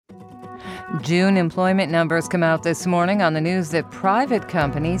June employment numbers come out this morning on the news that private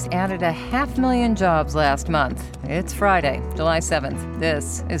companies added 500,000 jobs last month. It's Friday, July 7th.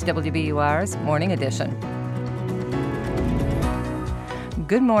 This is WBUR's Morning Edition.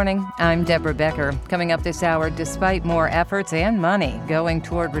 Good morning. I'm Deborah Becker. Coming up this hour, despite more efforts and money going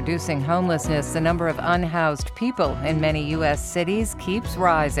toward reducing homelessness, the number of unhoused people in many U.S. cities keeps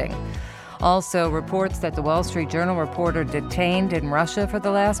rising. Also, reports that the Wall Street Journal reporter detained in Russia for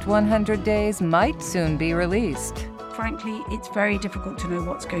the last 100 days might soon be released. Frankly, it's very difficult to know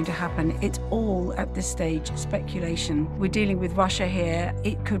what's going to happen. It's all, at this stage, speculation. We're dealing with Russia here.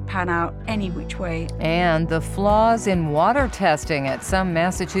 It could pan out any which way. And the flaws in water testing at some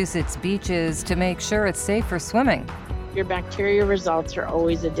Massachusetts beaches to make sure it's safe for swimming. Your bacteria results are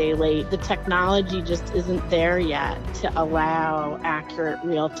always a day late. The technology just isn't there yet to allow accurate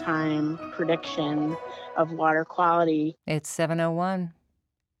real-time prediction of water quality. It's 7:01.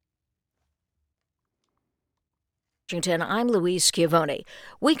 Washington, I'm Louise Schiavone.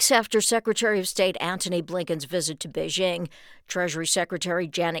 Weeks after Secretary of State Antony Blinken's visit to Beijing, Treasury Secretary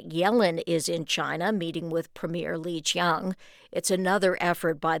Janet Yellen is in China meeting with Premier Li Qiang. It's another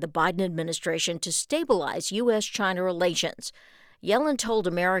effort by the Biden administration to stabilize U.S.-China relations. Yellen told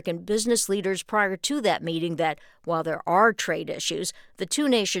American business leaders prior to that meeting that while there are trade issues, the two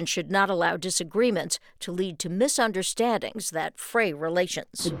nations should not allow disagreements to lead to misunderstandings that fray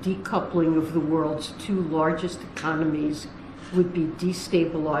relations. The decoupling of the world's two largest economies would be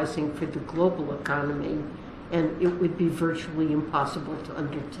destabilizing for the global economy, and it would be virtually impossible to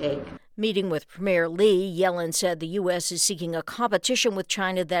undertake. Meeting with Premier Li, Yellen said the U.S. is seeking a competition with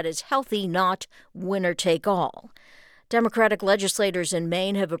China that is healthy, not winner-take-all. Democratic legislators in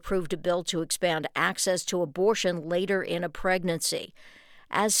Maine have approved a bill to expand access to abortion later in a pregnancy.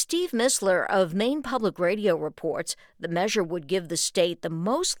 As Steve Missler of Maine Public Radio reports, the measure would give the state the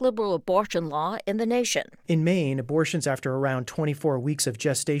most liberal abortion law in the nation. In Maine, abortions after around 24 weeks of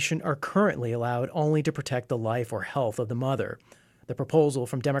gestation are currently allowed only to protect the life or health of the mother. The proposal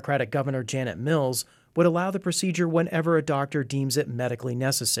from Democratic Governor Janet Mills would allow the procedure whenever a doctor deems it medically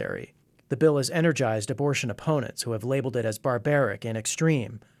necessary. The bill has energized abortion opponents who have labeled it as barbaric and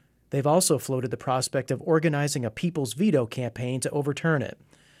extreme. They've also floated the prospect of organizing a people's veto campaign to overturn it.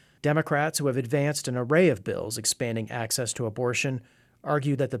 Democrats who have advanced an array of bills expanding access to abortion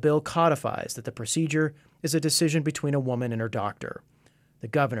argue that the bill codifies that the procedure is a decision between a woman and her doctor. The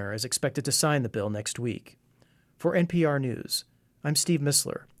governor is expected to sign the bill next week. For NPR News, I'm Steve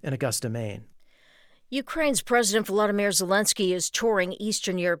Missler in Augusta, Maine. Ukraine's President Volodymyr Zelensky is touring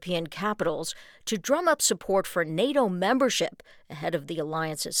Eastern European capitals to drum up support for NATO membership ahead of the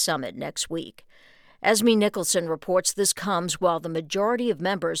alliance's summit next week. Esme Nicholson reports this comes while the majority of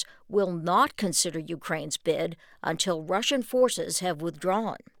members will not consider Ukraine's bid until Russian forces have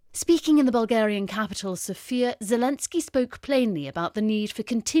withdrawn. Speaking in the Bulgarian capital, Sofia, Zelensky spoke plainly about the need for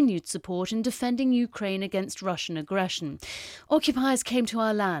continued support in defending Ukraine against Russian aggression. Occupiers came to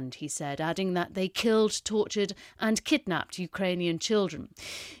our land, he said, adding that they killed, tortured and kidnapped Ukrainian children.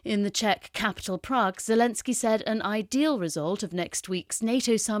 In the Czech capital Prague, Zelensky said an ideal result of next week's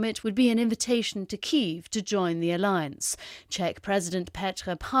NATO summit would be an invitation to Kyiv to join the alliance. Czech President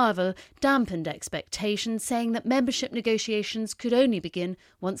Petr Pavel dampened expectations, saying that membership negotiations could only begin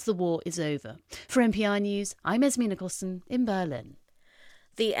once the war is over. For NPR News, I'm Esme Nicholson in Berlin.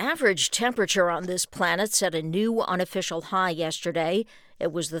 The average temperature on this planet set a new unofficial high yesterday.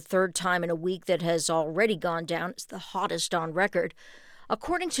 It was the third time in a week that has already gone down. It's the hottest on record.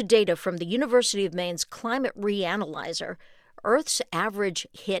 According to data from the University of Maine's Climate Reanalyzer, Earth's average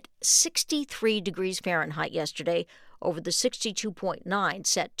hit 63 degrees Fahrenheit yesterday over the 62.9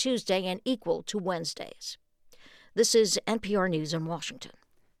 set Tuesday and equal to Wednesday's. This is NPR News in Washington.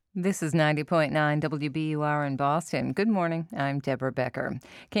 This is 90.9 WBUR in Boston. Good morning. I'm Deborah Becker.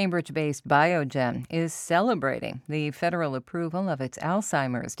 Cambridge-based Biogen is celebrating the federal approval of its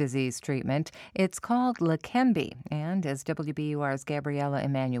Alzheimer's disease treatment. It's called Leqembi, and as WBUR's Gabriella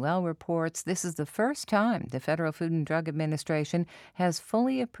Emanuel reports, this is the first time the Federal Food and Drug Administration has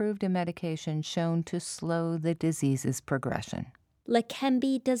fully approved a medication shown to slow the disease's progression.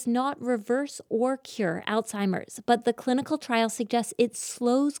 Leqembi does not reverse or cure Alzheimer's, but the clinical trial suggests it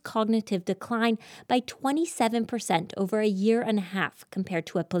slows cognitive decline by 27% over a year and a half compared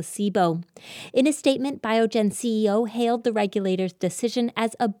to a placebo. In a statement, Biogen CEO hailed the regulator's decision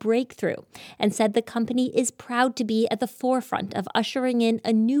as a breakthrough and said the company is proud to be at the forefront of ushering in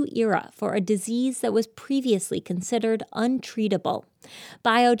a new era for a disease that was previously considered untreatable.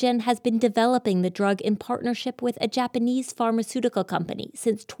 Biogen has been developing the drug in partnership with a Japanese pharmaceutical company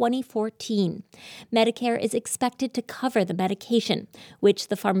since 2014. Medicare is expected to cover the medication, which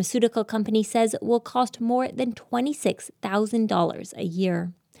the pharmaceutical company says will cost more than $26,000 a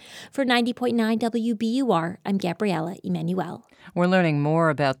year. For 90.9 WBUR, I'm Gabriela Emanuel. We're learning more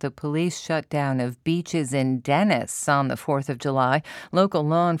about the police shutdown of beaches in Dennis on the 4th of July. Local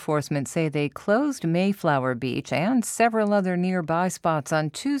law enforcement say they closed Mayflower Beach and several other nearby spots on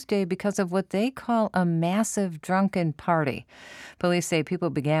Tuesday because of what they call a massive drunken party. Police say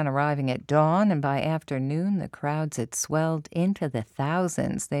people began arriving at dawn, and by afternoon, the crowds had swelled into the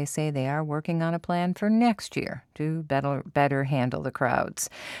thousands. They say they are working on a plan for next year to better handle the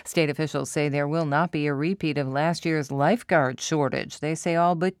crowds. State officials say there will not be a repeat of last year's lifeguard shortage. They say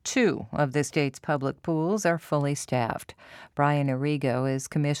all but 2 of the state's public pools are fully staffed. Brian Arrigo is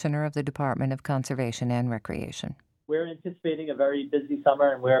commissioner of the Department of Conservation and Recreation. We're anticipating a very busy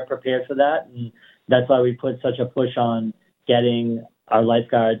summer, and we're prepared for that. And that's why we put such a push on getting our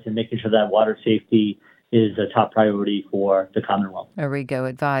lifeguards and making sure that water safety is a top priority for the Commonwealth. Arrigo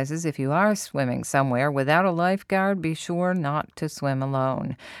advises if you are swimming somewhere without a lifeguard, be sure not to swim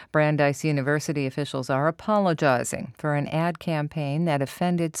alone. Brandeis University officials are apologizing for an ad campaign that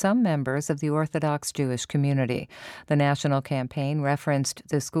offended some members of the Orthodox Jewish community. The national campaign referenced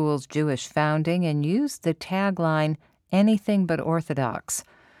the school's Jewish founding and used the tagline, "Anything but Orthodox."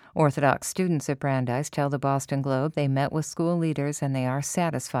 Orthodox students at Brandeis tell the Boston Globe they met with school leaders and they are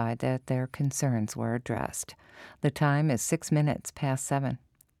satisfied that their concerns were addressed. The time is 6 minutes past 7.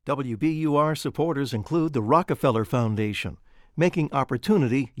 WBUR supporters include the Rockefeller Foundation, making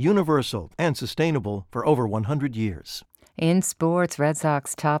opportunity universal and sustainable for over 100 years. In sports, Red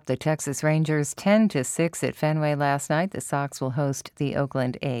Sox topped the Texas Rangers 10-6 at Fenway last night. The Sox will host the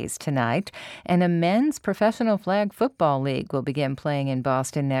Oakland A's tonight. And a men's professional flag football league will begin playing in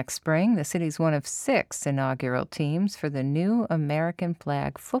Boston next spring. The city's one of 6 inaugural teams for the new American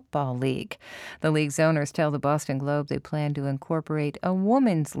Flag Football League. The league's owners tell the Boston Globe they plan to incorporate a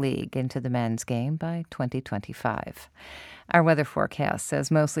women's league into the men's game by 2025. Our weather forecast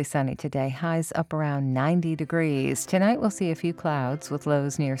says mostly sunny today, highs up around 90 degrees. Tonight we'll see a few clouds with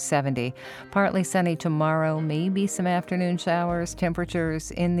lows near 70. Partly sunny tomorrow, maybe some afternoon showers,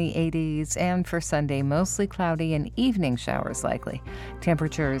 temperatures in the 80s. And for Sunday, mostly cloudy and evening showers likely.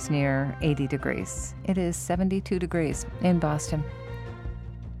 Temperatures near 80 degrees. It is 72 degrees in Boston.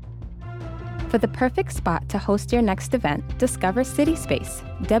 For the perfect spot to host your next event, discover City Space,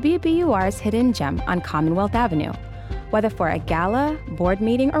 WBUR's hidden gem on Commonwealth Avenue. Whether for a gala, board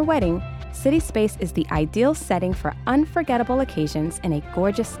meeting, or wedding, City Space is the ideal setting for unforgettable occasions in a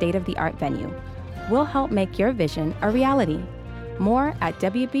gorgeous state-of-the-art venue. We'll help make your vision a reality. More at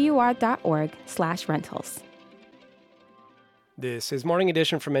wbur.org/rentals. This is Morning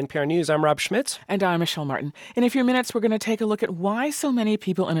Edition from NPR News. I'm Rob Schmitz. And I'm Michelle Martin. In a few minutes, we're going to take a look at why so many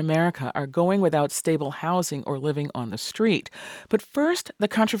people in America are going without stable housing or living on the street. But first, the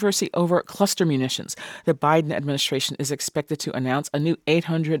controversy over cluster munitions. The Biden administration is expected to announce a new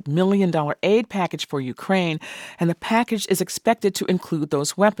 $800 million aid package for Ukraine, and the package is expected to include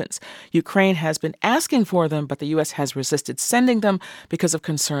those weapons. Ukraine has been asking for them, but the U.S. has resisted sending them because of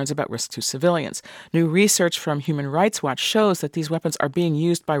concerns about risk to civilians. New research from Human Rights Watch shows that these weapons are being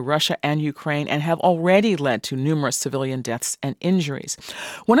used by Russia and Ukraine and have already led to numerous civilian deaths and injuries.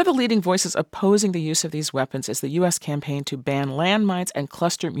 One of the leading voices opposing the use of these weapons is the U.S. campaign to ban landmines and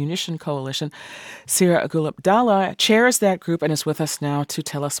cluster munition coalition. Sira Gulabdallah chairs that group and is with us now to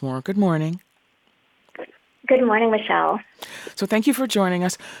tell us more. Good morning. Good morning, Michelle. So thank you for joining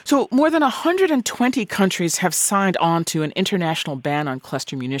us. So more than 120 countries have signed on to an international ban on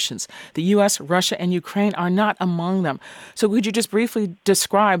cluster munitions. The U.S., Russia, and Ukraine are not among them. So could you just briefly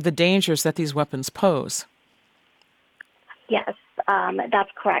describe the dangers that these weapons pose? Yes,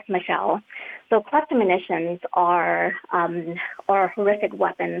 that's correct, Michelle. So cluster munitions are horrific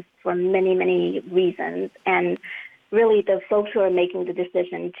weapons for many, many reasons. And really, the folks who are making the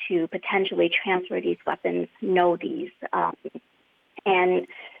decision to potentially transfer these weapons know these, and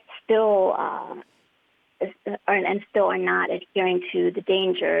still are not adhering to the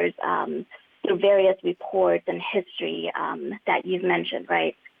dangers through various reports and history that you've mentioned,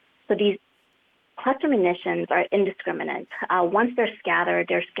 right? So these cluster munitions are indiscriminate. Once they're scattered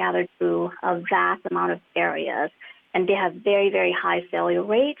through a vast amount of areas. And they have very, very high failure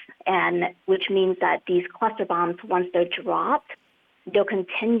rates, and which means that these cluster bombs, once they're dropped, they'll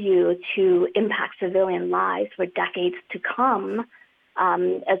continue to impact civilian lives for decades to come,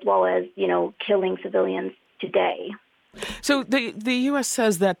 as well as, killing civilians today. So the U.S.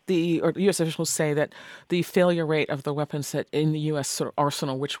 says that U.S. officials say that the failure rate of the weapons that in the U.S. sort of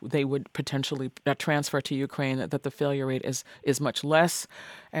arsenal, which they would potentially transfer to Ukraine, that the failure rate is much less,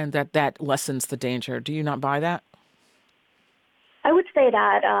 and that lessens the danger. Do you not buy that? I would say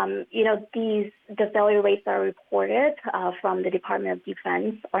that the failure rates that are reported from the Department of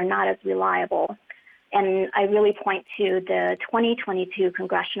Defense are not as reliable. And I really point to the 2022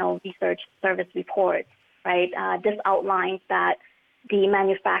 Congressional Research Service report, right? This outlines that the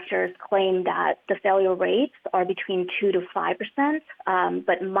manufacturers claim that the failure rates are between 2 to 5%,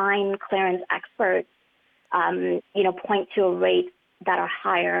 but mine clearance experts, point to a rate that are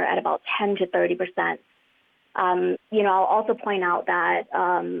higher at about 10 to 30%. I'll also point out that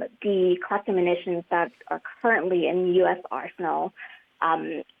the cluster munitions that are currently in the U.S. arsenal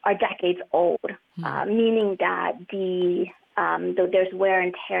are decades old, meaning that there's wear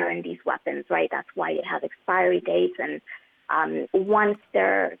and tear in these weapons, right? That's why it has expiry dates, and once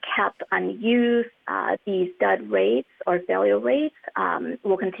they're kept unused, these dud rates or failure rates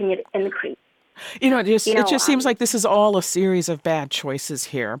will continue to increase. It just seems like this is all a series of bad choices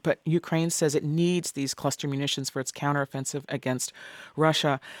here. But Ukraine says it needs these cluster munitions for its counteroffensive against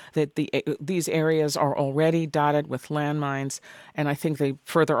Russia, that these areas are already dotted with landmines. And I think the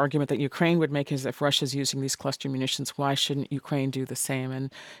further argument that Ukraine would make is if Russia's using these cluster munitions, why shouldn't Ukraine do the same? And,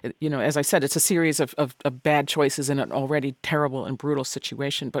 as I said, it's a series of bad choices in an already terrible and brutal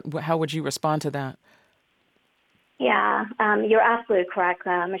situation. But how would you respond to that? Yeah, you're absolutely correct,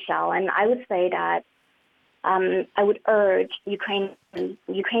 Michelle. And I would say that I would urge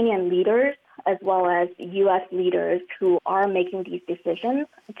Ukrainian leaders as well as U.S. leaders who are making these decisions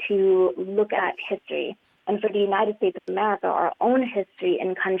to look at history. And for the United States of America, our own history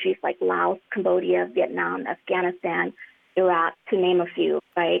in countries like Laos, Cambodia, Vietnam, Afghanistan, Iraq, to name a few,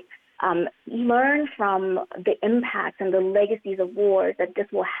 right? Learn from the impacts and the legacies of wars that this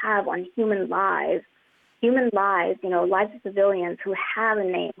will have on human lives, lives of civilians who have a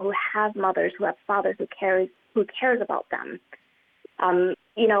name, who have mothers, who have fathers, who cares about them.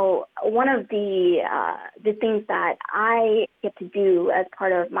 One of the things that I get to do as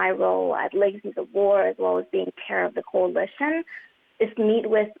part of my role at Legacies of War, as well as being chair of the coalition, is meet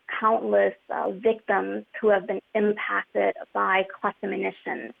with countless victims who have been impacted by cluster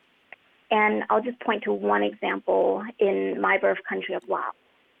munitions. And I'll just point to one example in my birth country of Laos.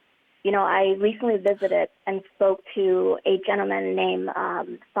 I recently visited and spoke to a gentleman named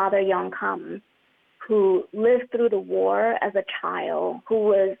Father Yong Kam, who lived through the war as a child, who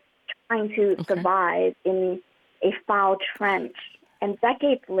was trying to survive in a foul trench. And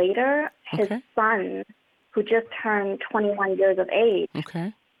decades later, his son, who just turned 21 years of age,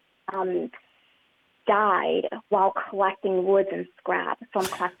 died while collecting woods and scrap from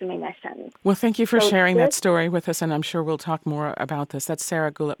cluster munitions. Well, thank you for sharing that story with us, and I'm sure we'll talk more about this. That's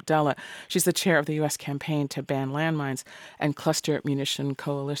Sarah Gulab-Della. She's the chair of the U.S. campaign to ban landmines and cluster munition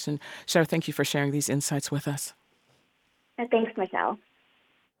coalition. Sarah, thank you for sharing these insights with us. Thanks, Michelle.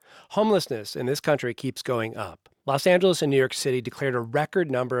 Homelessness in this country keeps going up. Los Angeles and New York City declared a record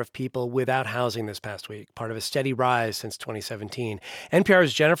number of people without housing this past week, part of a steady rise since 2017.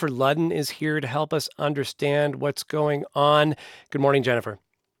 NPR's Jennifer Ludden is here to help us understand what's going on. Good morning, Jennifer.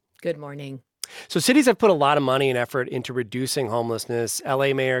 Good morning. So cities have put a lot of money and effort into reducing homelessness.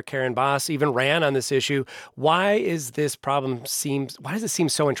 L.A. Mayor Karen Bass even ran on this issue. Why does it seem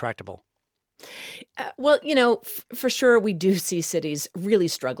so intractable? Well, for sure, we do see cities really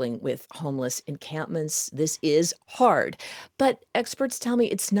struggling with homeless encampments. This is hard. But experts tell me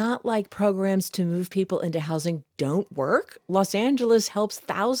it's not like programs to move people into housing don't work. Los Angeles helps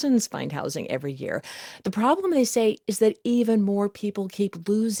thousands find housing every year. The problem, they say, is that even more people keep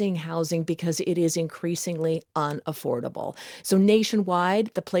losing housing because it is increasingly unaffordable. So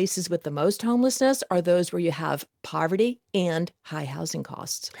nationwide, the places with the most homelessness are those where you have poverty and high housing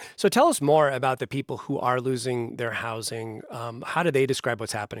costs. So tell us more about the people who are losing their housing. How do they describe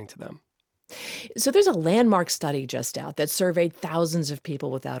what's happening to them? So there's a landmark study just out that surveyed thousands of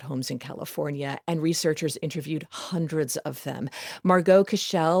people without homes in California, and researchers interviewed hundreds of them. Margot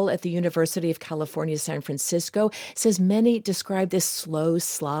Cashel at the University of California, San Francisco, says many describe this slow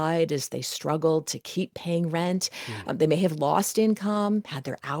slide as they struggled to keep paying rent. They may have lost income, had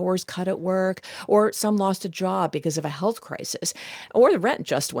their hours cut at work, or some lost a job because of a health crisis, or the rent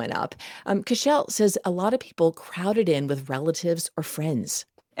just went up. Cashel says a lot of people crowded in with relatives or friends.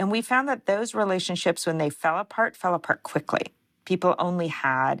 And we found that those relationships, when they fell apart quickly. People only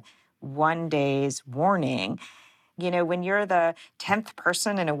had one day's warning. When you're the 10th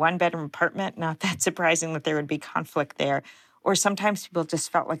person in a one-bedroom apartment, not that surprising that there would be conflict there. Or sometimes people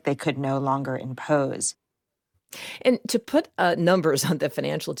just felt like they could no longer impose. And to put numbers on the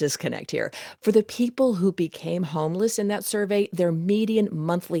financial disconnect here, for the people who became homeless in that survey, their median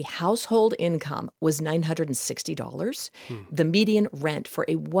monthly household income was $960. The median rent for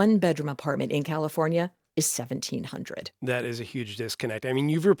a one-bedroom apartment in California is $1,700. That is a huge disconnect. I mean,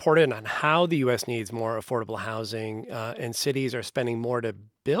 you've reported on how the U.S. needs more affordable housing, and cities are spending more to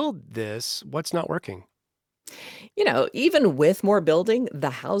build this. What's not working? Even with more building, the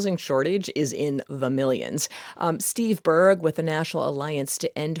housing shortage is in the millions. Steve Berg with the National Alliance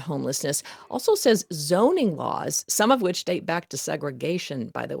to End Homelessness also says zoning laws, some of which date back to segregation,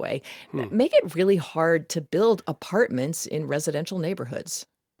 by the way, make it really hard to build apartments in residential neighborhoods.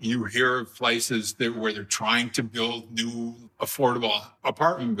 You hear of places where they're trying to build new affordable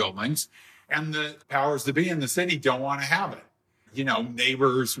apartment buildings, and the powers that be in the city don't want to have it.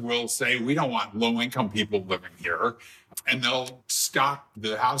 Neighbors will say, we don't want low-income people living here, and they'll stop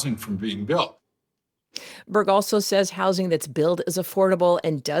the housing from being built. Berg also says housing that's built is affordable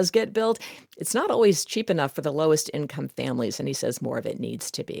and does get built. It's not always cheap enough for the lowest income families, and he says more of it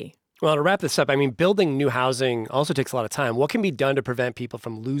needs to be. Well, to wrap this up, I mean, building new housing also takes a lot of time. What can be done to prevent people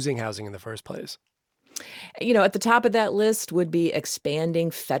from losing housing in the first place? At the top of that list would be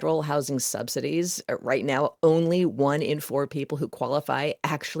expanding federal housing subsidies. Right now, only 1 in 4 people who qualify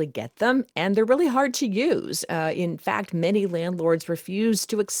actually get them, and they're really hard to use. In fact, many landlords refuse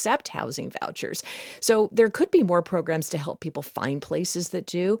to accept housing vouchers. So there could be more programs to help people find places that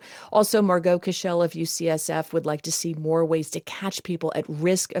do. Also, Margot Cashel of UCSF would like to see more ways to catch people at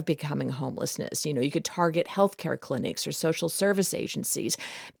risk of becoming homelessness. You could target healthcare clinics or social service agencies.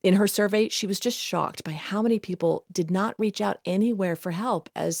 In her survey, she was just shocked by how many people did not reach out anywhere for help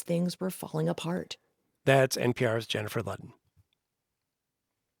as things were falling apart. That's NPR's Jennifer Ludden.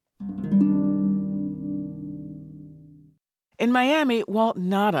 In Miami, Walt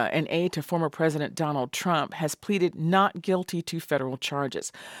Nada, an aide to former President Donald Trump, has pleaded not guilty to federal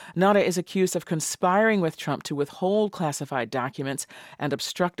charges. Nada is accused of conspiring with Trump to withhold classified documents and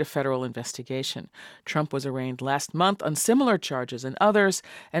obstruct a federal investigation. Trump was arraigned last month on similar charges and others,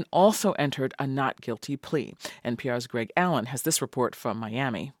 and also entered a not guilty plea. NPR's Greg Allen has this report from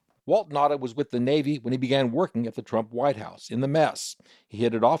Miami. Walt Nada was with the Navy when he began working at the Trump White House in the mess. He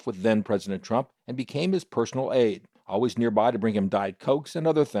hit it off with then-President Trump and became his personal aide, always nearby to bring him Diet Cokes and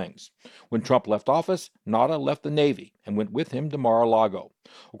other things. When Trump left office, Nada left the Navy and went with him to Mar-a-Lago.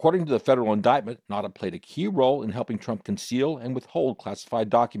 According to the federal indictment, Nada played a key role in helping Trump conceal and withhold classified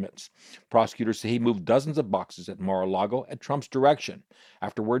documents. Prosecutors say he moved dozens of boxes at Mar-a-Lago at Trump's direction.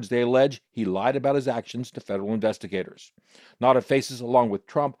 Afterwards, they allege he lied about his actions to federal investigators. Nada faces, along with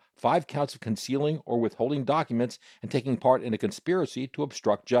Trump, 5 counts of concealing or withholding documents and taking part in a conspiracy to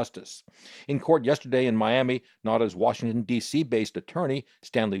obstruct justice. In court yesterday in Miami, Nada's Washington, D.C.-based attorney,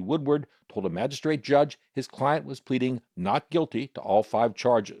 Stanley Woodward, told a magistrate judge his client was pleading not guilty to all 5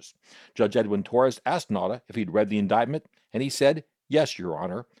 charges. Judge Edwin Torres asked Nada if he'd read the indictment, and he said, "Yes, Your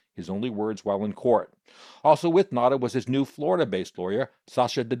Honor," his only words while in court. Also with Nada was his new Florida-based lawyer,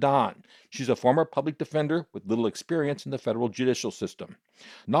 Sasha Dedan. She's a former public defender with little experience in the federal judicial system.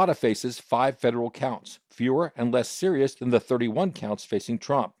 Nada faces 5 federal counts, fewer and less serious than the 31 counts facing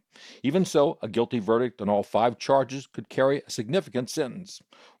Trump. Even so, a guilty verdict on all 5 charges could carry a significant sentence.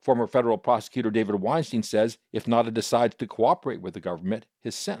 Former federal prosecutor David Weinstein says if Nada decides to cooperate with the government,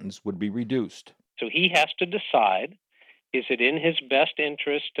 his sentence would be reduced. So he has to decide, is it in his best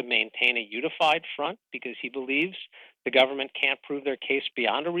interest to maintain a unified front because he believes the government can't prove their case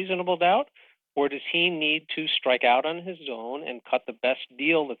beyond a reasonable doubt? Or does he need to strike out on his own and cut the best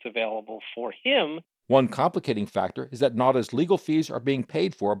deal that's available for him? One complicating factor is that Nada's legal fees are being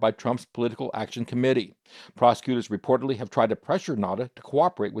paid for by Trump's Political Action Committee. Prosecutors reportedly have tried to pressure Nada to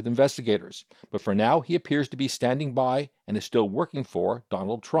cooperate with investigators, but for now he appears to be standing by and is still working for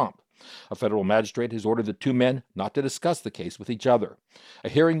Donald Trump. A federal magistrate has ordered the 2 men not to discuss the case with each other. A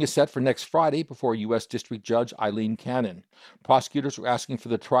hearing is set for next Friday before U.S. District Judge Eileen Cannon. Prosecutors are asking for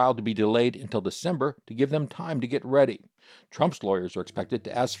the trial to be delayed until December to give them time to get ready. Trump's lawyers are expected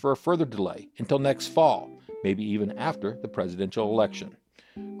to ask for a further delay until next fall, maybe even after the presidential election.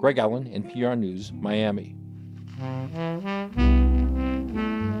 Greg Allen, NPR News, Miami.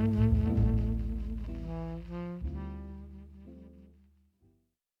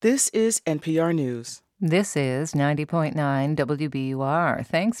 This is NPR News. This is 90.9 WBUR.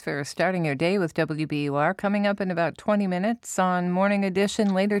 Thanks for starting your day with WBUR. Coming up in about 20 minutes on Morning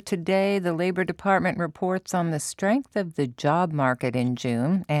Edition later today, the Labor Department reports on the strength of the job market in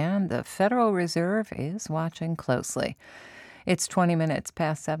June, and the Federal Reserve is watching closely. It's 20 minutes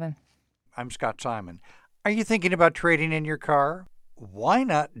past 7. I'm Scott Simon. Are you thinking about trading in your car? Why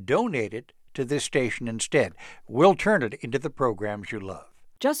not donate it to this station instead. We'll turn it into the programs you love.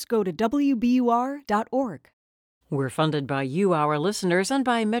 Just go to WBUR.org. We're funded by you, our listeners, and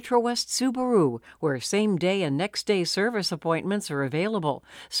by Metro West Subaru, where same-day and next-day service appointments are available.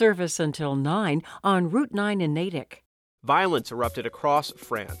 Service until 9 on Route 9 in Natick. Violence erupted across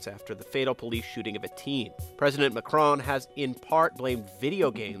France after the fatal police shooting of a teen. President Macron has in part blamed video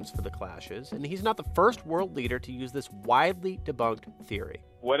games for the clashes, and he's not the first world leader to use this widely debunked theory.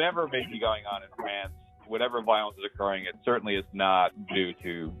 Whatever may be going on in France, whatever violence is occurring, it certainly is not due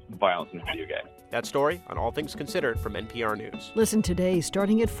to violence in video games. That story on All Things Considered from NPR News. Listen today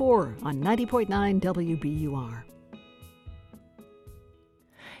starting at 4 on 90.9 WBUR.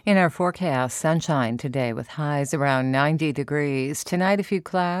 In our forecast, sunshine today with highs around 90 degrees. Tonight, a few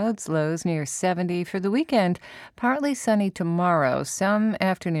clouds, lows near 70. For the weekend, partly sunny tomorrow. Some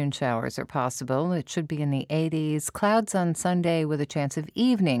afternoon showers are possible. It should be in the 80s. Clouds on Sunday with a chance of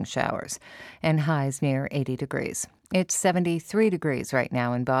evening showers and highs near 80 degrees. It's 73 degrees right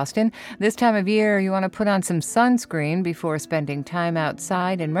now in Boston. This time of year, you want to put on some sunscreen before spending time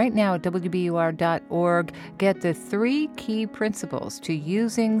outside. And right now at WBUR.org, get the 3 key principles to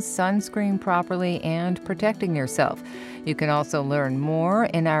using sunscreen properly and protecting yourself. You can also learn more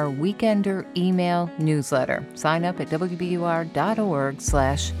in our Weekender email newsletter. Sign up at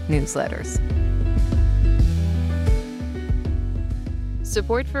WBUR.org/newsletters.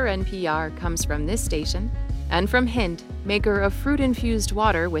 Support for NPR comes from this station and from Hint, maker of fruit-infused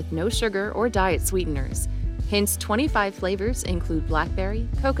water with no sugar or diet sweeteners. Hint's 25 flavors include blackberry,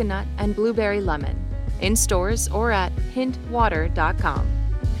 coconut, and blueberry lemon. In stores or at hintwater.com.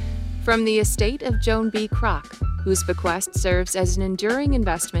 From the estate of Joan B. Kroc, whose bequest serves as an enduring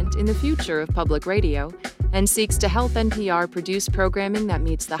investment in the future of public radio and seeks to help NPR produce programming that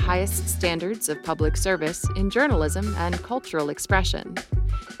meets the highest standards of public service in journalism and cultural expression.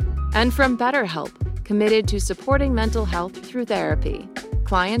 And from BetterHelp, committed to supporting mental health through therapy.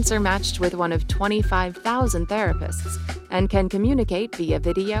 Clients are matched with one of 25,000 therapists and can communicate via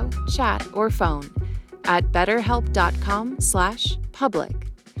video, chat, or phone at betterhelp.com/public.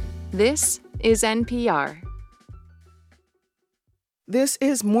 This is NPR. This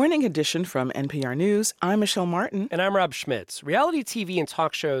is Morning Edition from NPR News. I'm Michelle Martin. And I'm Rob Schmitz. Reality TV and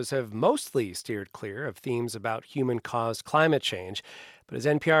talk shows have mostly steered clear of themes about human-caused climate change. But as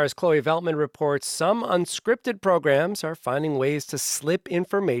NPR's Chloe Veltman reports, some unscripted programs are finding ways to slip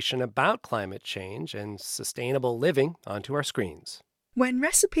information about climate change and sustainable living onto our screens. When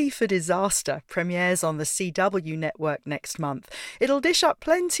Recipe for Disaster premieres on the CW network next month, it'll dish up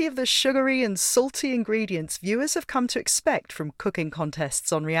plenty of the sugary and salty ingredients viewers have come to expect from cooking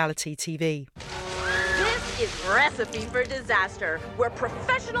contests on reality TV. This is Recipe for Disaster, where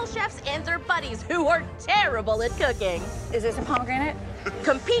professional chefs and their buddies who are terrible at cooking. Is this a pomegranate?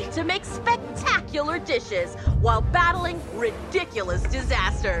 Compete to make spectacular dishes while battling ridiculous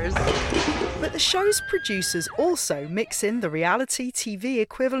disasters. But the show's producers also mix in the reality TV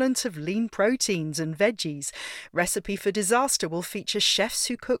equivalent of lean proteins and veggies. Recipe for Disaster will feature chefs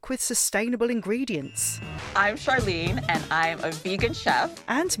who cook with sustainable ingredients. I'm Charlene, and I'm a vegan chef.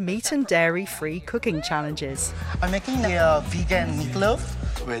 And meat and dairy-free cooking challenges. I'm making a vegan meatloaf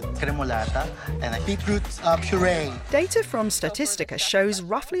with cremolata and a beetroot puree. Data from Statistica shows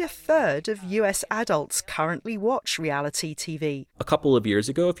roughly a third of US adults currently watch reality TV. A couple of years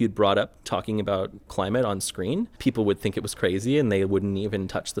ago, if you'd brought up talking about climate on screen, people would think it was crazy and they wouldn't even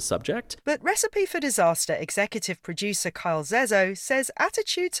touch the subject. But Recipe for Disaster executive producer Kyle Zezzo says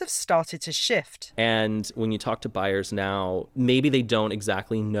attitudes have started to shift. And when you talk to buyers now, maybe they don't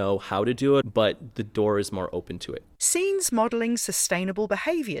exactly know how to do it, but the door is more open to it. Scenes modelling sustainable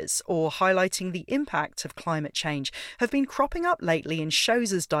behaviours or highlighting the impact of climate change have been cropping up lately in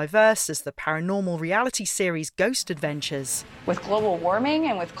shows as diverse as the paranormal reality series Ghost Adventures. With global warming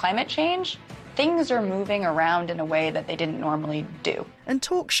and with climate change, things are moving around in a way that they didn't normally do. And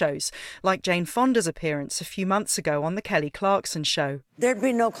talk shows, like Jane Fonda's appearance a few months ago on The Kelly Clarkson Show. There'd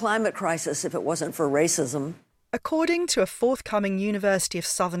be no climate crisis if it wasn't for racism. According to a forthcoming University of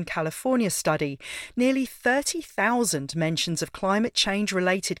Southern California study, nearly 30,000 mentions of climate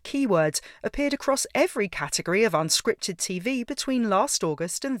change-related keywords appeared across every category of unscripted TV between last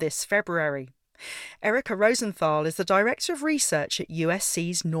August and this February. Erica Rosenthal is the Director of Research at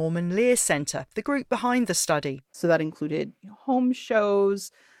USC's Norman Lear Center, the group behind the study. So that included home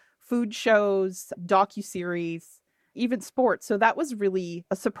shows, food shows, docuseries, even sports. So that was really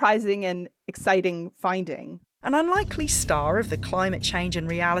a surprising and exciting finding. An unlikely star of the climate change and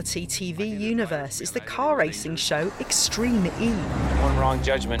reality TV universe is the car racing show Extreme E. One wrong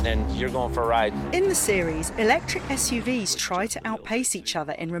judgment and you're going for a ride. In the series, electric SUVs try to outpace each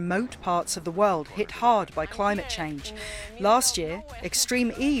other in remote parts of the world hit hard by climate change. Last year,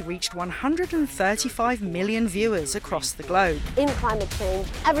 Extreme E reached 135 million viewers across the globe. In climate change,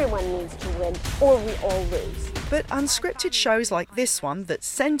 everyone needs to win or we all lose. But unscripted shows like this one that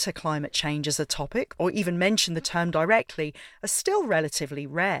centre climate change as a topic, or even mention the term directly, are still relatively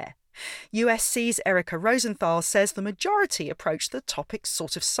rare. USC's Erica Rosenthal says the majority approached the topic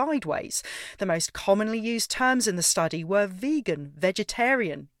sort of sideways. The most commonly used terms in the study were vegan,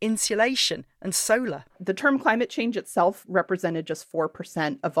 vegetarian, insulation, and solar. The term climate change itself represented just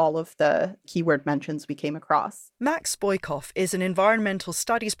 4% of all of the keyword mentions we came across. Max Boykoff is an environmental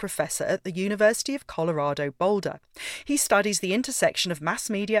studies professor at the University of Colorado Boulder. He studies the intersection of mass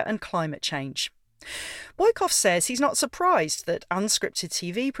media and climate change. Boykoff says he's not surprised that unscripted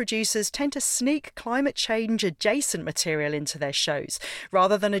TV producers tend to sneak climate change adjacent material into their shows,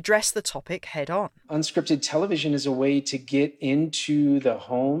 rather than address the topic head on. Unscripted television is a way to get into the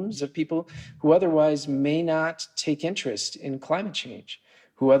homes of people who otherwise may not take interest in climate change,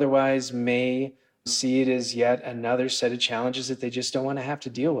 who otherwise may see it as yet another set of challenges that they just don't want to have to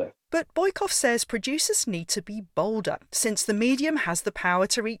deal with. But Boykoff says producers need to be bolder, since the medium has the power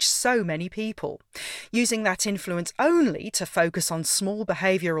to reach so many people. Using that influence only to focus on small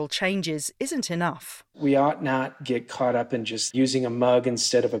behavioural changes isn't enough. We ought not get caught up in just using a mug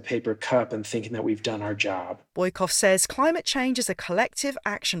instead of a paper cup and thinking that we've done our job. Boykoff says climate change is a collective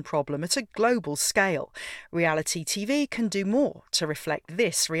action problem at a global scale. Reality TV can do more to reflect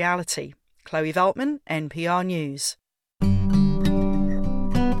this reality. Chloe Veltman, NPR News.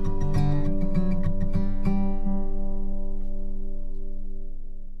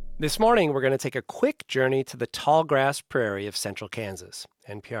 This morning, we're going to take a quick journey to the tall grass prairie of central Kansas.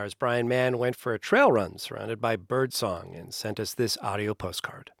 NPR's Brian Mann went for a trail run surrounded by birdsong and sent us this audio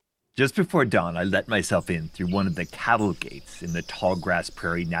postcard. Just before dawn, I let myself in through one of the cattle gates in the Tall Grass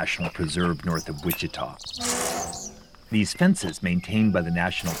Prairie National Preserve north of Wichita. These fences, maintained by the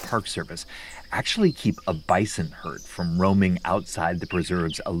National Park Service, actually keep a bison herd from roaming outside the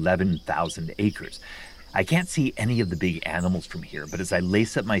preserve's 11,000 acres. I can't see any of the big animals from here, but as I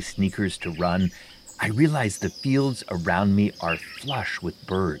lace up my sneakers to run, I realize the fields around me are flush with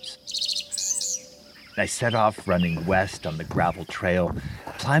birds. I set off running west on the gravel trail,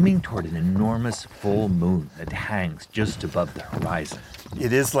 climbing toward an enormous full moon that hangs just above the horizon.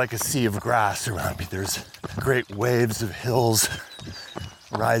 It is like a sea of grass around me. There's great waves of hills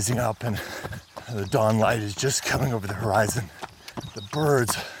rising up, and the dawn light is just coming over the horizon. The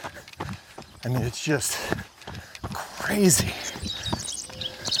birds, I mean, it's just crazy.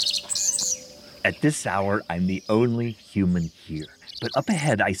 At this hour, I'm the only human here. But up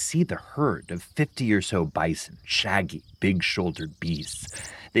ahead, I see the herd of 50 or so bison, shaggy, big-shouldered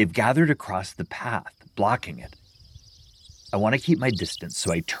beasts. They've gathered across the path, blocking it. I want to keep my distance,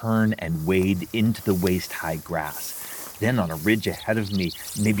 so I turn and wade into the waist-high grass. Then on a ridge ahead of me,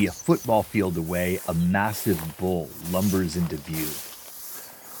 maybe a football field away, a massive bull lumbers into view.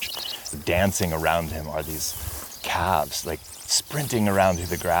 Dancing around him are these calves, like sprinting around through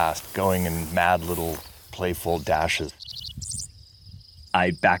the grass, going in mad little playful dashes.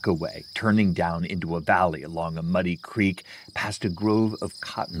 I back away, turning down into a valley along a muddy creek, past a grove of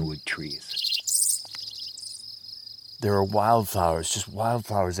cottonwood trees. There are wildflowers, just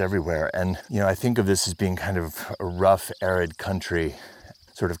wildflowers everywhere. And, I think of this as being kind of a rough, arid country,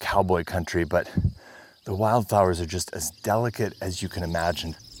 sort of cowboy country, but the wildflowers are just as delicate as you can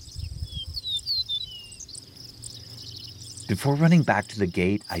imagine. Before running back to the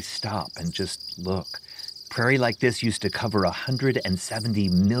gate, I stop and just look. Prairie like this used to cover 170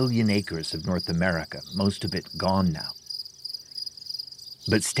 million acres of North America, most of it gone now.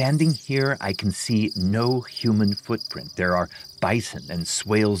 But standing here, I can see no human footprint. There are bison and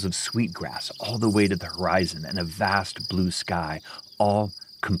swales of sweetgrass all the way to the horizon and a vast blue sky, all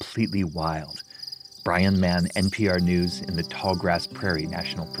completely wild. Brian Mann, NPR News in the Tallgrass Prairie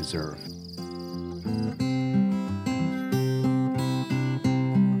National Preserve.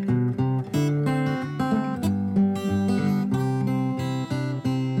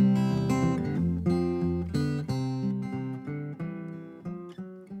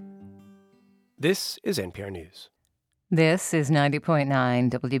 This is NPR News. This is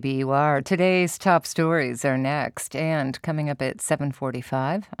 90.9 WBUR. Today's top stories are next, and coming up at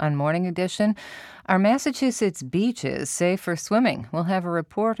 7:45 on Morning Edition, are Massachusetts beaches safe for swimming? We'll have a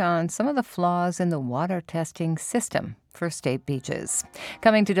report on some of the flaws in the water testing system. for state beaches.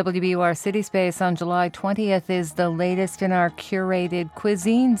 Coming to WBUR City Space on July 20th is the latest in our curated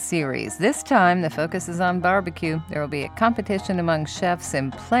cuisine series. This time, the focus is on barbecue. There will be a competition among chefs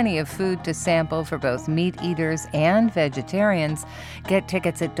and plenty of food to sample for both meat eaters and vegetarians. Get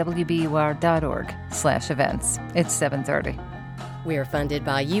tickets at wbur.org/events. It's 7:30. We're funded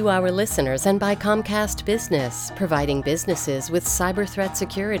by you, our listeners, and by Comcast Business, providing businesses with cyber threat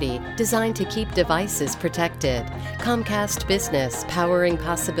security designed to keep devices protected. Comcast Business, powering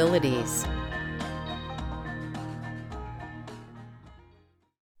possibilities.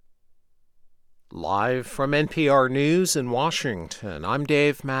 Live from NPR News in Washington, I'm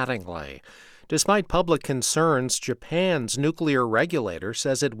Dave Mattingly. Despite public concerns, Japan's nuclear regulator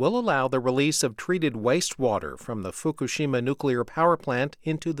says it will allow the release of treated wastewater from the Fukushima nuclear power plant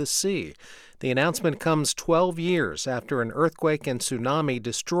into the sea. The announcement comes 12 years after an earthquake and tsunami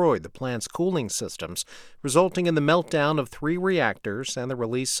destroyed the plant's cooling systems, resulting in the meltdown of 3 reactors and the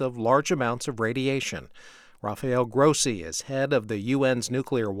release of large amounts of radiation. Rafael Grossi is head of the UN's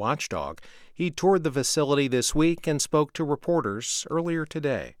nuclear watchdog. He toured the facility this week and spoke to reporters earlier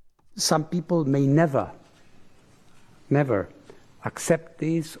today. Some people may never accept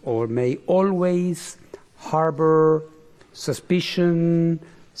this or may always harbor suspicion,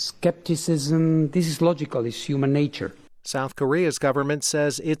 skepticism. This is logical, it's human nature. South Korea's government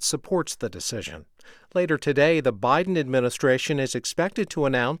says it supports the decision. Later today, the Biden administration is expected to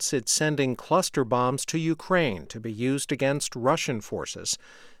announce it's sending cluster bombs to Ukraine to be used against Russian forces.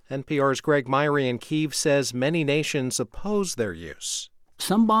 NPR's Greg Myrie in Kyiv says many nations oppose their use.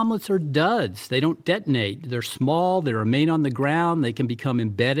 Some bomblets are duds. They don't detonate. They're small. They remain on the ground. They can become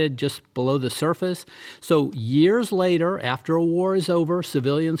embedded just below the surface. So years later, after a war is over,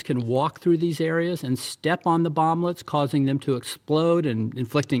 civilians can walk through these areas and step on the bomblets, causing them to explode and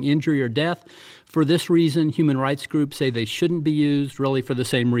inflicting injury or death. For this reason, human rights groups say they shouldn't be used, really for the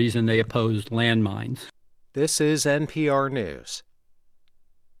same reason they opposed landmines. This is NPR News.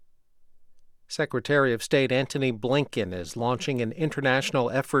 Secretary of State Antony Blinken is launching an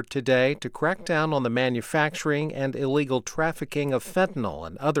international effort today to crack down on the manufacturing and illegal trafficking of fentanyl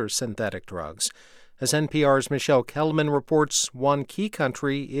and other synthetic drugs. As NPR's Michelle Kellerman reports, one key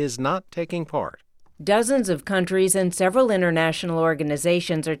country is not taking part. Dozens of countries and several international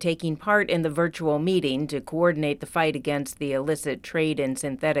organizations are taking part in the virtual meeting to coordinate the fight against the illicit trade in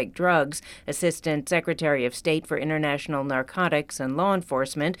synthetic drugs. Assistant Secretary of State for International Narcotics and Law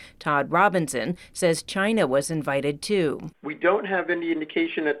Enforcement, Todd Robinson, says China was invited too. We don't have any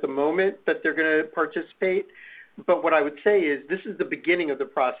indication at the moment that they're going to participate, but what I would say is this is the beginning of the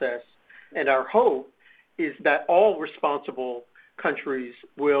process, and our hope is that all responsible countries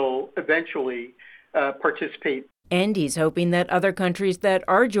will eventually participate. And he's hoping that other countries that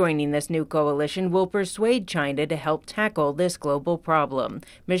are joining this new coalition will persuade China to help tackle this global problem.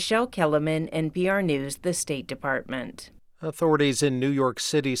 Michelle Kellerman, NPR News, the State Department. Authorities in New York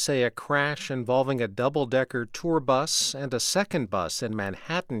City say a crash involving a double-decker tour bus and a second bus in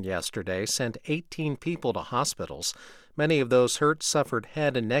Manhattan yesterday sent 18 people to hospitals. Many of those hurt suffered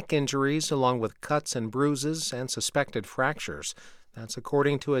head and neck injuries, along with cuts and bruises and suspected fractures. That's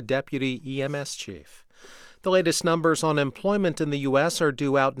according to a deputy EMS chief. The latest numbers on employment in the U.S. are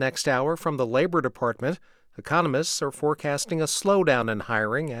due out next hour from the Labor Department. Economists are forecasting a slowdown in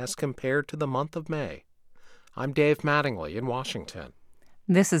hiring as compared to the month of May. I'm Dave Mattingly in Washington.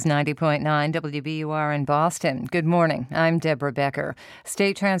 This is 90.9 WBUR in Boston. Good morning. I'm Deborah Becker.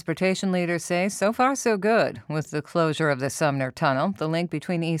 State transportation leaders say so far so good with the closure of the Sumner Tunnel. The link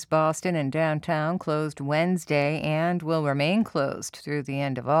between East Boston and downtown closed Wednesday and will remain closed through the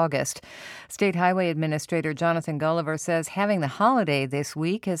end of August. State Highway Administrator Jonathan Gulliver says having the holiday this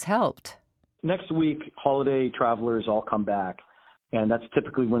week has helped. Next week, holiday travelers all come back, and that's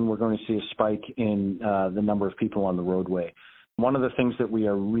typically when we're going to see a spike in the number of people on the roadway. One of the things that we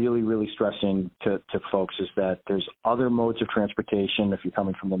are really stressing to folks is that there's other modes of transportation, if you're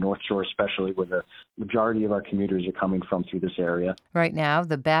coming from the North Shore especially, where the majority of our commuters are coming from through this area. Right now,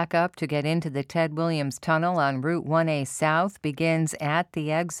 the backup to get into the Ted Williams Tunnel on Route 1A South begins at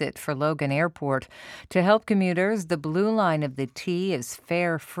the exit for Logan Airport. To help commuters, the blue line of the T is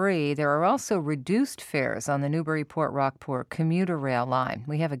fare-free. There are also reduced fares on the Newburyport-Rockport commuter rail line.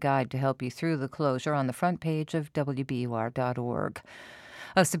 We have a guide to help you through the closure on the front page of WBUR.org.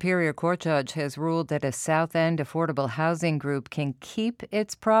 A Superior Court judge has ruled that a South End affordable housing group can keep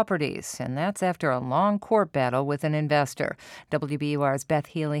its properties, and that's after a long court battle with an investor. WBUR's Beth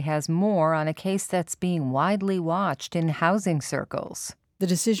Healy has more on a case that's being widely watched in housing circles. The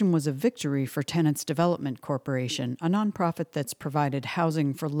decision was a victory for Tenants Development Corporation, a nonprofit that's provided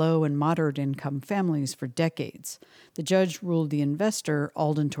housing for low and moderate income families for decades. The judge ruled the investor,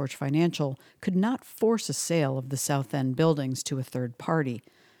 Alden Torch Financial, could not force a sale of the South End buildings to a third party.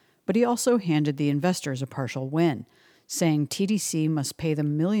 But he also handed the investors a partial win, saying TDC must pay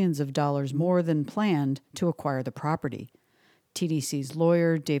them millions of dollars more than planned to acquire the property. TDC's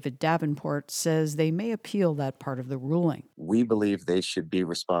lawyer, David Davenport, says they may appeal that part of the ruling. We believe they should be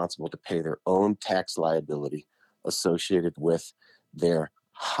responsible to pay their own tax liability associated with their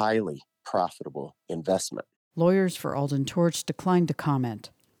highly profitable investment. Lawyers for Alden Torch declined to comment.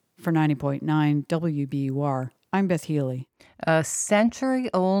 For 90.9 WBUR, I'm Beth Healy. A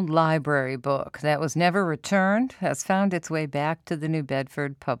century-old library book that was never returned has found its way back to the New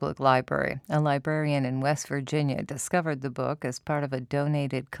Bedford Public Library. A librarian in West Virginia discovered the book as part of a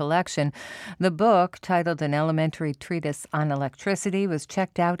donated collection. The book, titled An Elementary Treatise on Electricity, was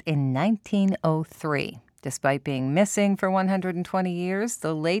checked out in 1903. Despite being missing for 120 years,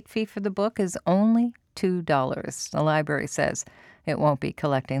 the late fee for the book is only $2. The library says it won't be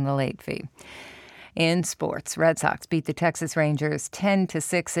collecting the late fee. In sports, Red Sox beat the Texas Rangers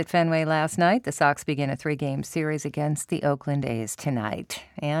 10-6 at Fenway last night. The Sox begin a 3-game series against the Oakland A's tonight.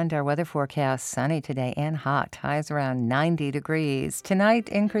 And our weather forecast, sunny today and hot. Highs around 90 degrees. Tonight,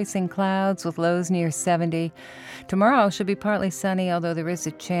 increasing clouds with lows near 70. Tomorrow should be partly sunny, although there is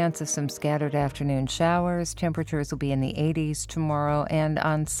a chance of some scattered afternoon showers. Temperatures will be in the 80s tomorrow, and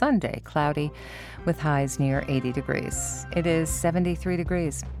on Sunday, cloudy with highs near 80 degrees. It is 73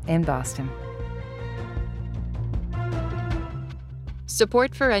 degrees in Boston.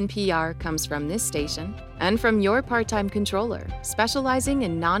 Support for NPR comes from this station and from Your Part-Time Controller, specializing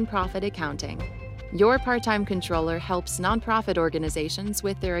in nonprofit accounting. Your Part-Time Controller helps nonprofit organizations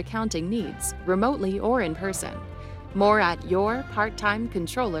with their accounting needs, remotely or in person. More at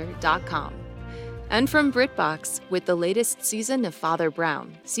yourparttimecontroller.com. And from BritBox, with the latest season of Father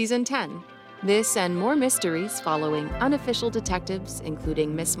Brown, Season 10. This and more mysteries following unofficial detectives,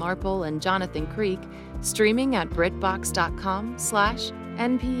 including Miss Marple and Jonathan Creek, streaming at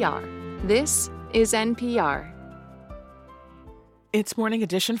BritBox.com/NPR. This is NPR. It's Morning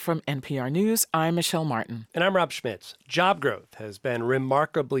Edition from NPR News. I'm Michelle Martin. And I'm Rob Schmitz. Job growth has been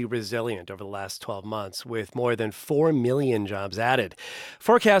remarkably resilient over the last 12 months, with more than 4 million jobs added.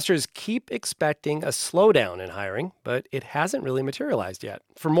 Forecasters keep expecting a slowdown in hiring, but it hasn't really materialized yet.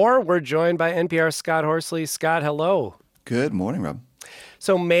 For more, we're joined by NPR's Scott Horsley. Scott, hello. Good morning, Rob.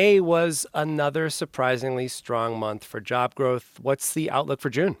 So May was another surprisingly strong month for job growth. What's the outlook for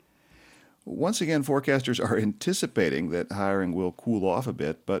June? Once again, forecasters are anticipating that hiring will cool off a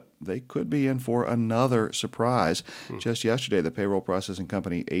bit, but they could be in for another surprise. Just yesterday, the payroll processing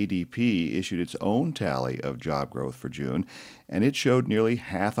company ADP issued its own tally of job growth for June, and it showed nearly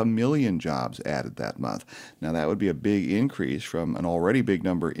 500,000 jobs added that month. Now, that would be a big increase from an already big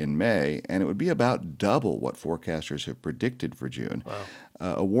number in May, and it would be about double what forecasters have predicted for June. Wow.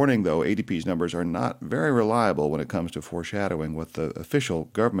 A warning, though, ADP's numbers are not very reliable when it comes to foreshadowing what the official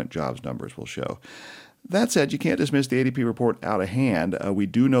government jobs numbers will show. That said, you can't dismiss the ADP report out of hand. We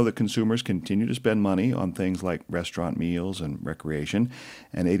do know that consumers continue to spend money on things like restaurant meals and recreation,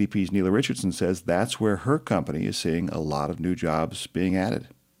 and ADP's Neela Richardson says that's where her company is seeing a lot of new jobs being added.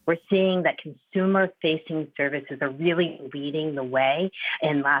 We're seeing that consumer-facing services are really leading the way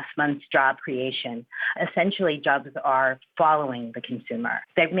in last month's job creation. Essentially, jobs are following the consumer.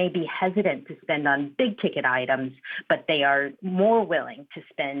 They may be hesitant to spend on big-ticket items, but they are more willing to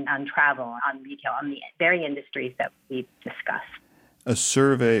spend on travel, on retail, on the very industries that we've discussed. A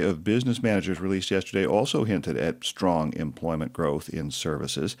survey of business managers released yesterday also hinted at strong employment growth in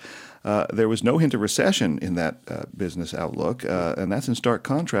services. There was no hint of recession in that business outlook, and that's in stark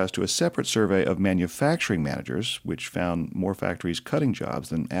contrast to a separate survey of manufacturing managers, which found more factories cutting jobs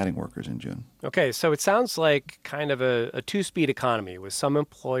than adding workers in June. Okay, so it sounds like kind of a two-speed economy, with some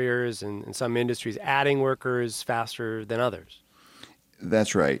employers and some industries adding workers faster than others.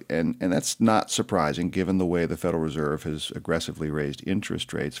 That's right, and that's not surprising given the way the Federal Reserve has aggressively raised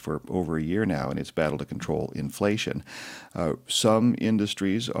interest rates for over a year now in its battle to control inflation. Some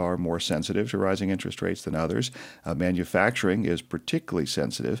industries are more sensitive to rising interest rates than others. Manufacturing is particularly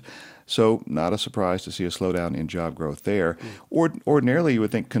sensitive, so not a surprise to see a slowdown in job growth there. Ordinarily, you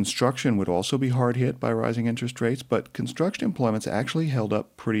would think construction would also be hard hit by rising interest rates, but construction employment's actually held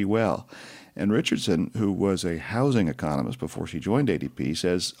up pretty well. And Richardson, who was a housing economist before she joined ADP,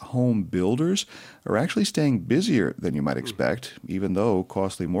 says home builders are actually staying busier than you might expect, even though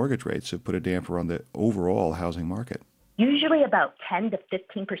costly mortgage rates have put a damper on the overall housing market. Usually about 10 to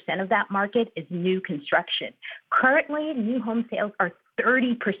 15% of that market is new construction. Currently, new home sales are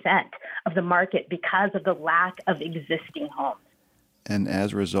 30% of the market because of the lack of existing homes. And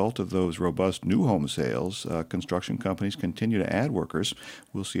as a result of those robust new home sales, construction companies continue to add workers.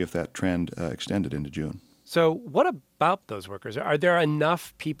 We'll see if that trend extended into June. So what about those workers? Are there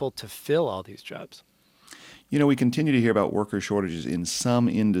enough people to fill all these jobs? You know, we continue to hear about worker shortages in some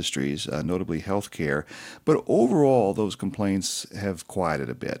industries, notably healthcare, but overall, those complaints have quieted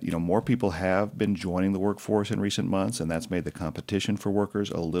a bit. You know, more people have been joining the workforce in recent months, and that's made the competition for workers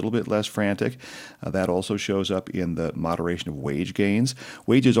a little bit less frantic. That also shows up in the moderation of wage gains.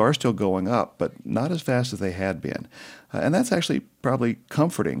 Wages are still going up, but not as fast as they had been. And that's actually probably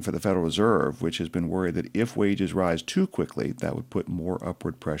comforting for the Federal Reserve, which has been worried that if wages rise too quickly, that would put more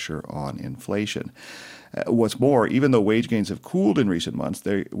upward pressure on inflation. What's more, even though wage gains have cooled in recent months,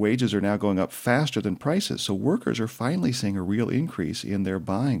 their wages are now going up faster than prices. So workers are finally seeing a real increase in their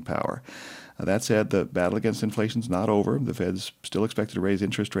buying power. That said, the battle against inflation is not over. The Fed's still expected to raise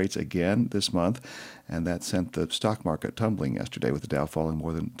interest rates again this month, and that sent the stock market tumbling yesterday with the Dow falling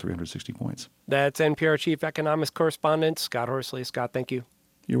more than 360 points. That's NPR Chief Economist Correspondent Scott Horsley. Scott, thank you.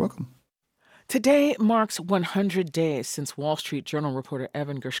 You're welcome. Today marks 100 days since Wall Street Journal reporter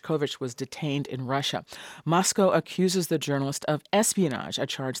Evan Gershkovich was detained in Russia. Moscow accuses the journalist of espionage, a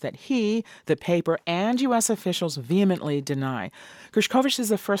charge that he, the paper, and U.S. officials vehemently deny. Gershkovich is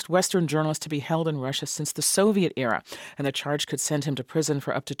the first Western journalist to be held in Russia since the Soviet era, and the charge could send him to prison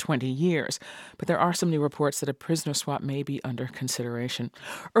for up to 20 years. But there are some new reports that a prisoner swap may be under consideration.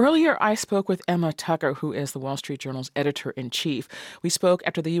 Earlier, I spoke with Emma Tucker, who is the Wall Street Journal's editor-in-chief. We spoke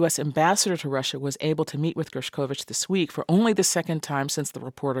after the U.S. ambassador to Russia was able to meet with Gershkovich this week for only the second time since the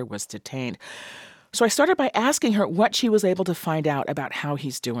reporter was detained. So I started by asking her what she was able to find out about how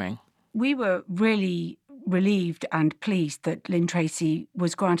he's doing. We were really relieved and pleased that Lynn Tracy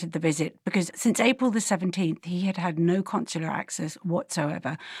was granted the visit because since April the 17th, he had had no consular access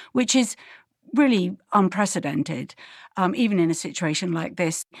whatsoever, which is really unprecedented, even in a situation like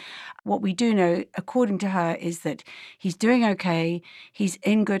this. What we do know, according to her, is that he's doing okay, he's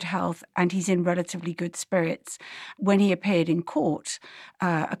in good health, and he's in relatively good spirits. When he appeared in court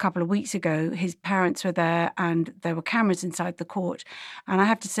a couple of weeks ago, his parents were there and there were cameras inside the court. And I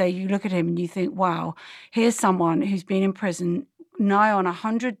have to say, you look at him and you think, wow, here's someone who's been in prison nigh on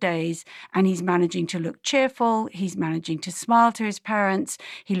 100 days, and he's managing to look cheerful, he's managing to smile to his parents,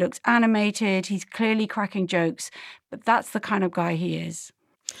 he looks animated, he's clearly cracking jokes, but that's the kind of guy he is.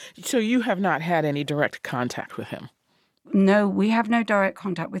 So you have not had any direct contact with him? No, we have no direct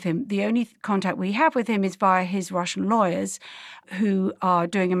contact with him. The only contact we have with him is via his Russian lawyers, who are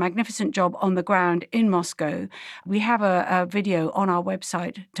doing a magnificent job on the ground in Moscow. We have a video on our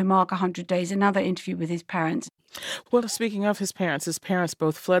website to mark 100 days, another interview with his parents. Well, speaking of his parents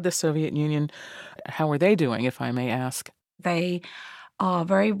both fled the Soviet Union. How are they doing, if I may ask? They are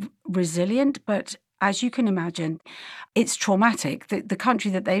very resilient, but as you can imagine, it's traumatic. The country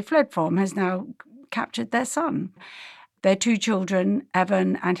that they fled from has now captured their son. Their two children,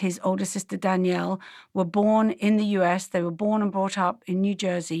 Evan and his older sister Danielle, were born in the US. They were born and brought up in New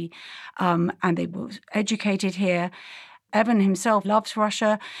Jersey, and they were educated here. Evan himself loves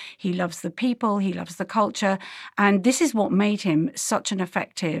Russia. He loves the people. He loves the culture. And this is what made him such an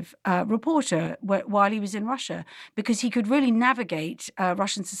effective reporter while he was in Russia, because he could really navigate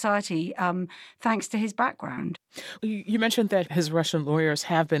Russian society thanks to his background. You mentioned that his Russian lawyers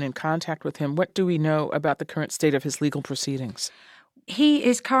have been in contact with him. What do we know about the current state of his legal proceedings? He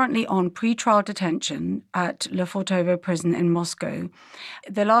is currently on pre-trial detention at Lefortovo prison in Moscow.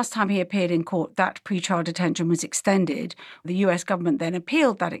 The last time he appeared in court, that pre-trial detention was extended. The US government then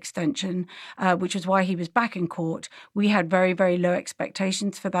appealed that extension, which was why he was back in court. We had very, very low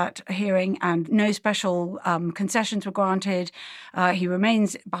expectations for that hearing, and no special concessions were granted. He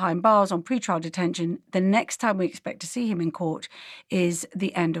remains behind bars on pre-trial detention. The next time we expect to see him in court is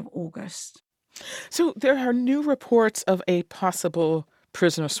the end of August. So there are new reports of a possible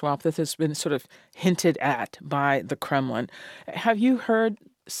prisoner swap that has been sort of hinted at by the Kremlin. Have you heard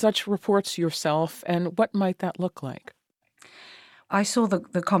such reports yourself, and what might that look like? I saw the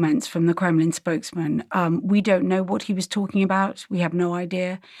comments from the Kremlin spokesman. We don't know what he was talking about. We have no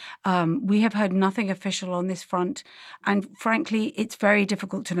idea. We have heard nothing official on this front. And frankly, it's very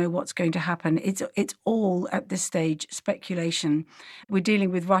difficult to know what's going to happen. It's all, at this stage, speculation. We're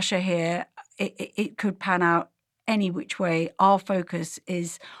dealing with Russia here. It could pan out any which way. Our focus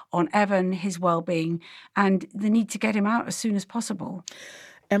is on Evan, his well-being, and the need to get him out as soon as possible.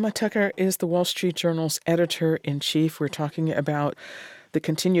 Emma Tucker is the Wall Street Journal's editor-in-chief. We're talking about the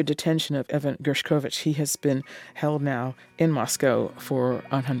continued detention of Evan Gershkovich. He has been held now in Moscow for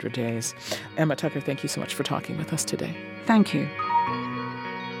 100 days. Emma Tucker, thank you so much for talking with us today. Thank you.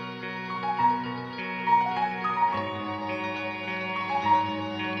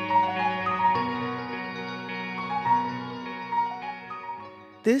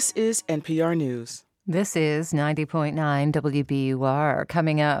 This is NPR News. This is 90.9 WBUR.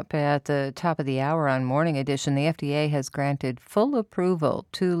 Coming up at the top of the hour on Morning Edition, the FDA has granted full approval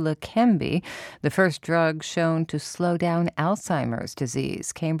to Leqembi, the first drug shown to slow down Alzheimer's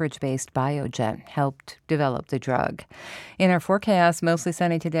disease. Cambridge-based Biogen helped develop the drug. In our forecast, mostly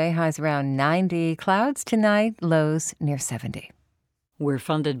sunny today, highs around 90. Clouds tonight, lows near 70. We're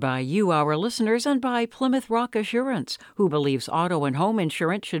funded by you, our listeners, and by Plymouth Rock Assurance, who believes auto and home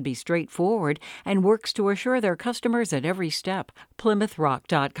insurance should be straightforward and works to assure their customers at every step.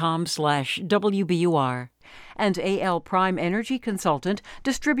 PlymouthRock.com/WBUR. And AL Prime Energy Consultant,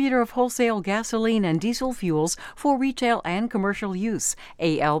 distributor of wholesale gasoline and diesel fuels for retail and commercial use.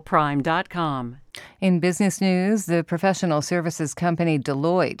 ALPrime.com. In business news, the professional services company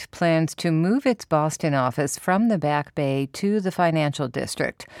Deloitte plans to move its Boston office from the Back Bay to the financial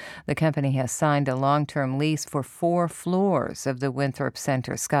district. The company has signed a long-term lease for 4 floors of the Winthrop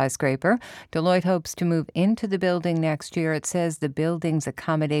Center skyscraper. Deloitte hopes to move into the building next year. It says the building's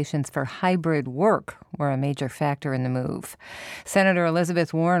accommodations for hybrid work were a major factor in the move. Senator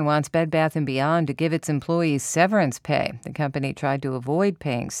Elizabeth Warren wants Bed Bath & Beyond to give its employees severance pay. The company tried to avoid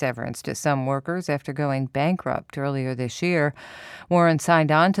paying severance to some workers after going bankrupt earlier this year. Warren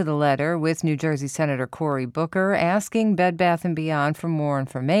signed on to the letter with New Jersey Senator Cory Booker asking Bed Bath & Beyond for more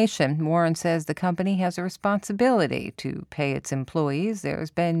information. Warren says the company has a responsibility to pay its employees.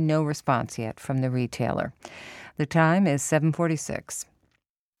 There's been no response yet from the retailer. The time is 7:46.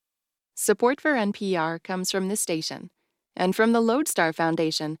 Support for NPR comes from this station and from the Lodestar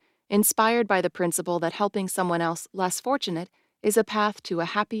Foundation, inspired by the principle that helping someone else less fortunate is a path to a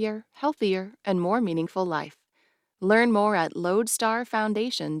happier, healthier, and more meaningful life. Learn more at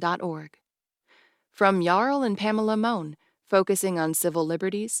lodestarfoundation.org. From Jarl and Pamela Mohn, focusing on civil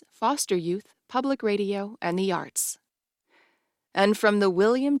liberties, foster youth, public radio, and the arts. And from the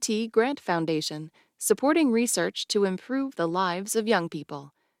William T. Grant Foundation, supporting research to improve the lives of young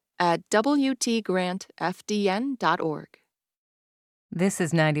people at wtgrantfdn.org. This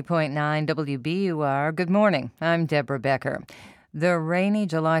is 90.9 WBUR. Good morning. I'm Deborah Becker. The rainy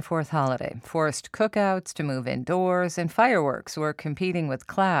July 4th holiday forced cookouts to move indoors, and fireworks were competing with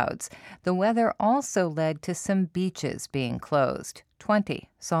clouds. The weather also led to some beaches being closed. 20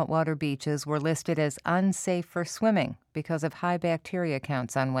 saltwater beaches were listed as unsafe for swimming because of high bacteria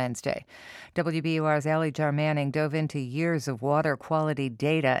counts on Wednesday. WBUR's Allie Jarmanning dove into years of water quality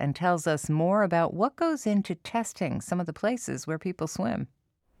data and tells us more about what goes into testing some of the places where people swim.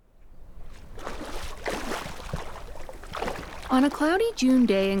 On a cloudy June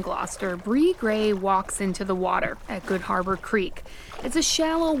day in Gloucester, Bree Gray walks into the water at Good Harbor Creek. It's a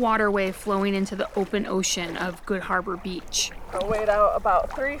shallow waterway flowing into the open ocean of Good Harbor Beach. I'll wade out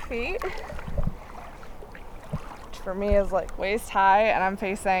about 3 feet, which for me is like waist high, and I'm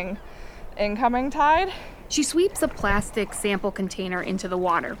facing incoming tide. She sweeps a plastic sample container into the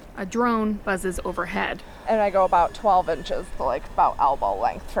water. A drone buzzes overhead. And I go about 12 inches to like about elbow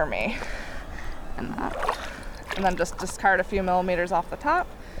length for me. And then just discard a few millimeters off the top,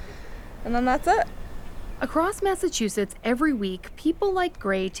 and then that's it. Across Massachusetts, every week, people like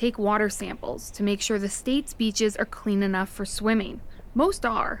Gray take water samples to make sure the state's beaches are clean enough for swimming. Most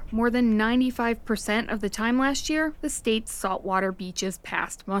are. More than 95% of the time last year, the state's saltwater beaches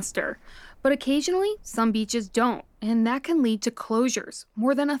passed muster. But occasionally, some beaches don't, and that can lead to closures.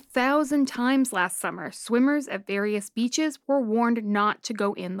 More than 1,000 times last summer, swimmers at various beaches were warned not to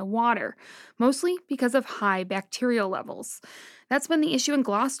go in the water, mostly because of high bacterial levels. That's been the issue in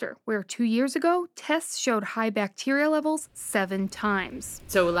Gloucester, where 2 years ago, tests showed high bacteria levels 7 times.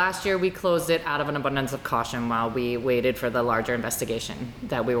 So last year, we closed it out of an abundance of caution while we waited for the larger investigation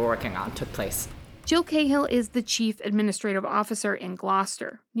that we were working on took place. Jill Cahill is the chief administrative officer in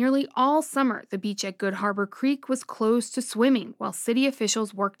Gloucester. Nearly all summer, the beach at Good Harbor Creek was closed to swimming while city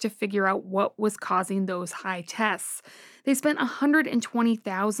officials worked to figure out what was causing those high tests. They spent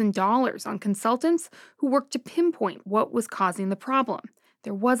 $120,000 on consultants who worked to pinpoint what was causing the problem.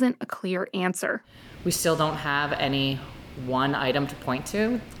 There wasn't a clear answer. We still don't have any one item to point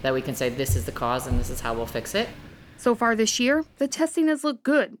to that we can say this is the cause and this is how we'll fix it. So far this year, the testing has looked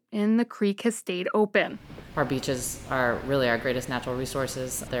good, and the creek has stayed open. Our beaches are really our greatest natural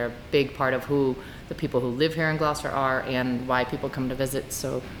resources. They're a big part of who the people who live here in Gloucester are and why people come to visit.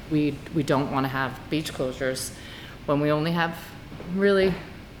 So we don't want to have beach closures when we only have really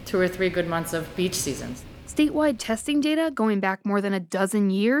 2 or 3 good months of beach seasons. Statewide testing data going back more than a dozen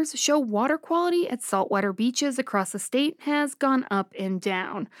years show water quality at saltwater beaches across the state has gone up and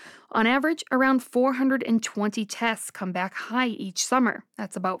down. On average, around 420 tests come back high each summer.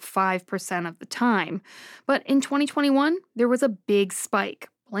 That's about 5% of the time. But in 2021, there was a big spike,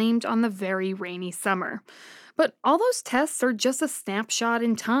 blamed on the very rainy summer. But all those tests are just a snapshot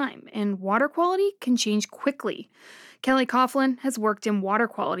in time, and water quality can change quickly. Kelly Coughlin has worked in water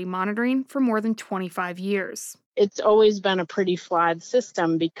quality monitoring for more than 25 years. It's always been a pretty flawed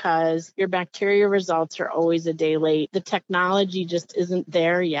system because your bacteria results are always a day late. The technology just isn't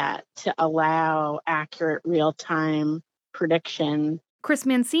there yet to allow accurate real-time prediction. Chris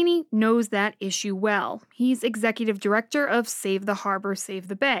Mancini knows that issue well. He's executive director of Save the Harbor, Save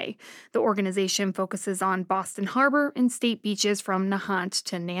the Bay. The organization focuses on Boston Harbor and state beaches from Nahant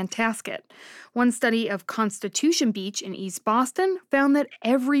to Nantasket. One study of Constitution Beach in East Boston found that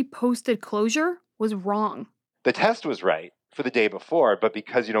every posted closure was wrong. The test was right for the day before, but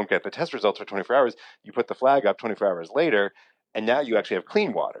because you don't get the test results for 24 hours, you put the flag up 24 hours later, and now you actually have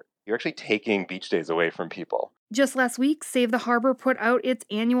clean water. You're actually taking beach days away from people. Just last week, Save the Harbor put out its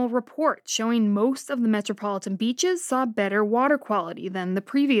annual report showing most of the metropolitan beaches saw better water quality than the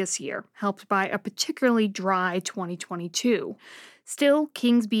previous year, helped by a particularly dry 2022. Still,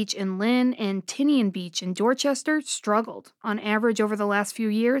 Kings Beach in Lynn and Tinian Beach in Dorchester struggled. On average, over the last few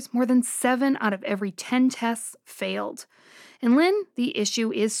years, more than 7 out of every 10 tests failed. In Lynn, the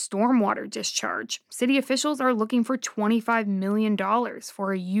issue is stormwater discharge. City officials are looking for $25 million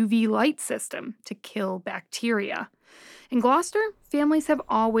for a UV light system to kill bacteria. In Gloucester, families have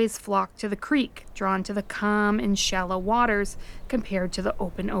always flocked to the creek, drawn to the calm and shallow waters compared to the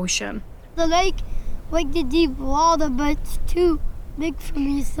open ocean. The lake, like the deep water, but it's too big for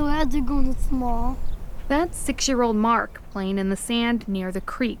me, so I had to go to small. That's 6-year-old Mark playing in the sand near the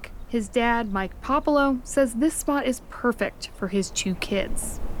creek. His dad, Mike Popolo, says this spot is perfect for his 2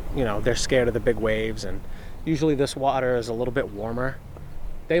 kids. You know, they're scared of the big waves, and usually this water is a little bit warmer.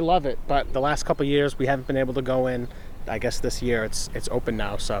 They love it, but the last couple of years we haven't been able to go in. I guess this year it's open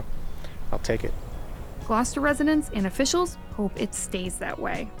now, so I'll take it. Gloucester residents and officials hope it stays that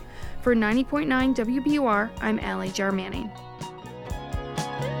way. For 90.9 WBUR, I'm Allie Jarmanning.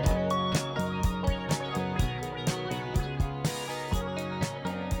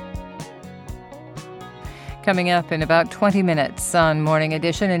 Coming up in about 20 minutes on Morning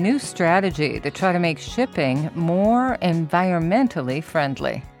Edition, a new strategy to try to make shipping more environmentally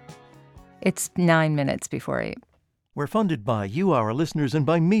friendly. It's 9 minutes before 8. We're funded by you, our listeners, and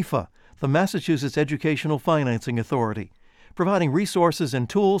by MEFA, the Massachusetts Educational Financing Authority, providing resources and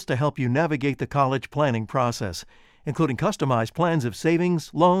tools to help you navigate the college planning process, including customized plans of savings,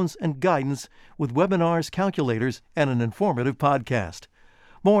 loans, and guidance with webinars, calculators, and an informative podcast.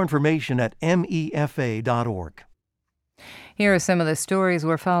 More information at mefa.org. Here are some of the stories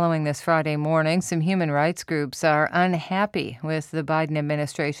we're following this Friday morning. Some human rights groups are unhappy with the Biden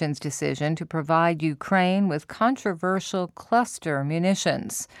administration's decision to provide Ukraine with controversial cluster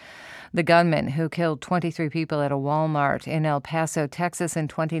munitions. The gunman who killed 23 people at a Walmart in El Paso, Texas in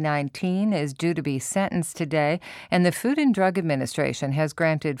 2019 is due to be sentenced today, and the Food and Drug Administration has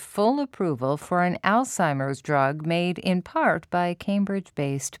granted full approval for an Alzheimer's drug made in part by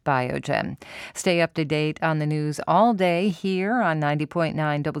Cambridge-based Biogen. Stay up to date on the news all day here on 90.9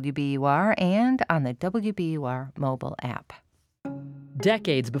 WBUR and on the WBUR mobile app.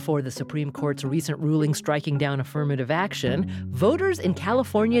 Decades before the Supreme Court's recent ruling striking down affirmative action, voters in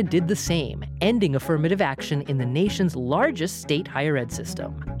California did the same, ending affirmative action in the nation's largest state higher ed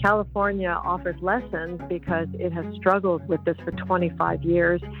system. California offers lessons because it has struggled with this for 25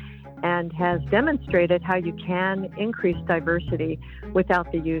 years and has demonstrated how you can increase diversity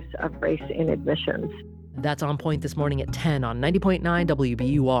without the use of race in admissions. That's On Point this morning at 10 on 90.9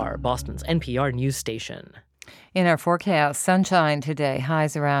 WBUR, Boston's NPR news station. In our forecast, sunshine today,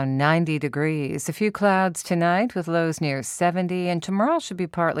 highs around 90 degrees. A few clouds tonight with lows near 70, and tomorrow should be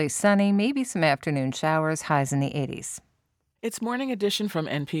partly sunny, maybe some afternoon showers, highs in the 80s. It's Morning Edition from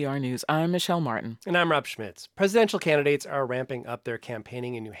NPR News. I'm Michelle Martin. And I'm Rob Schmitz. Presidential candidates are ramping up their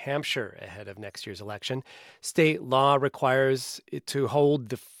campaigning in New Hampshire ahead of next year's election. State law requires it to hold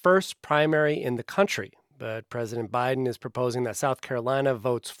the first primary in the country. But President Biden is proposing that South Carolina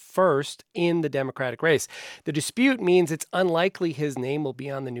votes first in the Democratic race. The dispute means it's unlikely his name will be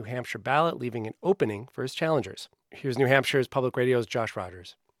on the New Hampshire ballot, leaving an opening for his challengers. Here's New Hampshire's Public Radio's Josh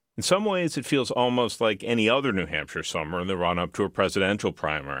Rogers. In some ways, it feels almost like any other New Hampshire summer in the run-up to a presidential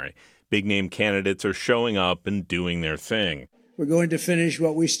primary. Big-name candidates are showing up and doing their thing. We're going to finish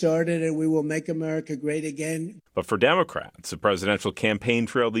what we started, and we will make America great again. But for Democrats, the presidential campaign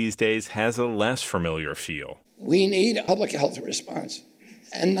trail these days has a less familiar feel. We need a public health response,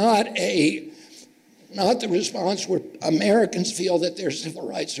 and not the response where Americans feel that their civil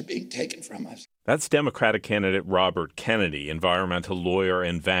rights are being taken from us. That's Democratic candidate Robert Kennedy, environmental lawyer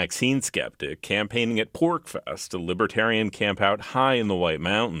and vaccine skeptic, campaigning at PorcFest, a libertarian campout high in the White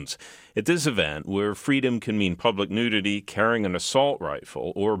Mountains. At this event, where freedom can mean public nudity, carrying an assault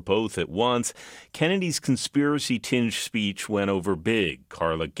rifle, or both at once, Kennedy's conspiracy-tinged speech went over big.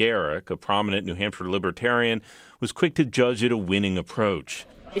 Carla Gericke, a prominent New Hampshire libertarian, was quick to judge it a winning approach.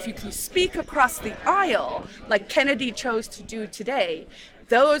 If you can speak across the aisle, like Kennedy chose to do today,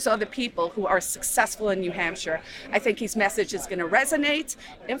 those are the people who are successful in New Hampshire. I think his message is going to resonate.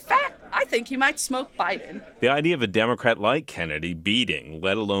 In fact, I think he might smoke Biden. The idea of a Democrat like Kennedy beating,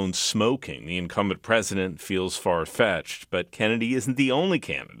 let alone smoking, the incumbent president feels far-fetched. But Kennedy isn't the only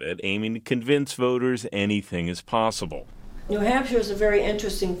candidate aiming to convince voters anything is possible. New Hampshire is a very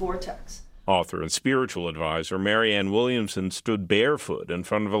interesting vortex. Author and spiritual advisor Marianne Williamson stood barefoot in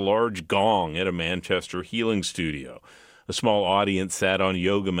front of a large gong at a Manchester healing studio. A small audience sat on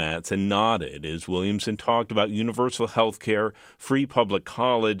yoga mats and nodded as Williamson talked about universal health care, free public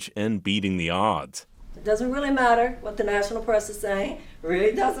college, and beating the odds. It doesn't really matter what the national press is saying. It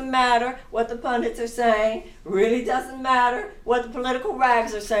really doesn't matter what the pundits are saying. It really doesn't matter what the political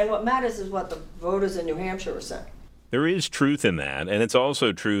rags are saying. What matters is what the voters in New Hampshire are saying. There is truth in that, and it's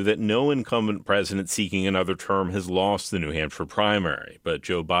also true that no incumbent president seeking another term has lost the New Hampshire primary. But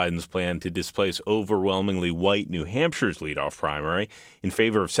Joe Biden's plan to displace overwhelmingly white New Hampshire's leadoff primary in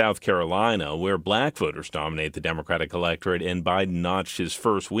favor of South Carolina, where black voters dominate the Democratic electorate, and Biden notched his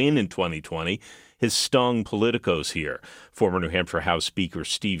first win in 2020, has stung politicos here. Former New Hampshire House Speaker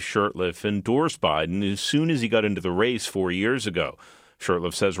Steve Shurtleff endorsed Biden as soon as he got into the race 4 years ago.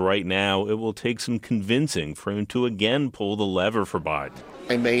 Shurtleff says right now it will take some convincing for him to again pull the lever for Biden.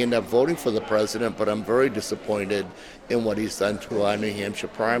 I may end up voting for the president, but I'm very disappointed in what he's done to our New Hampshire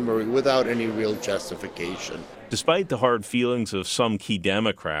primary without any real justification. Despite the hard feelings of some key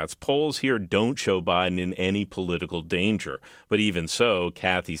Democrats, polls here don't show Biden in any political danger. But even so,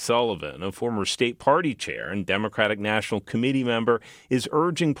 Kathy Sullivan, a former state party chair and Democratic National Committee member, is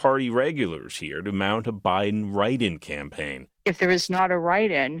urging party regulars here to mount a Biden write-in campaign. If there is not a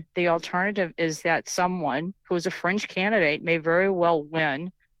write-in, the alternative is that someone who is a fringe candidate may very well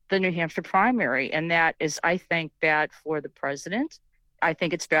win the New Hampshire primary. And that is, I think, bad for the president. I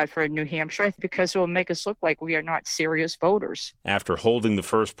think it's bad for New Hampshire because it will make us look like we are not serious voters. After holding the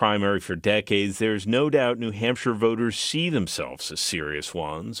first primary for decades, there's no doubt New Hampshire voters see themselves as serious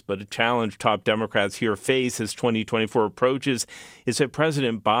ones. But a challenge top Democrats here face as 2024 approaches is that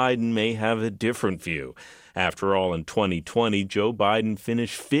President Biden may have a different view. After all, in 2020, Joe Biden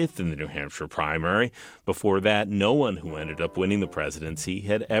finished fifth in the New Hampshire primary. Before that, no one who ended up winning the presidency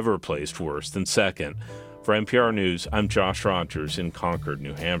had ever placed worse than second. For NPR News, I'm Josh Rogers in Concord,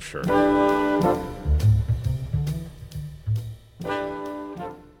 New Hampshire.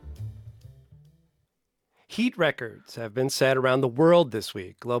 Heat records have been set around the world this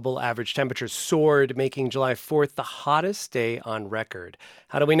week. Global average temperatures soared, making July 4th the hottest day on record.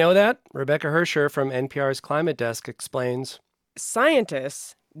 How do we know that? Rebecca Hersher from NPR's Climate Desk explains.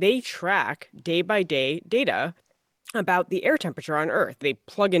 Scientists, they track day-by-day data about the air temperature on Earth. They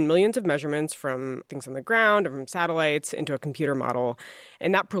plug in millions of measurements from things on the ground and from satellites into a computer model.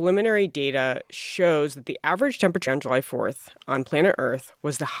 And that preliminary data shows that the average temperature on July 4th on planet Earth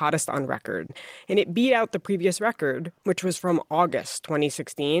was the hottest on record. And it beat out the previous record, which was from August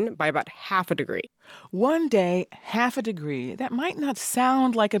 2016, by about half a degree. One day, half a degree. That might not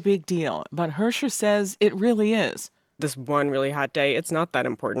sound like a big deal, but Hersher says it really is. This one really hot day, it's not that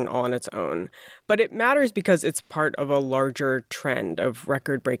important all on its own. But it matters because it's part of a larger trend of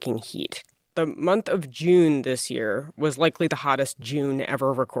record-breaking heat. The month of June this year was likely the hottest June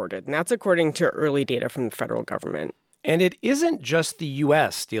ever recorded, and that's according to early data from the federal government. And it isn't just the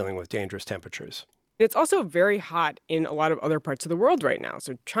U.S. dealing with dangerous temperatures. It's also very hot in a lot of other parts of the world right now.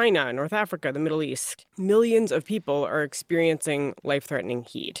 So China, North Africa, the Middle East. Millions of people are experiencing life-threatening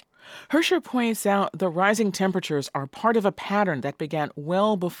heat. Hersher points out the rising temperatures are part of a pattern that began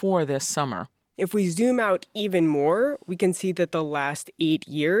well before this summer. If we zoom out even more, we can see that the last 8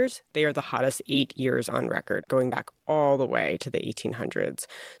 years, they are the hottest 8 years on record, going back all the way to the 1800s.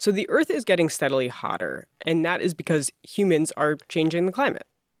 So the Earth is getting steadily hotter, and that is because humans are changing the climate.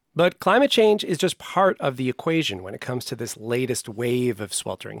 But climate change is just part of the equation when it comes to this latest wave of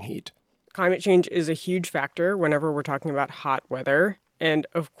sweltering heat. Climate change is a huge factor whenever we're talking about hot weather. And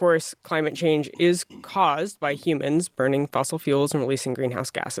of course, climate change is caused by humans burning fossil fuels and releasing greenhouse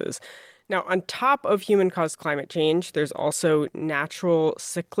gases. Now, on top of human-caused climate change, there's also natural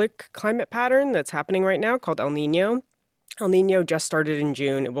cyclic climate pattern that's happening right now called El Nino. El Nino just started in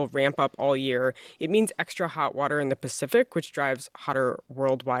June. It will ramp up all year. It means extra hot water in the Pacific, which drives hotter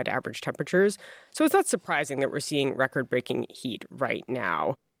worldwide average temperatures. So it's not surprising that we're seeing record-breaking heat right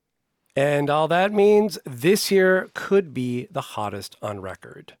now. And all that means this year could be the hottest on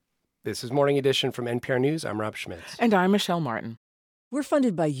record. This is Morning Edition from NPR News. I'm Rob Schmitz. And I'm Michelle Martin. We're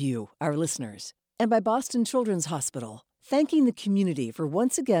funded by you, our listeners, and by Boston Children's Hospital, thanking the community for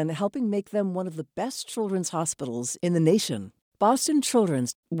once again helping make them one of the best children's hospitals in the nation. Boston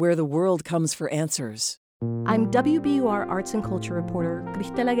Children's, where the world comes for answers. I'm WBUR Arts and Culture reporter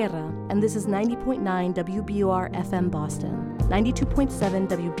Cristela Guerra, and this is 90.9 WBUR FM Boston, 92.7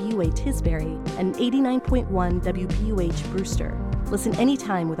 WBUA Tisbury, and 89.1 WBUH Brewster. Listen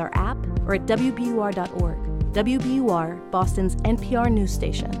anytime with our app or at WBUR.org. WBUR, Boston's NPR news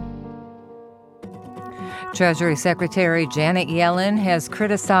station. Treasury Secretary Janet Yellen has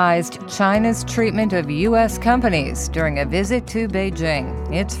criticized China's treatment of U.S. companies during a visit to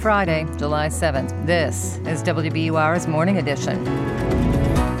Beijing. It's Friday, July 7th. This is WBUR's Morning Edition.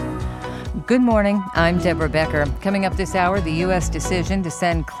 Good morning. I'm Deborah Becker. Coming up this hour, the U.S. decision to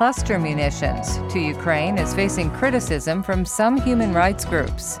send cluster munitions to Ukraine is facing criticism from some human rights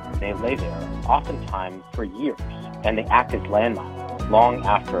groups. They lay there oftentimes for years, and they act as landmines long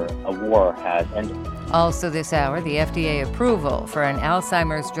after a war has ended. Also this hour, the FDA approval for an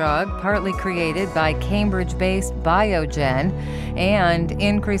Alzheimer's drug partly created by Cambridge-based Biogen, and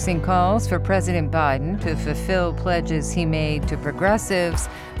increasing calls for President Biden to fulfill pledges he made to progressives,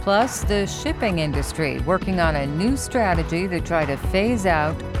 plus the shipping industry working on a new strategy to try to phase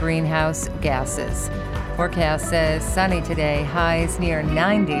out greenhouse gases. Forecast says sunny today, highs near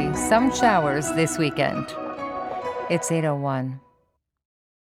 90, some showers this weekend. It's 8:01.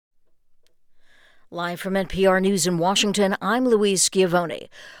 Live from NPR News in Washington, I'm Louise Schiavone.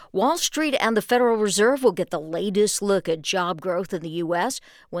 Wall Street and the Federal Reserve will get the latest look at job growth in the U.S.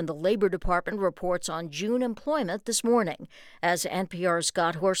 when the Labor Department reports on June employment this morning. As NPR's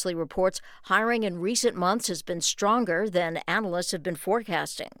Scott Horsley reports, hiring in recent months has been stronger than analysts have been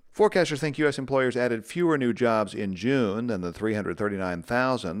forecasting. Forecasters think U.S. employers added fewer new jobs in June than the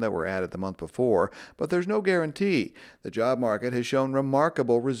 339,000 that were added the month before, but there's no guarantee. The job market has shown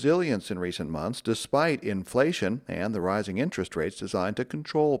remarkable resilience in recent months, despite inflation and the rising interest rates designed to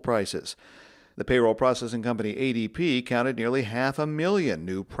control prices. The payroll processing company ADP counted nearly 500,000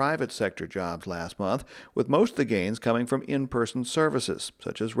 new private sector jobs last month, with most of the gains coming from in-person services,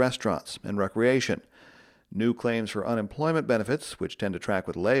 such as restaurants and recreation. New claims for unemployment benefits, which tend to track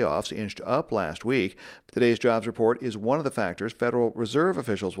with layoffs, inched up last week. Today's jobs report is one of the factors Federal Reserve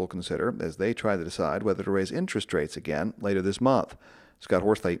officials will consider as they try to decide whether to raise interest rates again later this month. Scott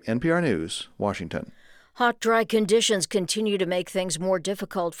Horsley, NPR News, Washington. Hot, dry conditions continue to make things more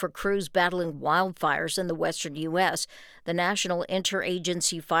difficult for crews battling wildfires in the western U.S. The National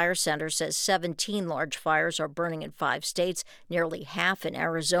Interagency Fire Center says 17 large fires are burning in 5 states, nearly half in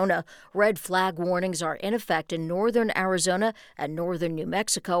Arizona. Red flag warnings are in effect in northern Arizona and northern New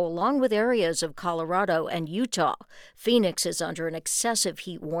Mexico, along with areas of Colorado and Utah. Phoenix is under an excessive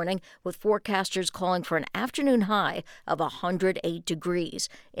heat warning, with forecasters calling for an afternoon high of 108 degrees.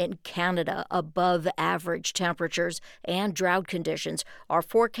 In Canada, above average temperatures and drought conditions are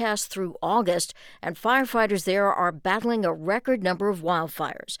forecast through August, and firefighters there are battling a record number of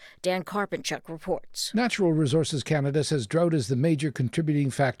wildfires. Dan Karpinchuk reports. Natural Resources Canada says drought is the major contributing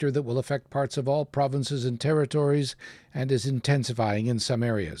factor that will affect parts of all provinces and territories and is intensifying in some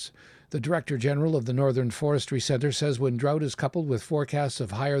areas. The Director General of the Northern Forestry Centre says when drought is coupled with forecasts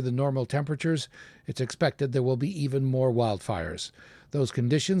of higher than normal temperatures, it's expected there will be even more wildfires. Those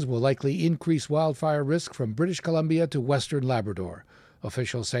conditions will likely increase wildfire risk from British Columbia to western Labrador.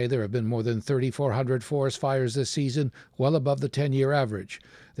 Officials say there have been more than 3,400 forest fires this season, well above the 10-year average.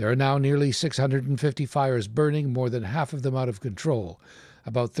 There are now nearly 650 fires burning, more than half of them out of control.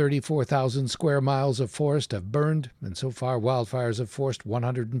 About 34,000 square miles of forest have burned, and so far wildfires have forced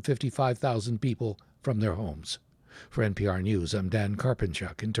 155,000 people from their homes. For NPR News, I'm Dan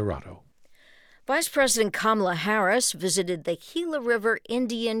Karpinchuk in Toronto. Vice President Kamala Harris visited the Gila River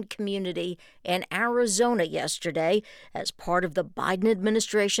Indian community in Arizona yesterday as part of the Biden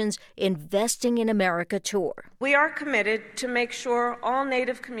administration's Investing in America tour. We are committed to make sure all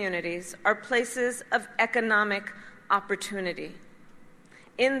Native communities are places of economic opportunity.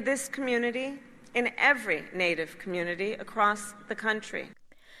 In this community, in every Native community across the country.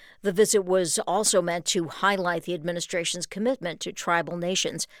 The visit was also meant to highlight the administration's commitment to tribal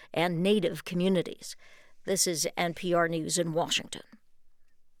nations and Native communities. This is NPR News in Washington.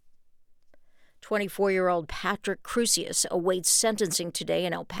 24-year-old Patrick Crusius awaits sentencing today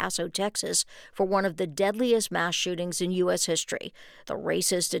in El Paso, Texas, for one of the deadliest mass shootings in U.S. history. The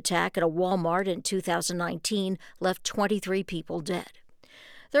racist attack at a Walmart in 2019 left 23 people dead.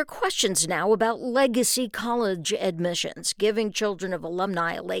 There are questions now about legacy college admissions, giving children of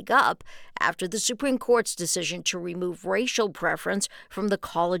alumni a leg up after the Supreme Court's decision to remove racial preference from the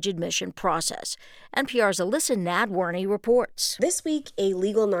college admission process. NPR's Alyssa Nadworny reports. This week, a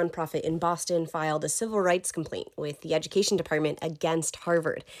legal nonprofit in Boston filed a civil rights complaint with the Education Department against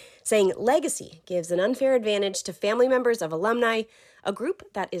Harvard, saying legacy gives an unfair advantage to family members of alumni, a group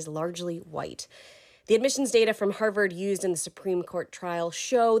that is largely white. The admissions data from Harvard used in the Supreme Court trial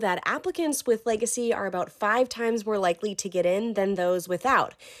show that applicants with legacy are about 5 times more likely to get in than those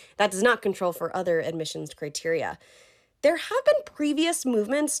without. That does not control for other admissions criteria. There have been previous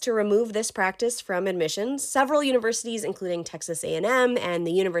movements to remove this practice from admissions. Several universities, including Texas A&M and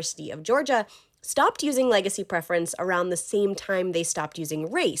the University of Georgia, stopped using legacy preference around the same time they stopped using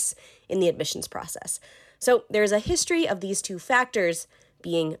race in the admissions process. So there's a history of these two factors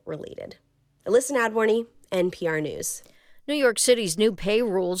being related. Alyssa Nadworny, NPR News. New York City's new pay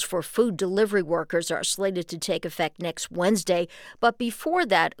rules for food delivery workers are slated to take effect next Wednesday. But before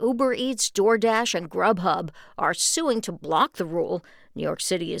that, Uber Eats, DoorDash, and Grubhub are suing to block the rule. New York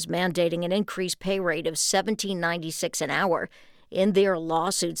City is mandating an increased pay rate of $17.96 an hour. In their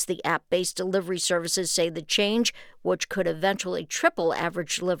lawsuits, the app-based delivery services say the change, which could eventually triple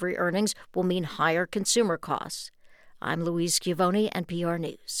average delivery earnings, will mean higher consumer costs. I'm Louise Schiavone, NPR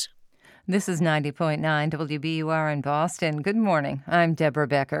News. This is 90.9 WBUR in Boston. Good morning. I'm Deborah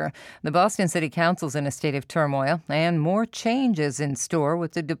Becker. The Boston City Council's in a state of turmoil, and more changes in store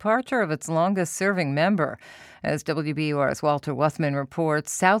with the departure of its longest-serving member. As WBUR's Walter Wuthman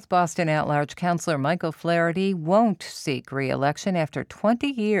reports, South Boston at-large Councilor Michael Flaherty won't seek re-election after 20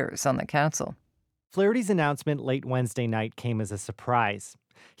 years on the council. Flaherty's announcement late Wednesday night came as a surprise.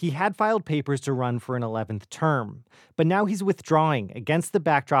 He had filed papers to run for an 11th term, but now he's withdrawing against the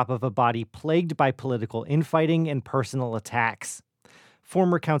backdrop of a body plagued by political infighting and personal attacks.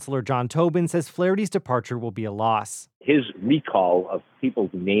 Former Councilor John Tobin says Flaherty's departure will be a loss. His recall of people's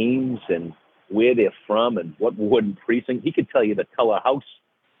names and where they're from and what ward and precinct, he could tell you the color house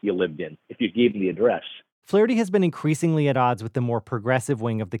you lived in if you gave him the address. Flaherty has been increasingly at odds with the more progressive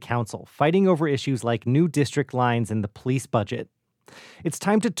wing of the council, fighting over issues like new district lines and the police budget. It's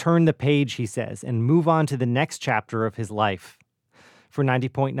time to turn the page, he says, and move on to the next chapter of his life. For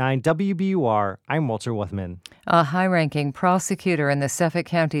 90.9 WBUR, I'm Walter Wuthman. A high-ranking prosecutor in the Suffolk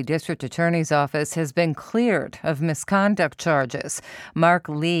County District Attorney's Office has been cleared of misconduct charges. Mark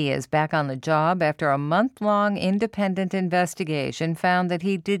Lee is back on the job after a month-long independent investigation found that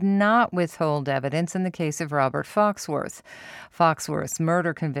he did not withhold evidence in the case of Robert Foxworth. Foxworth's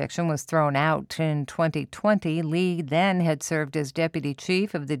murder conviction was thrown out in 2020. Lee then had served as deputy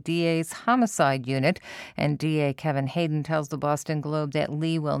chief of the DA's homicide unit, and DA Kevin Hayden tells the Boston Globe that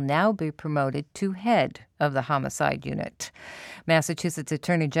Lee will now be promoted to head of the homicide unit. Massachusetts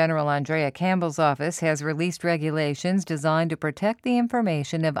Attorney General Andrea Campbell's office has released regulations designed to protect the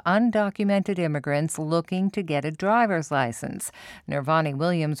information of undocumented immigrants looking to get a driver's license. Nirvani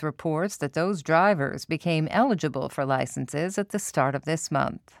Williams reports that those drivers became eligible for licenses at the start of this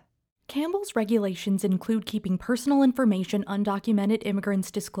month. Campbell's regulations include keeping personal information undocumented immigrants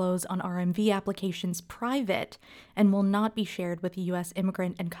disclose on RMV applications private and will not be shared with the U.S.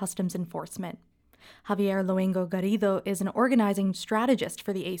 Immigrant and Customs Enforcement. Javier Luengo Garrido is an organizing strategist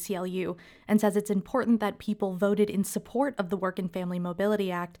for the ACLU and says it's important that people voted in support of the Work and Family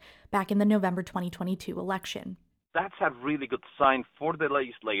Mobility Act back in the November 2022 election. That's a really good sign for the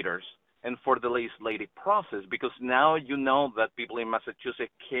legislators and for the legislative process, because now you know that people in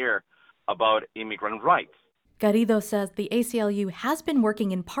Massachusetts care about immigrant rights. Garrido says the ACLU has been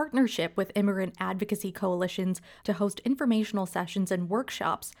working in partnership with immigrant advocacy coalitions to host informational sessions and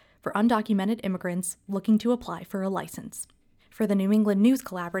workshops for undocumented immigrants looking to apply for a license. For the New England News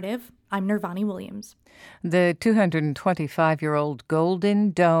Collaborative, I'm Nirvani Williams. The 225-year-old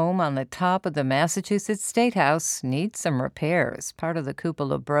Golden Dome on the top of the Massachusetts State House needs some repairs. Part of the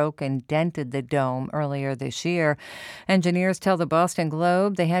cupola broke and dented the dome earlier this year. Engineers tell the Boston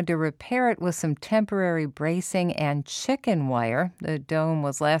Globe they had to repair it with some temporary bracing and chicken wire. The dome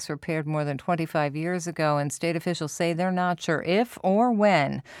was last repaired more than 25 years ago, and state officials say they're not sure if or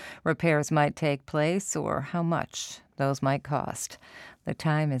when repairs might take place or how much those might cost. The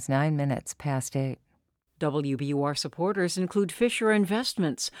time is 9 minutes past 8. WBUR supporters include Fisher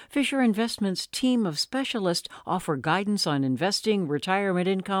Investments. Fisher Investments' team of specialists offer guidance on investing, retirement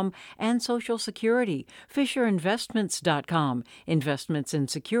income, and Social Security. FisherInvestments.com. Investments in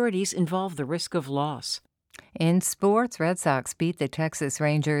securities involve the risk of loss. In sports, Red Sox beat the Texas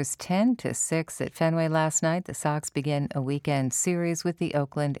Rangers 10-6 at Fenway last night. The Sox begin a weekend series with the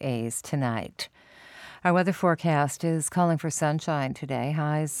Oakland A's tonight. Our weather forecast is calling for sunshine today.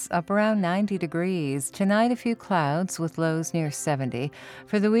 Highs up around 90 degrees. Tonight, a few clouds with lows near 70.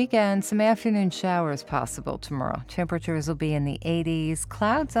 For the weekend, some afternoon showers possible tomorrow. Temperatures will be in the 80s.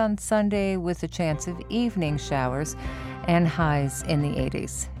 Clouds on Sunday with a chance of evening showers and highs in the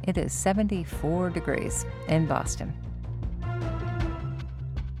 80s. It is 74 degrees in Boston.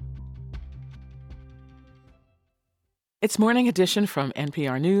 It's Morning Edition from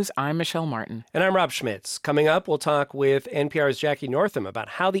NPR News. I'm Michelle Martin. And I'm Rob Schmitz. Coming up, we'll talk with NPR's Jackie Northam about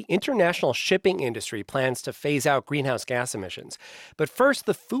how the international shipping industry plans to phase out greenhouse gas emissions. But first,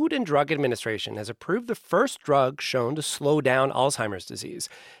 the Food and Drug Administration has approved the first drug shown to slow down Alzheimer's disease.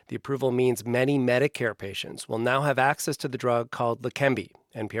 The approval means many Medicare patients will now have access to the drug called Leqembi.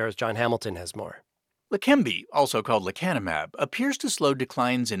 NPR's John Hamilton has more. Leqembi, also called lecanemab, appears to slow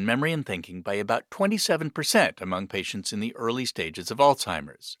declines in memory and thinking by about 27% among patients in the early stages of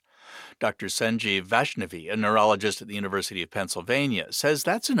Alzheimer's. Dr. Sanjeev Vaishnavi, a neurologist at the University of Pennsylvania, says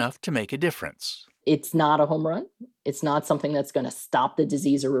that's enough to make a difference. It's not a home run. It's not something that's going to stop the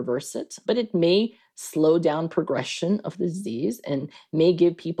disease or reverse it, but it may slow down progression of the disease and may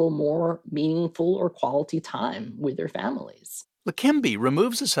give people more meaningful or quality time with their families. Leqembi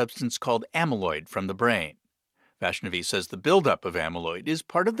removes a substance called amyloid from the brain. Vaishnavi says the buildup of amyloid is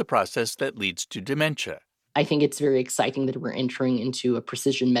part of the process that leads to dementia. I think it's very exciting that we're entering into a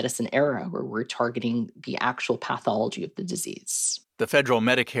precision medicine era where we're targeting the actual pathology of the disease. The federal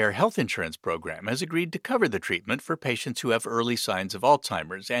Medicare health insurance program has agreed to cover the treatment for patients who have early signs of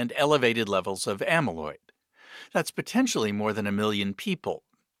Alzheimer's and elevated levels of amyloid. That's potentially more than 1 million people.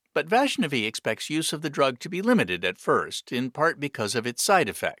 But Vaishnavi expects use of the drug to be limited at first, in part because of its side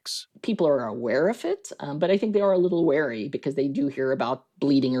effects. People are aware of it, but I think they are a little wary because they do hear about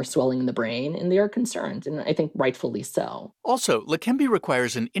bleeding or swelling in the brain, and they are concerned, and I think rightfully so. Also, Leqembi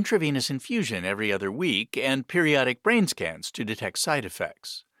requires an intravenous infusion every other week and periodic brain scans to detect side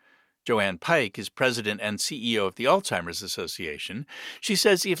effects. Joanne Pike is president and CEO of the Alzheimer's Association. She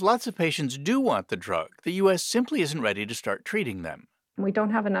says if lots of patients do want the drug, the U.S. simply isn't ready to start treating them. We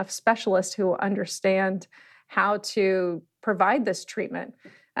don't have enough specialists who understand how to provide this treatment.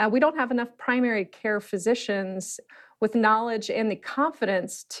 We don't have enough primary care physicians with knowledge and the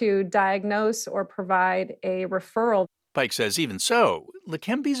confidence to diagnose or provide a referral. Pike says even so,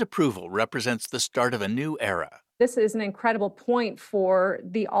 Leqembi's approval represents the start of a new era. This is an incredible point for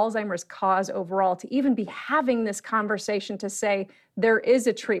the Alzheimer's cause overall, to even be having this conversation to say there is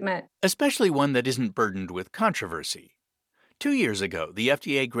a treatment. Especially one that isn't burdened with controversy. 2 years ago, the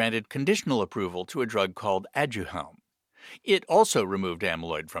FDA granted conditional approval to a drug called Aduhelm. It also removed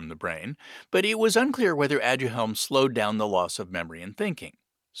amyloid from the brain, but it was unclear whether Aduhelm slowed down the loss of memory and thinking.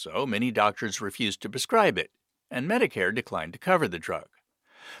 So many doctors refused to prescribe it, and Medicare declined to cover the drug.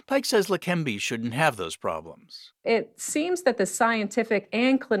 Pike says Leqembi shouldn't have those problems. It seems that the scientific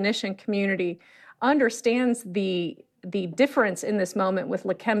and clinician community understands the difference in this moment with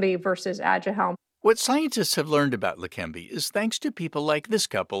Leqembi versus Aduhelm. What scientists have learned about Leqembi is thanks to people like this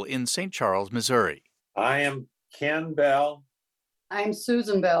couple in St. Charles, Missouri. I am Ken Bell. I'm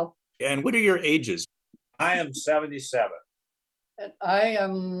Susan Bell. And what are your ages? I am 77. I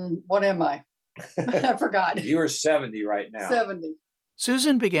am, what am I? I forgot. You are 70 right now. 70.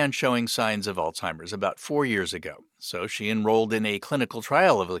 Susan began showing signs of Alzheimer's about 4 years ago, so she enrolled in a clinical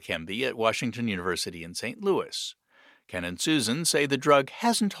trial of Leqembi at Washington University in St. Louis. Ken and Susan say the drug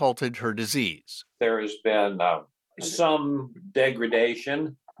hasn't halted her disease. There has been some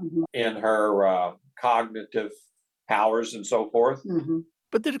degradation in her cognitive powers and so forth.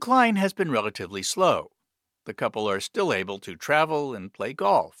 But the decline has been relatively slow. The couple are still able to travel and play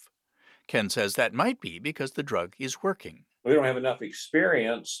golf. Ken says that might be because the drug is working. We don't have enough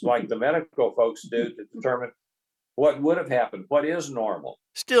experience like the medical folks do to determine what would have happened, what is normal.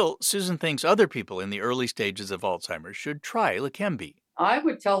 Still, Susan thinks other people in the early stages of Alzheimer's should try Leqembi. I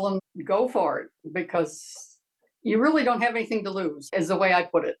would tell them, go for it, because you really don't have anything to lose, is the way I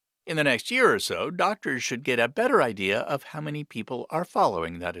put it. In the next year or so, doctors should get a better idea of how many people are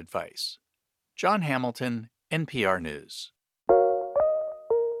following that advice. John Hamilton, NPR News.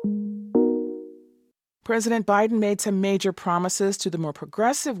 President Biden made some major promises to the more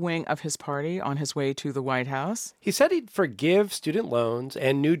progressive wing of his party on his way to the White House. He said he'd forgive student loans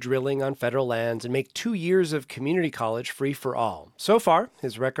and new drilling on federal lands and make 2 years of community college free for all. So far,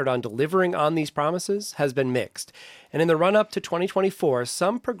 his record on delivering on these promises has been mixed. And in the run-up to 2024,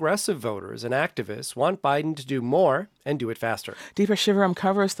 some progressive voters and activists want Biden to do more and do it faster. Deepa Shivaram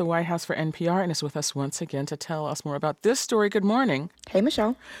covers the White House for NPR and is with us once again to tell us more about this story. Good morning. Hey,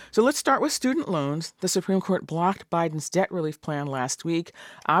 Michelle. So let's start with student loans. The Supreme Court blocked Biden's debt relief plan last week.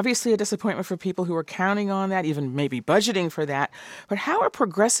 Obviously a disappointment for people who were counting on that, even maybe budgeting for that. But how are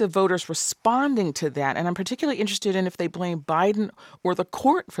progressive voters responding to that? And I'm particularly interested in if they blame Biden or the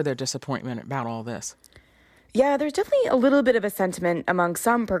court for their disappointment about all this. Yeah, there's definitely a little bit of a sentiment among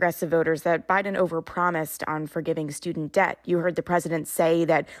some progressive voters that Biden overpromised on forgiving student debt. You heard the president say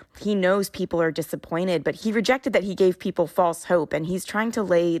that he knows people are disappointed, but he rejected that he gave people false hope, and he's trying to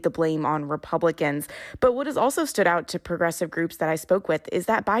lay the blame on Republicans. But what has also stood out to progressive groups that I spoke with is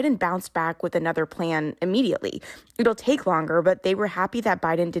that Biden bounced back with another plan immediately. It'll take longer, but they were happy that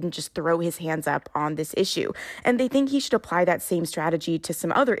Biden didn't just throw his hands up on this issue. And they think he should apply that same strategy to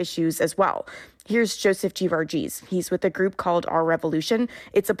some other issues as well. Here's Joseph G. Varghese. He's with a group called Our Revolution.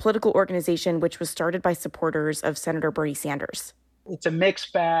 It's a political organization which was started by supporters of Senator Bernie Sanders. It's a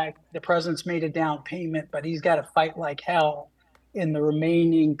mixed bag. The president's made a down payment, but he's got to fight like hell in the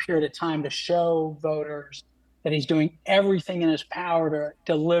remaining period of time to show voters that he's doing everything in his power to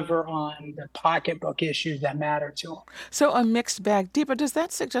deliver on the pocketbook issues that matter to him. So a mixed bag. Deepa, does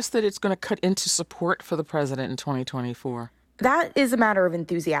that suggest that it's going to cut into support for the president in 2024? That is a matter of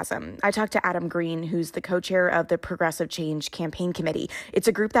enthusiasm. I talked to Adam Green, who's the co-chair of the Progressive Change Campaign Committee. It's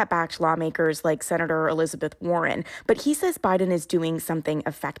a group that backed lawmakers like Senator Elizabeth Warren. But he says Biden is doing something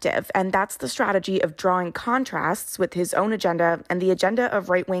effective, and that's the strategy of drawing contrasts with his own agenda and the agenda of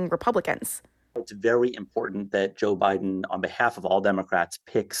right-wing Republicans. It's very important that Joe Biden, on behalf of all Democrats,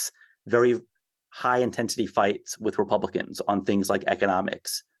 picks very high-intensity fights with Republicans on things like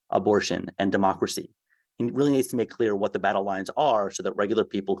economics, abortion, and democracy. He really needs to make clear what the battle lines are so that regular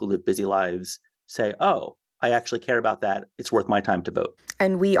people who live busy lives say, oh, I actually care about that. It's worth my time to vote.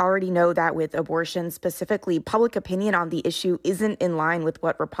 And we already know that with abortion specifically, public opinion on the issue isn't in line with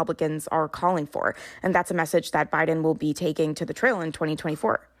what Republicans are calling for. And that's a message that Biden will be taking to the trail in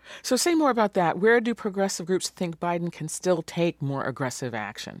 2024. So say more about that. Where do progressive groups think Biden can still take more aggressive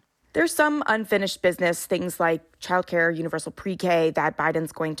action? There's some unfinished business, things like childcare, universal pre-K that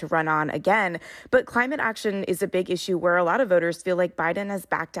Biden's going to run on again. But climate action is a big issue where a lot of voters feel like Biden has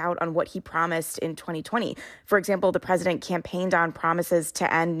backed out on what he promised in 2020. For example, the president campaigned on promises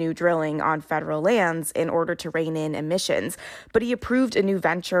to end new drilling on federal lands in order to rein in emissions. But he approved a new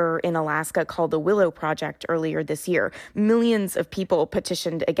venture in Alaska called the Willow Project earlier this year. Millions of people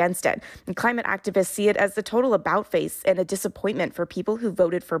petitioned against it. And climate activists see it as the total about-face and a disappointment for people who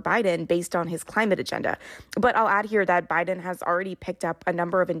voted for Biden based on his climate agenda. But I'll add here that Biden has already picked up a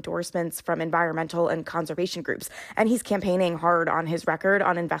number of endorsements from environmental and conservation groups, and he's campaigning hard on his record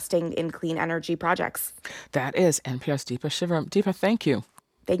on investing in clean energy projects. That is NPR's Deepa Shivaram. Deepa, thank you.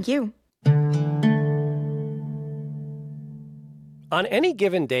 Thank you. On any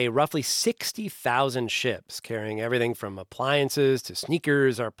given day, roughly 60,000 ships carrying everything from appliances to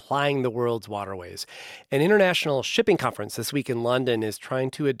sneakers are plying the world's waterways. An international shipping conference this week in London is trying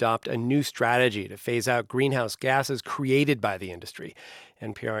to adopt a new strategy to phase out greenhouse gases created by the industry.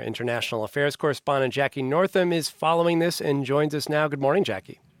 NPR International Affairs correspondent Jackie Northam is following this and joins us now. Good morning,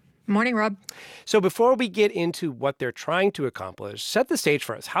 Jackie. Morning, Rob. So before we get into what they're trying to accomplish, set the stage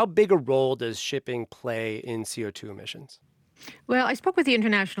for us. How big a role does shipping play in CO2 emissions? Well, I spoke with the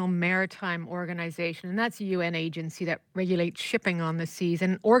International Maritime Organization, and that's a UN agency that regulates shipping on the seas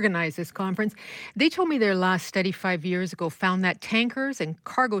and organized this conference. They told me their last study 5 years ago found that tankers and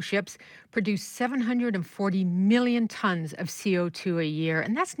cargo ships produce 740 million tons of CO2 a year,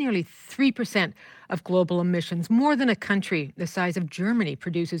 and that's nearly 3% of global emissions, more than a country the size of Germany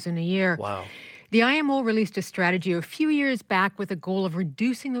produces in a year. Wow. The IMO released a strategy a few years back with a goal of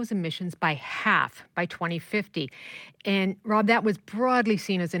reducing those emissions by half by 2050. And Rob, that was broadly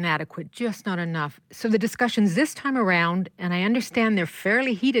seen as inadequate, just not enough. So the discussions this time around, and I understand they're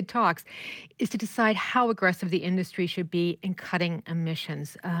fairly heated talks, is to decide how aggressive the industry should be in cutting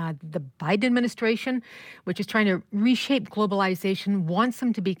emissions. The Biden administration, which is trying to reshape globalization, wants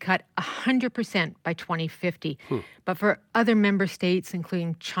them to be cut 100% by 2050. But for other member states,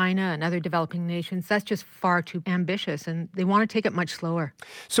 including China and other developing nations, that's just far too ambitious, and they want to take it much slower.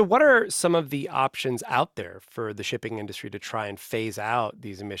 So what are some of the options out there for the shipping industry to try and phase out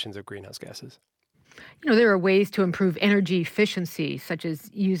these emissions of greenhouse gases? There are ways to improve energy efficiency, such as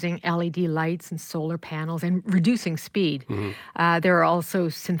using LED lights and solar panels and reducing speed. There are also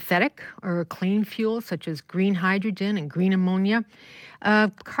synthetic or clean fuels, such as green hydrogen and green ammonia.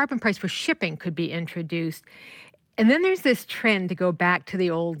 Carbon price for shipping could be introduced. And then there's this trend to go back to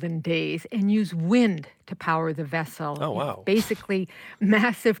the olden days and use wind to power the vessel. Oh, wow. Basically,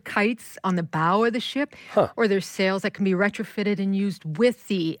 massive kites on the bow of the ship, or there's sails that can be retrofitted and used with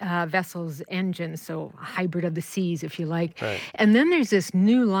the vessel's engine, so a hybrid of the seas, if you like. Right. And then there's this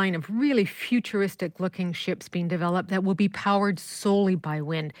new line of really futuristic-looking ships being developed that will be powered solely by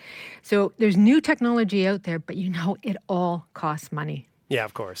wind. So there's new technology out there, but it all costs money. Yeah,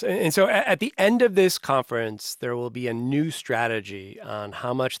 of course. And so at the end of this conference, there will be a new strategy on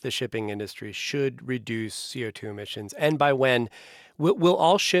how much the shipping industry should reduce CO2 emissions and by when. Will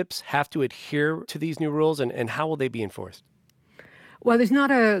all ships have to adhere to these new rules, and how will they be enforced? Well, there's not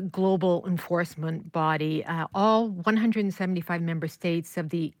a global enforcement body. All 175 member states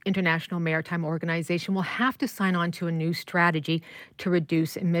of the International Maritime Organization will have to sign on to a new strategy to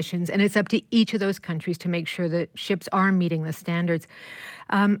reduce emissions. And it's up to each of those countries to make sure that ships are meeting the standards.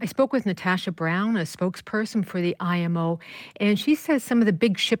 I spoke with Natasha Brown, a spokesperson for the IMO, and she says some of the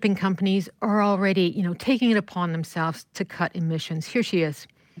big shipping companies are already, taking it upon themselves to cut emissions. Here she is.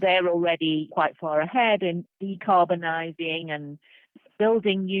 They're already quite far ahead in decarbonizing and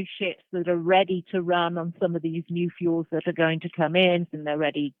building new ships that are ready to run on some of these new fuels that are going to come in, and they're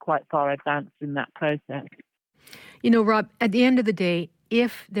already quite far advanced in that process. Rob, at the end of the day,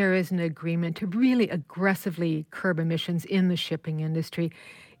 if there is an agreement to really aggressively curb emissions in the shipping industry,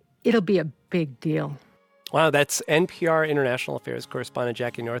 it'll be a big deal. Wow, that's NPR International Affairs correspondent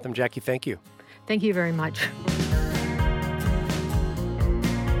Jackie Northam. Jackie, thank you. Thank you very much.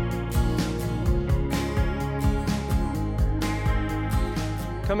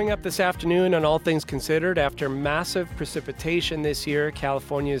 Coming up this afternoon on All Things Considered, after massive precipitation this year,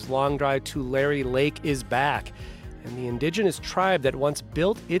 California's long dry Tulare Lake is back, and the indigenous tribe that once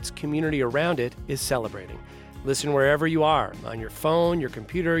built its community around it is celebrating. Listen wherever you are, on your phone, your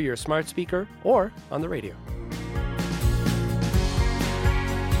computer, your smart speaker, or on the radio.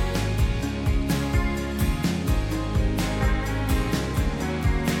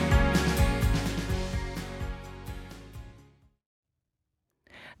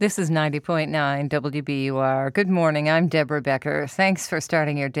 This is 90.9 WBUR. Good morning. I'm Deborah Becker. Thanks for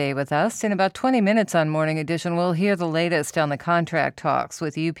starting your day with us. In about 20 minutes on Morning Edition, we'll hear the latest on the contract talks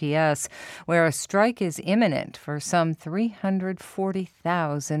with UPS, where a strike is imminent for some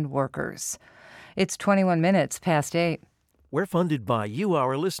 340,000 workers. It's 21 minutes past 8. We're funded by you,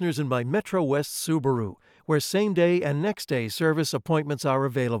 our listeners, and by Metro West Subaru, where same-day and next-day service appointments are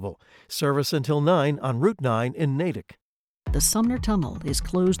available. Service until 9 on Route 9 in Natick. The Sumner Tunnel is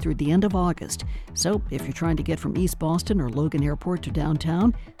closed through the end of August, so if you're trying to get from East Boston or Logan Airport to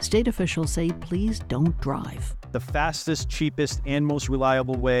downtown, state officials say please don't drive. The fastest, cheapest, and most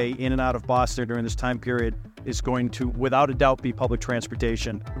reliable way in and out of Boston during this time period is going to, without a doubt, be public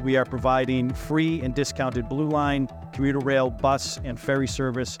transportation. We are providing free and discounted Blue Line, commuter rail, bus, and ferry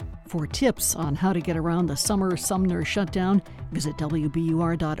service. For tips on how to get around the summer Sumner shutdown, visit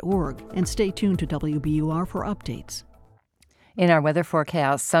WBUR.org and stay tuned to WBUR for updates. In our weather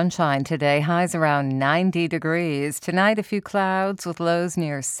forecast, sunshine today, highs around 90 degrees. Tonight, a few clouds with lows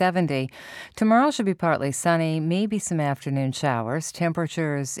near 70. Tomorrow should be partly sunny, maybe some afternoon showers.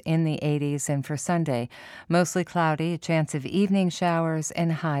 Temperatures in the 80s, and for Sunday, mostly cloudy, a chance of evening showers,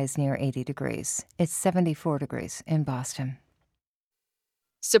 and highs near 80 degrees. It's 74 degrees in Boston.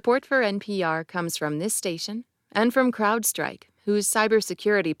 Support for NPR comes from this station and from CrowdStrike, whose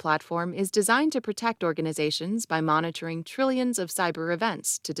cybersecurity platform is designed to protect organizations by monitoring trillions of cyber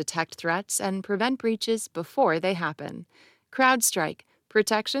events to detect threats and prevent breaches before they happen. CrowdStrike,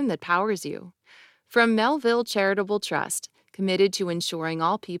 protection that powers you. From Melville Charitable Trust, committed to ensuring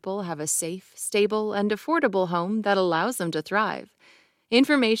all people have a safe, stable, and affordable home that allows them to thrive.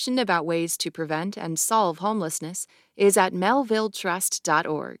 Information about ways to prevent and solve homelessness is at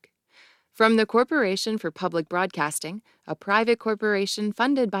melvilletrust.org. From the Corporation for Public Broadcasting, a private corporation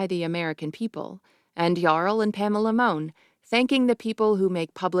funded by the American people, and Jarl and Pamela Mohn, thanking the people who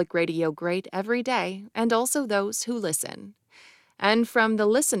make public radio great every day and also those who listen. And from the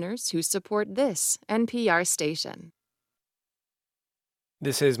listeners who support this NPR station.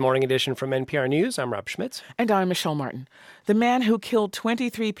 This is Morning Edition from NPR News. I'm Rob Schmitz. And I'm Michelle Martin. The man who killed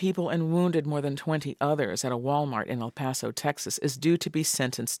 23 people and wounded more than 20 others at a Walmart in El Paso, Texas, is due to be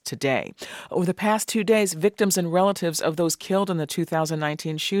sentenced today. Over the past 2 days, victims and relatives of those killed in the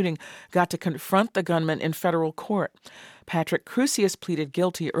 2019 shooting got to confront the gunman in federal court. Patrick Crusius pleaded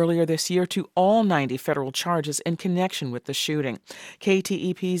guilty earlier this year to all 90 federal charges in connection with the shooting.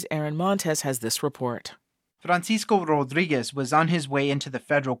 KTEP's Aaron Montes has this report. Francisco Rodriguez was on his way into the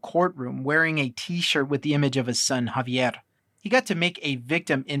federal courtroom wearing a T-shirt with the image of his son, Javier. He got to make a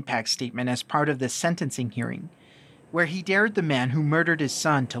victim impact statement as part of the sentencing hearing, where he dared the man who murdered his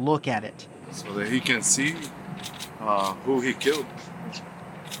son to look at it. So that he can see who he killed.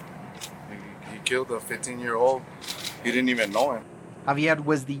 He killed a 15-year-old. He didn't even know him. Javier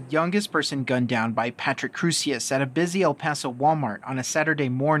was the youngest person gunned down by Patrick Crusius at a busy El Paso Walmart on a Saturday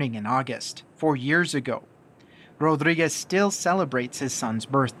morning in August, 4 years ago. Rodriguez still celebrates his son's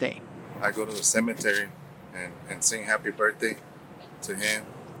birthday. I go to the cemetery and sing happy birthday to him.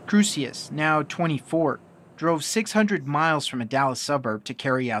 Crusius, now 24, drove 600 miles from a Dallas suburb to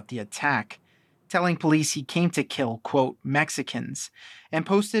carry out the attack, telling police he came to kill, quote, Mexicans, and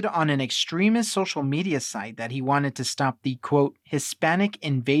posted on an extremist social media site that he wanted to stop the, quote, Hispanic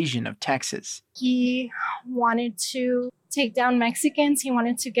invasion of Texas. He wanted to take down Mexicans. He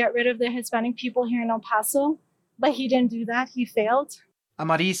wanted to get rid of the Hispanic people here in El Paso. But he didn't do that. He failed.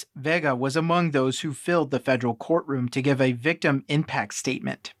 Amaris Vega was among those who filled the federal courtroom to give a victim impact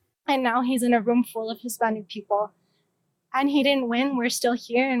statement. And now he's in a room full of Hispanic people. And he didn't win. We're still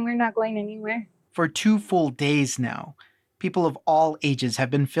here and we're not going anywhere. For 2 full days now, people of all ages have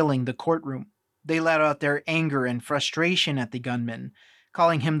been filling the courtroom. They let out their anger and frustration at the gunman,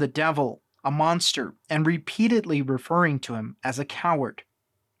 calling him the devil, a monster, and repeatedly referring to him as a coward.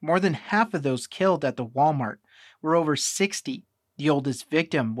 More than half of those killed at the Walmart were over 60. The oldest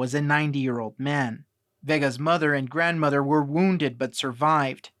victim was a 90-year-old man. Vega's mother and grandmother were wounded but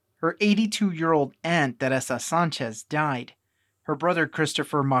survived. Her 82-year-old aunt, Teresa Sanchez, died. Her brother,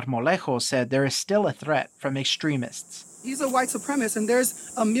 Christopher Marmolejo, said there is still a threat from extremists. He's a white supremacist, and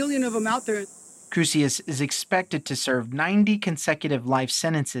there's a million of them out there. Crusius is expected to serve 90 consecutive life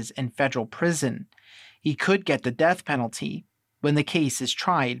sentences in federal prison. He could get the death penalty when the case is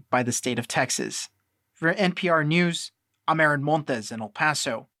tried by the state of Texas. For NPR News, I'm Aaron Montes in El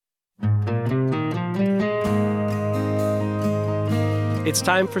Paso. It's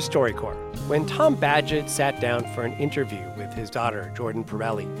time for StoryCorps. When Tom Badgett sat down for an interview with his daughter, Jordan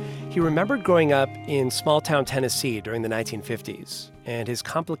Pirelli, he remembered growing up in small-town Tennessee during the 1950s and his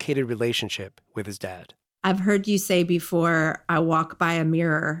complicated relationship with his dad. I've heard you say before, I walk by a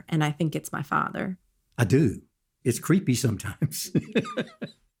mirror and I think it's my father. I do. It's creepy sometimes.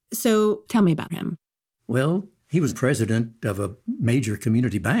 So tell me about him. Well, he was president of a major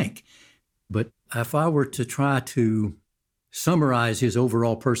community bank. But if I were to try to summarize his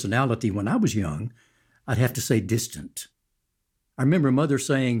overall personality when I was young, I'd have to say distant. I remember Mother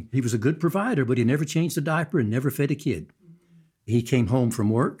saying he was a good provider, but he never changed a diaper and never fed a kid. He came home from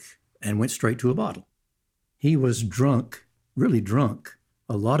work and went straight to a bottle. He was drunk, really drunk,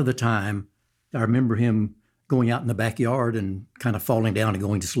 a lot of the time. I remember him going out in the backyard and kind of falling down and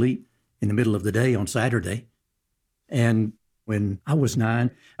going to sleep in the middle of the day on Saturday. And when I was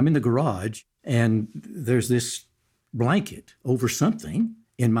 9, I'm in the garage and there's this blanket over something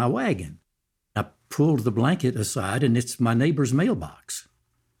in my wagon. I pulled the blanket aside and it's my neighbor's mailbox.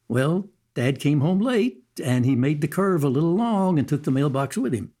 Well, Dad came home late and he made the curve a little long and took the mailbox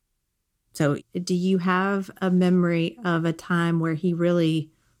with him. So do you have a memory of a time where he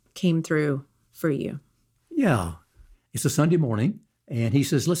really came through for you? Yeah. It's a Sunday morning and he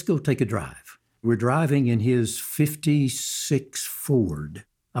says, let's go take a drive. We're driving in his 56 Ford.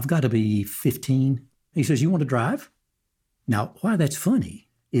 I've got to be 15. He says, you want to drive? Now, why that's funny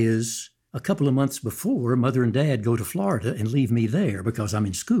is a couple of months before, Mother and Dad go to Florida and leave me there because I'm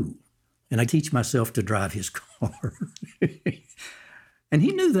in school. And I teach myself to drive his car. And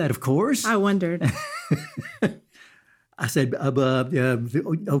he knew that, of course. I wondered. I said,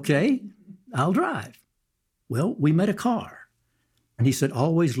 okay, I'll drive. Well, we met a car. And he said,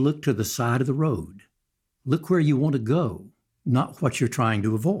 always look to the side of the road. Look where you want to go, not what you're trying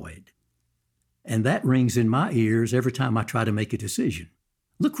to avoid. And that rings in my ears every time I try to make a decision.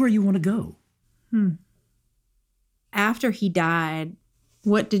 Look where you want to go. After he died,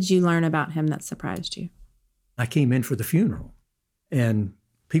 what did you learn about him that surprised you? I came in for the funeral, and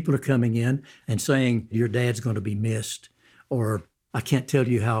people are coming in and saying, your dad's going to be missed, or I can't tell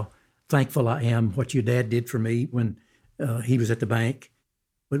you how thankful I am what your dad did for me when he was at the bank.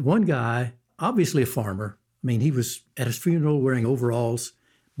 But one guy, obviously a farmer, I mean, he was at his funeral wearing overalls,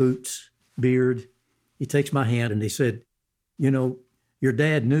 boots, beard. He takes my hand and he said, you know, your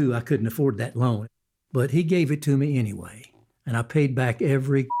dad knew I couldn't afford that loan, but he gave it to me anyway. And I paid back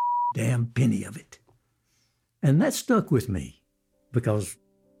every damn penny of it. And that stuck with me because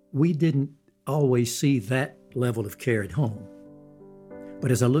we didn't always see that level of care at home.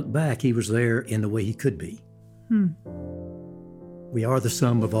 But as I look back, he was there in the way he could be. We are the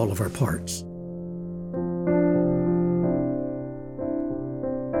sum of all of our parts.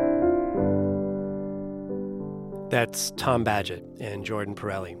 That's Tom Badgett and Jordan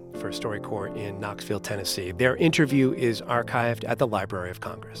Pirelli for StoryCorps in Knoxville, Tennessee. Their interview is archived at the Library of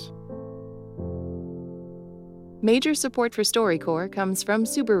Congress. Major support for StoryCorps comes from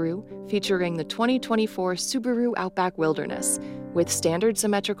Subaru, featuring the 2024 Subaru Outback Wilderness. With standard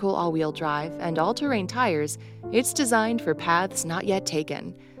symmetrical all-wheel drive and all-terrain tires, it's designed for paths not yet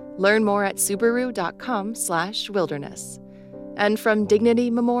taken. Learn more at subaru.com/wilderness. And from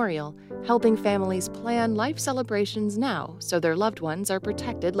Dignity Memorial, helping families plan life celebrations now so their loved ones are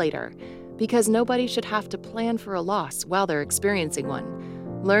protected later. Because nobody should have to plan for a loss while they're experiencing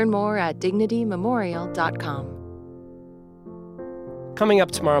one. Learn more at dignitymemorial.com. Coming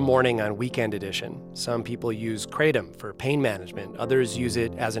up tomorrow morning on Weekend Edition, some people use kratom for pain management. Others use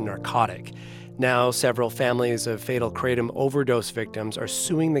it as a narcotic. Now, several families of fatal kratom overdose victims are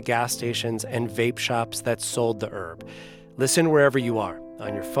suing the gas stations and vape shops that sold the herb. Listen wherever you are,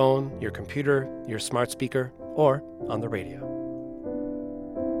 on your phone, your computer, your smart speaker, or on the radio.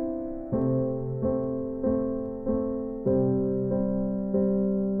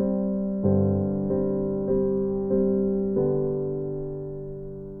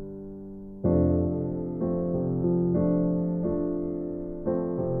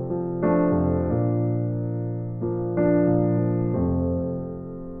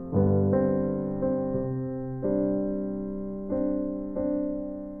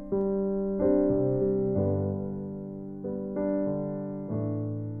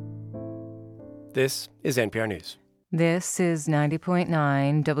 This is NPR News. This is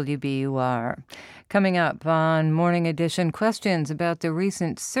 90.9 WBUR. Coming up on Morning Edition, questions about the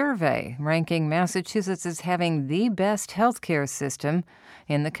recent survey ranking Massachusetts as having the best healthcare system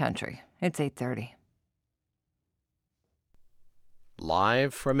in the country. It's 8:30.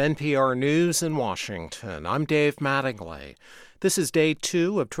 Live from NPR News in Washington, I'm Dave Mattingly. This is day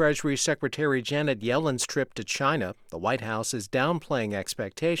 2 of Treasury Secretary Janet Yellen's trip to China. The White House is downplaying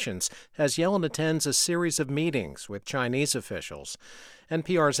expectations as Yellen attends a series of meetings with Chinese officials.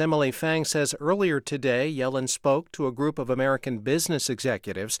 NPR's Emily Fang says earlier today, Yellen spoke to a group of American business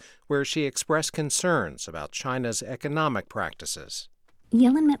executives where she expressed concerns about China's economic practices.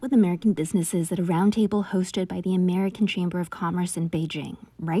 Yellen met with American businesses at a roundtable hosted by the American Chamber of Commerce in Beijing,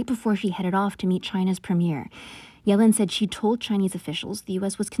 right before she headed off to meet China's premier. Yellen said she told Chinese officials the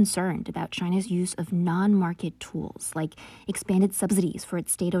U.S. was concerned about China's use of non-market tools, like expanded subsidies for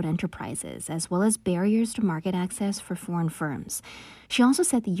its state-owned enterprises, as well as barriers to market access for foreign firms. She also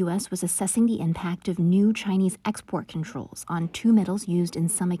said the U.S. was assessing the impact of new Chinese export controls on two metals used in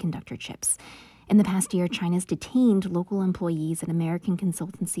semiconductor chips. In the past year, China's detained local employees at American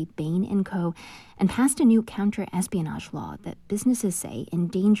consultancy Bain & Co. and passed a new counter-espionage law that businesses say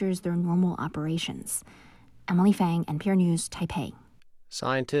endangers their normal operations. Emily Fang, NPR News, Taipei.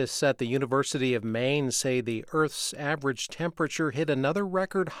 Scientists at the University of Maine say the Earth's average temperature hit another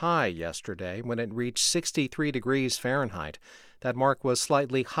record high yesterday when it reached 63 degrees Fahrenheit. That mark was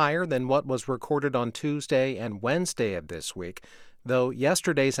slightly higher than what was recorded on Tuesday and Wednesday of this week, though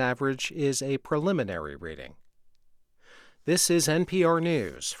yesterday's average is a preliminary reading. This is NPR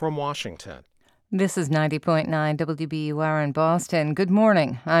News from Washington. This is 90.9 WBUR in Boston. Good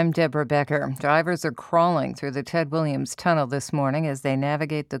morning. I'm Deborah Becker. Drivers are crawling through the Ted Williams Tunnel this morning as they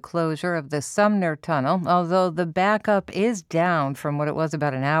navigate the closure of the Sumner Tunnel, although the backup is down from what it was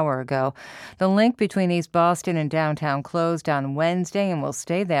about an hour ago. The link between East Boston and downtown closed on Wednesday and will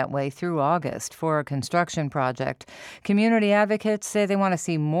stay that way through August for a construction project. Community advocates say they want to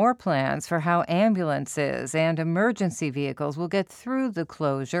see more plans for how ambulances and emergency vehicles will get through the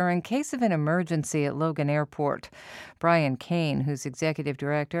closure in case of an emergency at Logan Airport. Brian Kane, who's executive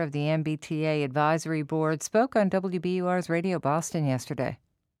director of the MBTA Advisory Board, spoke on WBUR's Radio Boston yesterday.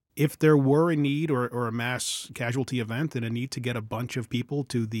 If there were a need or a mass casualty event and a need to get a bunch of people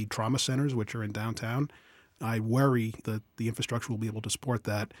to the trauma centers, which are in downtown, I worry that the infrastructure will be able to support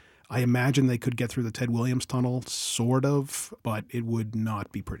that. I imagine they could get through the Ted Williams Tunnel, sort of, but it would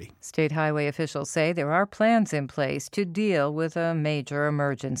not be pretty. State highway officials say there are plans in place to deal with a major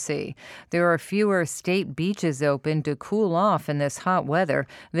emergency. There are fewer state beaches open to cool off in this hot weather.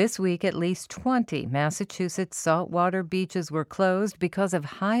 This week, at least 20 Massachusetts saltwater beaches were closed because of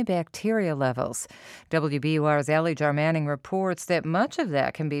high bacteria levels. WBUR's Allie Jarmanning reports that much of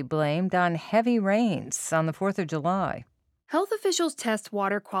that can be blamed on heavy rains on the 4th of July. Health officials test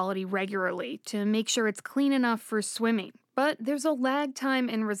water quality regularly to make sure it's clean enough for swimming. But there's a lag time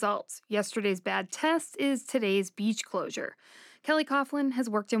in results. Yesterday's bad test is today's beach closure. Kelly Coughlin has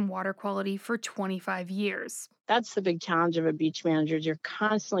worked in water quality for 25 years. That's the big challenge of a beach manager. You're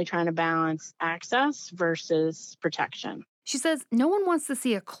constantly trying to balance access versus protection. She says no one wants to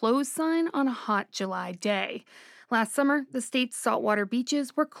see a close sign on a hot July day. Last summer, the state's saltwater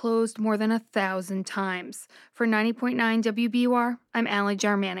beaches were closed more than 1,000 times. For 90.9 WBUR, I'm Allie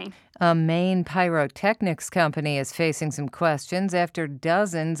Jarmani. A Maine pyrotechnics company is facing some questions after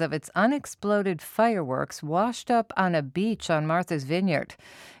dozens of its unexploded fireworks washed up on a beach on Martha's Vineyard.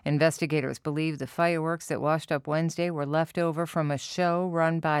 Investigators believe the fireworks that washed up Wednesday were left over from a show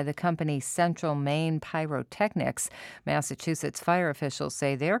run by the company Central Maine Pyrotechnics. Massachusetts fire officials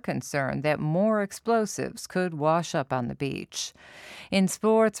say they're concerned that more explosives could wash up on the beach. In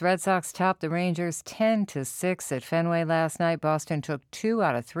sports, Red Sox topped the Rangers 10-6 at Fenway last night. Boston took 2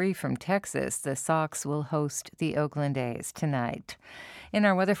 out of 3 from Texas. The Sox will host the Oakland A's tonight. In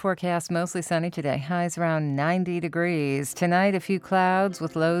our weather forecast, mostly sunny today. Highs around 90 degrees. Tonight, a few clouds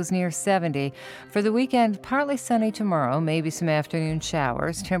with lows near 70. For the weekend, partly sunny tomorrow, maybe some afternoon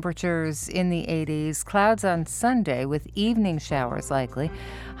showers. Temperatures in the 80s. Clouds on Sunday with evening showers likely.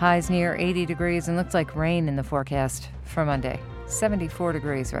 Highs near 80 degrees and looks like rain in the forecast for Monday. 74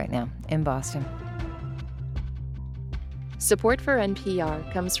 degrees right now in Boston. Support for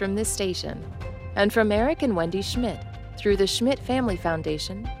NPR comes from this station and from Eric and Wendy Schmidt through the Schmidt Family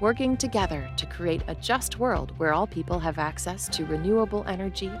Foundation, working together to create a just world where all people have access to renewable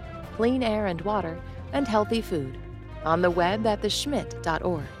energy, clean air and water, and healthy food. On the web at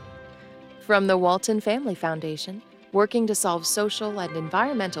theschmidt.org. From the Walton Family Foundation, working to solve social and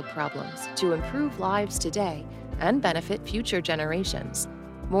environmental problems to improve lives today and benefit future generations.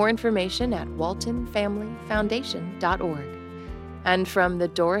 More information at waltonfamilyfoundation.org. And from the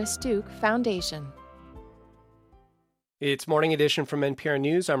Doris Duke Foundation. It's Morning Edition from NPR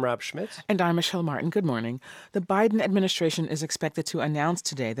News. I'm Rob Schmidt. And I'm Michelle Martin. Good morning. The Biden administration is expected to announce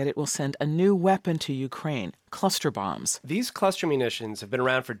today that it will send a new weapon to Ukraine, cluster bombs. These cluster munitions have been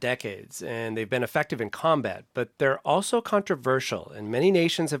around for decades, and they've been effective in combat, but they're also controversial, and many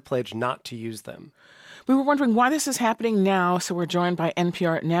nations have pledged not to use them. We were wondering why this is happening now, so we're joined by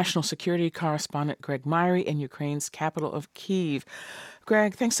NPR national security correspondent Greg Myrie in Ukraine's capital of Kyiv.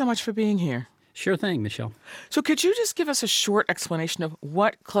 Greg, thanks so much for being here. Sure thing, Michelle. So could you just give us a short explanation of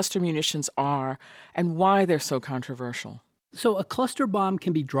what cluster munitions are and why they're so controversial? So a cluster bomb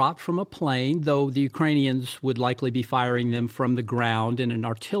can be dropped from a plane, though the Ukrainians would likely be firing them from the ground in an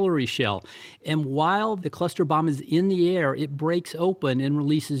artillery shell. And while the cluster bomb is in the air, it breaks open and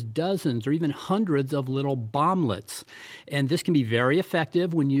releases dozens or even hundreds of little bomblets. And this can be very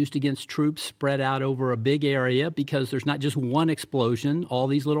effective when used against troops spread out over a big area because there's not just one explosion. All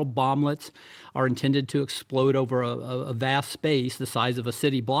these little bomblets are intended to explode over a vast space the size of a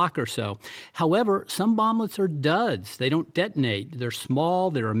city block or so. However, some bomblets are duds. They don't detonate. They're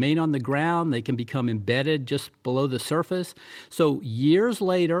small, they remain on the ground, they can become embedded just below the surface. So years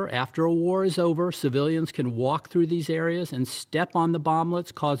later, after a war is over, civilians can walk through these areas and step on the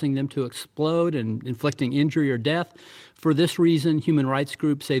bomblets, causing them to explode and inflicting injury or death. For this reason, human rights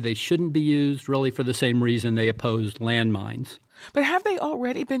groups say they shouldn't be used, really for the same reason they opposed landmines. But have they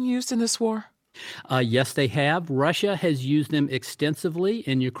already been used in this war? Yes, they have. Russia has used them extensively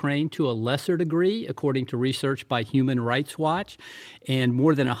in Ukraine to a lesser degree, according to research by Human Rights Watch. And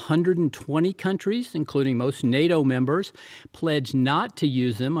more than 120 countries, including most NATO members, pledged not to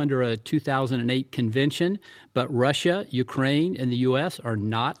use them under a 2008 convention. But Russia, Ukraine, and the U.S. are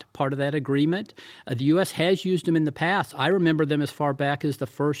not part of that agreement. The U.S. has used them in the past. I remember them as far back as the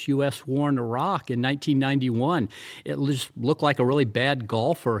first U.S. war in Iraq in 1991. It just looked like a really bad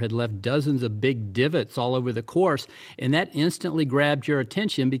golfer had left dozens of big divots all over the course, and that instantly grabbed your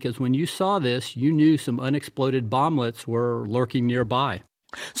attention because when you saw this, you knew some unexploded bomblets were lurking nearby.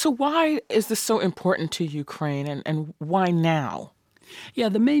 So why is this so important to Ukraine, and why now? Yeah,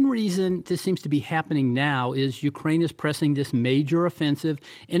 the main reason this seems to be happening now is Ukraine is pressing this major offensive,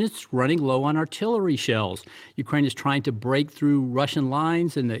 and it's running low on artillery shells. Ukraine is trying to break through Russian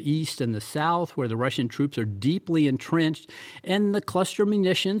lines in the east and the south, where the Russian troops are deeply entrenched, and the cluster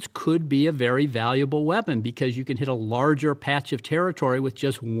munitions could be a very valuable weapon because you can hit a larger patch of territory with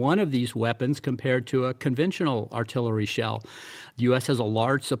just one of these weapons compared to a conventional artillery shell. The U.S. has a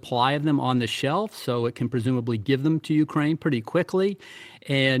large supply of them on the shelf, so it can presumably give them to Ukraine pretty quickly.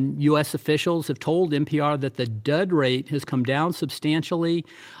 And U.S. officials have told NPR that the dud rate has come down substantially.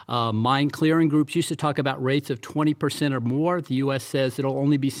 Mine clearing groups used to talk about rates of 20% or more. The U.S. says it'll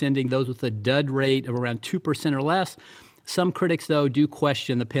only be sending those with a dud rate of around 2% or less. Some critics, though, do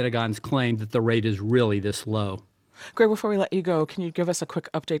question the Pentagon's claim that the rate is really this low. Greg, before we let you go, can you give us a quick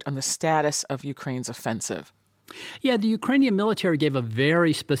update on the status of Ukraine's offensive? Yeah, the Ukrainian military gave a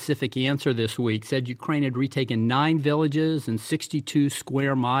very specific answer this week, said Ukraine had retaken 9 villages and 62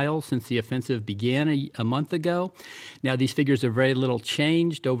 square miles since the offensive began a month ago. Now, these figures are very little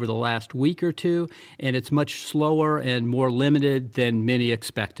changed over the last week or two, and it's much slower and more limited than many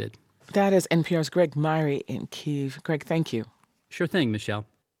expected. That is NPR's Greg Myrie in Kyiv. Greg, thank you. Sure thing, Michelle.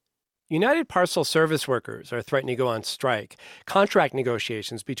 United Parcel Service workers are threatening to go on strike. Contract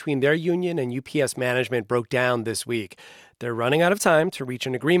negotiations between their union and UPS management broke down this week. They're running out of time to reach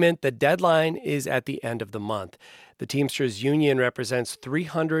an agreement. The deadline is at the end of the month. The Teamsters union represents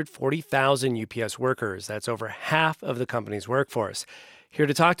 340,000 UPS workers. That's over half of the company's workforce. Here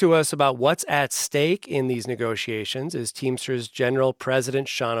to talk to us about what's at stake in these negotiations is Teamsters General President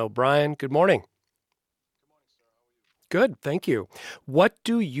Sean O'Brien. Good morning. Good, thank you. What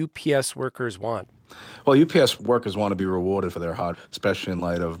do UPS workers want? Well, UPS workers want to be rewarded for their hard, especially in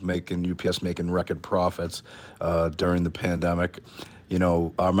light of UPS making record profits during the pandemic. You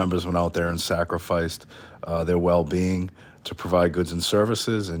know, our members went out there and sacrificed their well-being to provide goods and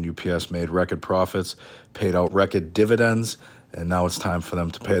services, and UPS made record profits, paid out record dividends, and now it's time for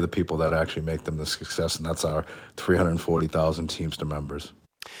them to pay the people that actually make them the success, and that's our 340,000 Teamster members.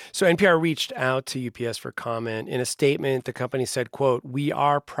 So NPR reached out to UPS for comment. In a statement, the company said, quote, "We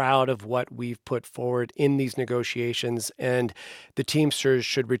are proud of what we've put forward in these negotiations, and the Teamsters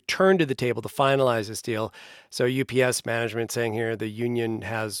should return to the table to finalize this deal." So UPS management saying here the union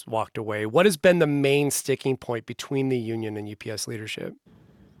has walked away. What has been the main sticking point between the union and UPS leadership?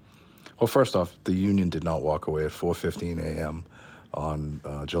 Well, first off, the union did not walk away at 4:15 a.m. on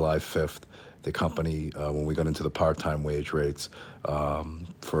July 5th. The company, when we got into the part-time wage rates,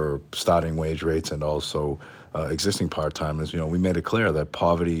 for starting wage rates and also existing part-timers, we made it clear that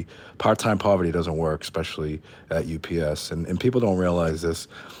part-time poverty doesn't work, especially at UPS. And people don't realize this.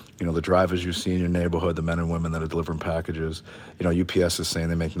 The drivers you see in your neighborhood, the men and women that are delivering packages, UPS is saying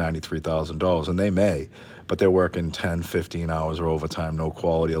they make $93,000, and they may, but they're working 10, 15 hours or overtime, no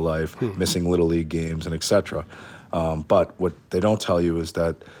quality of life, missing Little League games, and et cetera. But what they don't tell you is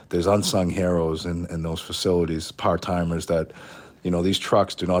that there's unsung heroes in those facilities, part-timers that, these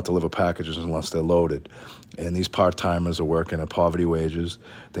trucks do not deliver packages unless they're loaded. And these part-timers are working at poverty wages.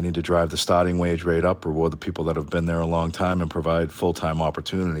 They need to drive the starting wage rate up, reward the people that have been there a long time, and provide full-time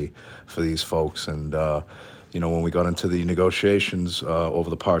opportunity for these folks. And, when we got into the negotiations over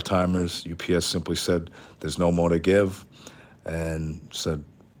the part-timers, UPS simply said, there's no more to give, and said,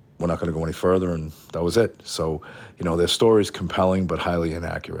 we're not going to go any further, and that was it. So, their story is compelling but highly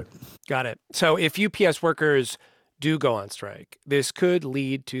inaccurate. Got it. So if UPS workers do go on strike, this could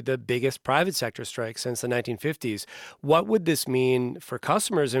lead to the biggest private sector strike since the 1950s. What would this mean for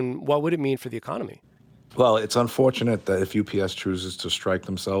customers, and what would it mean for the economy? Well, it's unfortunate that if UPS chooses to strike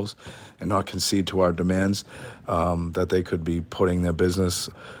themselves and not concede to our demands, that they could be putting their business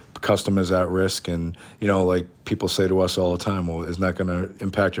customers at risk. And, like people say to us all the time, well, isn't that going to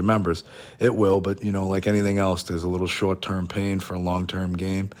impact your members? It will, but, like anything else, there's a little short-term pain for a long-term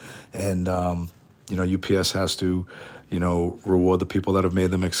gain. And, UPS has to, reward the people that have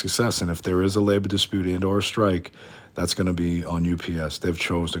made them a success. And if there is a labor dispute and or a strike, that's going to be on UPS. They've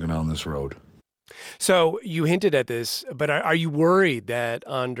chose to go down this road. So you hinted at this, but are you worried that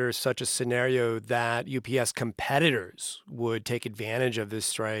under such a scenario that UPS competitors would take advantage of this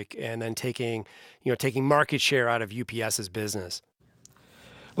strike and then taking market share out of UPS's business?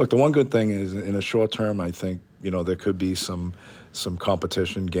 Look, the one good thing is in a short term, I think, there could be some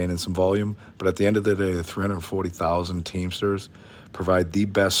competition gaining some volume. But at the end of the day, the 340,000 Teamsters provide the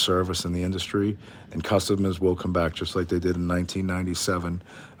best service in the industry, and customers will come back just like they did in 1997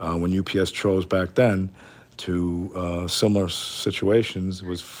 when UPS chose back then to similar situations,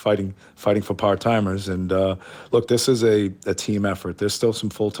 was fighting for part-timers. And look, this is a team effort. There's still some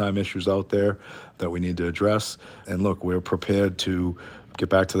full-time issues out there that we need to address. And look, we're prepared to get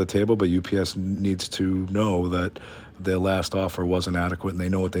back to the table, but UPS needs to know that their last offer wasn't adequate, and they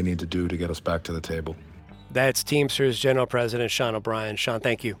know what they need to do to get us back to the table. That's Teamsters General President Sean O'Brien. Sean,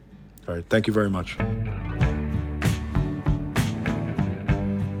 thank you. All right. Thank you very much.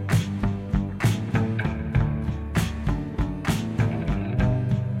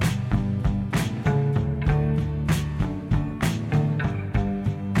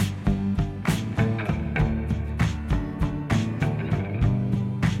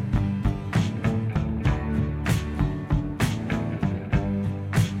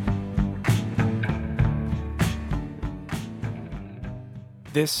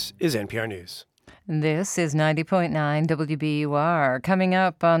 This is NPR News. This is 90.9 WBUR. Coming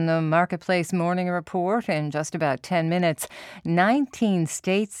up on the Marketplace Morning Report in just about 10 minutes, 19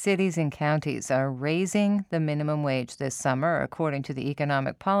 states, cities, and counties are raising the minimum wage this summer, according to the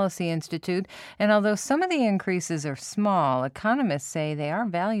Economic Policy Institute. And although some of the increases are small, economists say they are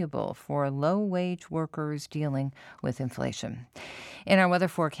valuable for low-wage workers dealing with inflation. In our weather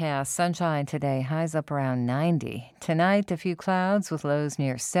forecast, sunshine today, highs up around 90. Tonight, a few clouds with lows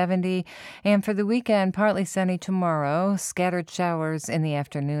near 70. And for the weekend, partly sunny tomorrow. Scattered showers in the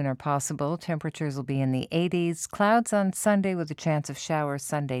afternoon are possible. Temperatures will be in the 80s. Clouds on Sunday with a chance of showers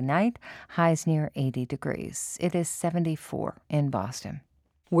Sunday night. Highs near 80 degrees. It is 74 in Boston.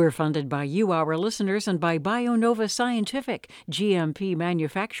 We're funded by you, our listeners, and by BioNova Scientific, GMP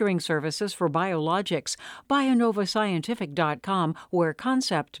manufacturing services for biologics. BioNovaScientific.com, where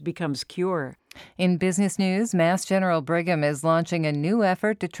concept becomes cure. In business news, Mass General Brigham is launching a new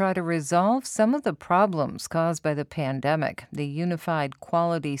effort to try to resolve some of the problems caused by the pandemic. The Unified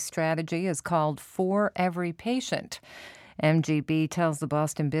Quality Strategy is called For Every Patient. MGB tells the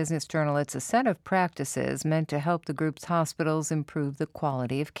Boston Business Journal it's a set of practices meant to help the group's hospitals improve the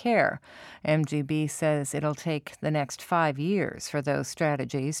quality of care. MGB says it'll take the next 5 years for those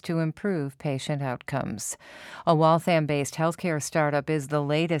strategies to improve patient outcomes. A Waltham-based healthcare startup is the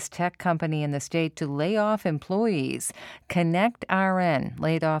latest tech company in the state to lay off employees. ConnectRN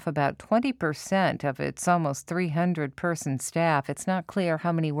laid off about 20% of its almost 300-person staff. It's not clear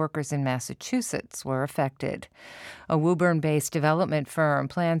how many workers in Massachusetts were affected. A Woburn-based development firm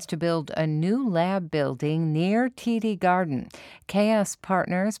plans to build a new lab building near TD Garden. KS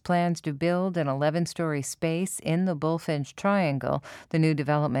Partners plans to build an 11-story space in the Bullfinch Triangle. The new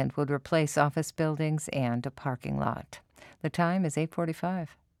development would replace office buildings and a parking lot. The time is 8:45.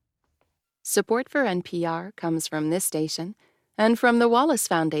 Support for NPR comes from this station and from the Wallace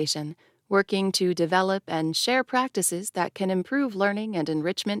Foundation, working to develop and share practices that can improve learning and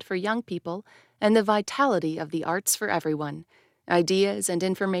enrichment for young people and the vitality of the arts for everyone. Ideas and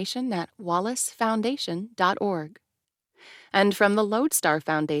information at wallacefoundation.org. And from the Lodestar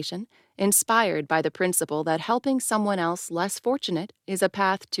Foundation, inspired by the principle that helping someone else less fortunate is a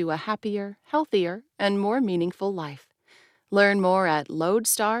path to a happier, healthier, and more meaningful life. Learn more at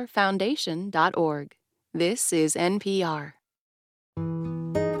lodestarfoundation.org. This is NPR.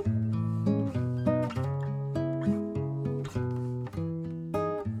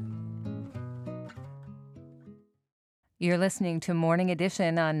 You're listening to Morning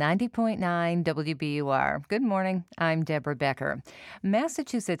Edition on 90.9 WBUR. Good morning. I'm Deborah Becker.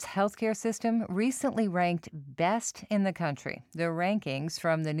 Massachusetts' healthcare system recently ranked best in the country. The rankings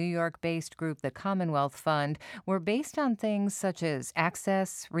from the New York-based group, the Commonwealth Fund, were based on things such as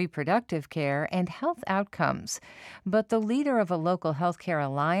access, reproductive care, and health outcomes. But the leader of a local healthcare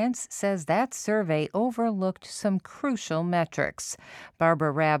alliance says that survey overlooked some crucial metrics.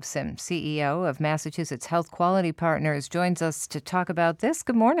 Barbara Rabson, CEO of Massachusetts Health Quality Partners, joins us to talk about this.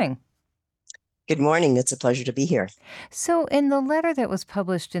 Good morning. Good morning. It's a pleasure to be here. So in the letter that was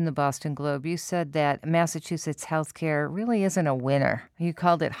published in the Boston Globe, you said that Massachusetts healthcare really isn't a winner. You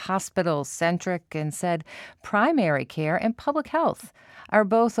called it hospital-centric and said primary care and public health are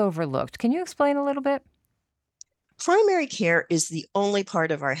both overlooked. Can you explain a little bit? Primary care is the only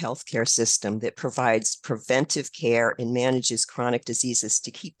part of our healthcare system that provides preventive care and manages chronic diseases to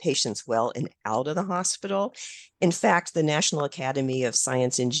keep patients well and out of the hospital. In fact, the National Academy of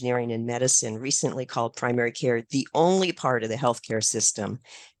Science, Engineering, and Medicine recently called primary care the only part of the healthcare system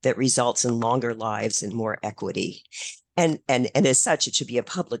that results in longer lives and more equity. And as such, it should be a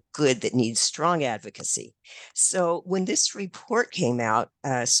public good that needs strong advocacy. So when this report came out,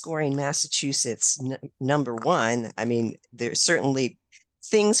 scoring Massachusetts number one, I mean, there's certainly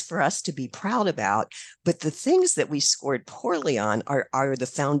things for us to be proud about, but the things that we scored poorly on are the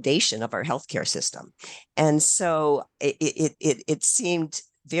foundation of our healthcare system. And so it seemed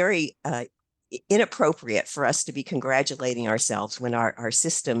very inappropriate for us to be congratulating ourselves when our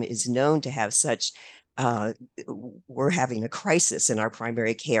system is known to have such we're having a crisis in our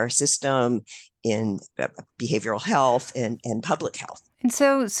primary care system, in behavioral health and public health. And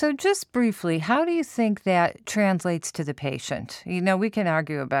so just briefly, how do you think that translates to the patient? You know, we can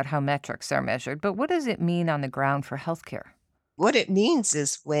argue about how metrics are measured, but what does it mean on the ground for healthcare? What it means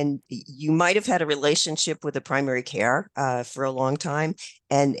is when you might have had a relationship with a primary care for a long time,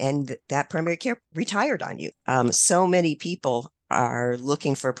 and that primary care retired on you. So many people are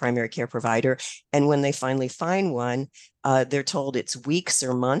looking for a primary care provider. And when they finally find one, they're told it's weeks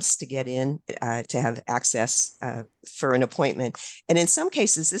or months to get in to have access for an appointment. And in some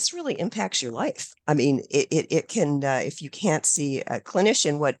cases, this really impacts your life. I mean, it can, if you can't see a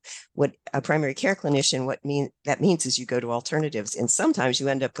clinician, what a primary care clinician, that means is you go to alternatives. And sometimes you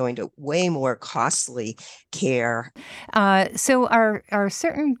end up going to way more costly care. So are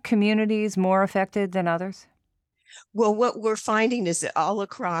certain communities more affected than others? Well, what we're finding is that all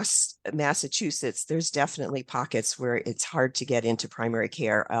across Massachusetts, there's definitely pockets where it's hard to get into primary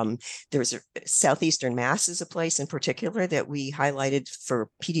care. There's Southeastern Mass is a place in particular that we highlighted for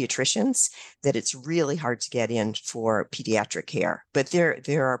pediatricians, that it's really hard to get in for pediatric care. But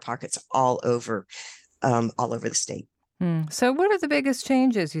there are pockets all over the state. So what are the biggest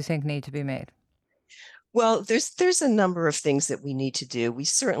changes you think need to be made? Well, there's a number of things that we need to do. We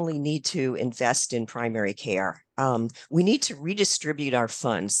certainly need to invest in primary care. We need to redistribute our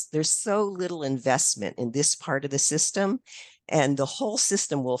funds. There's so little investment in this part of the system, and the whole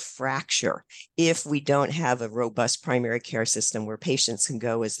system will fracture if we don't have a robust primary care system where patients can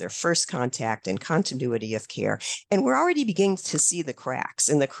go as their first contact and continuity of care. And we're already beginning to see the cracks.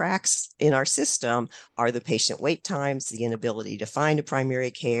 And the cracks in our system are the patient wait times, the inability to find a primary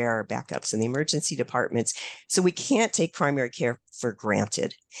care, backups in the emergency departments. So we can't take primary care for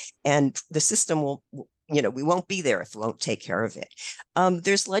granted. And the system will, we won't be there if we won't take care of it.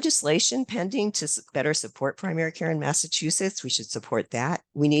 There's legislation pending to better support primary care in Massachusetts. We should support that.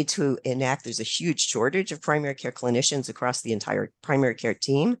 We need to enact, there's a huge shortage of primary care clinicians across the entire primary care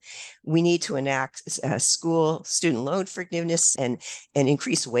team. We need to enact school student loan forgiveness and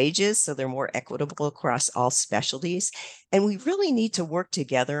increase wages so they're more equitable across all specialties. And we really need to work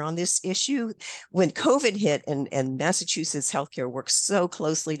together on this issue. When COVID hit and Massachusetts healthcare worked so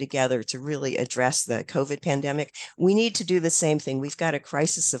closely together to really address the COVID pandemic, we need to do the same thing. We've got a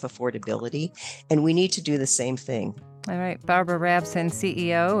crisis of affordability, and we need to do the same thing. All right. Barbara Rabson,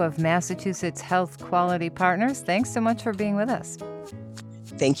 CEO of Massachusetts Health Quality Partners, thanks so much for being with us.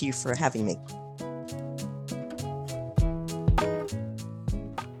 Thank you for having me.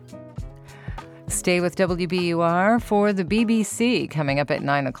 Stay with WBUR for the BBC coming up at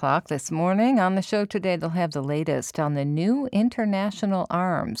 9 o'clock this morning. On the show today, they'll have the latest on the new international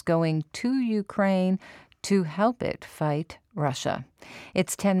arms going to Ukraine to help it fight Russia.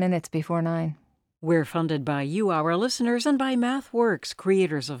 It's 10 minutes before 9. We're funded by you, our listeners, and by MathWorks,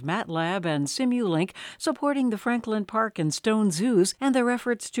 creators of MATLAB and Simulink, supporting the Franklin Park and Stone Zoos and their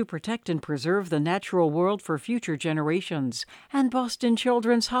efforts to protect and preserve the natural world for future generations. And Boston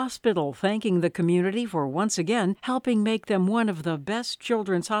Children's Hospital, thanking the community for once again helping make them one of the best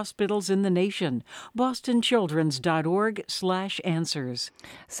children's hospitals in the nation. bostonchildrens.org/answers.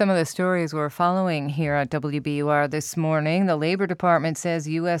 Some of the stories we're following here at WBUR this morning. The Labor Department says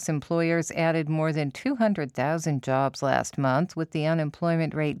U.S. employers added more than 200,000 jobs last month, with the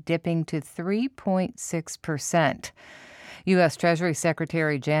unemployment rate dipping to 3.6%. U.S. Treasury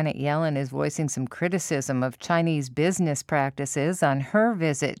Secretary Janet Yellen is voicing some criticism of Chinese business practices on her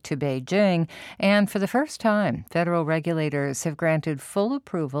visit to Beijing. And for the first time, federal regulators have granted full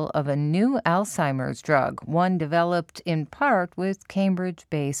approval of a new Alzheimer's drug, one developed in part with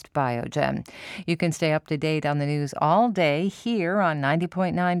Cambridge-based Biogen. You can stay up to date on the news all day here on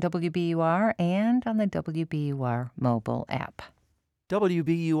 90.9 WBUR and on the WBUR mobile app.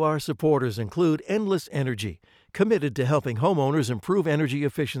 WBUR supporters include Endless Energy, committed to helping homeowners improve energy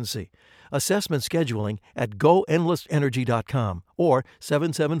efficiency. Assessment scheduling at goendlessenergy.com or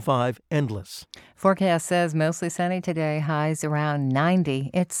 775-ENDLESS. Forecast says mostly sunny today, highs around 90.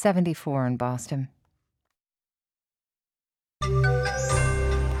 It's 74 in Boston.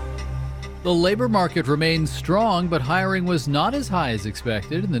 The labor market remains strong, but hiring was not as high as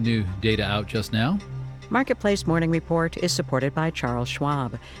expected in the new data out just now. Marketplace Morning Report is supported by Charles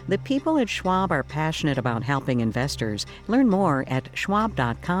Schwab. The people at Schwab are passionate about helping investors. Learn more at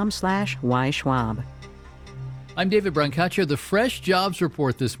schwab.com/whyschwab. I'm David Brancaccia. The Fresh Jobs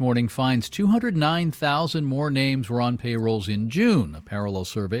Report this morning finds 209,000 more names were on payrolls in June. A parallel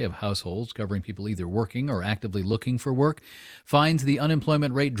survey of households covering people either working or actively looking for work finds the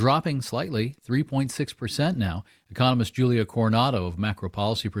unemployment rate dropping slightly, 3.6% now. Economist Julia Coronado of Macro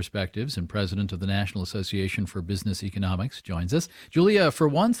Policy Perspectives and president of the National Association for Business Economics joins us. Julia, for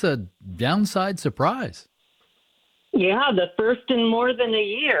once, a downside surprise. Yeah, the first in more than a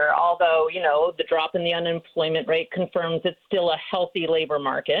year, although, the drop in the unemployment rate confirms it's still a healthy labor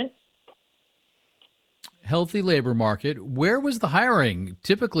market. Healthy labor market. Where was the hiring?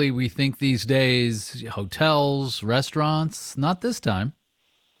 Typically, we think these days hotels, restaurants, not this time.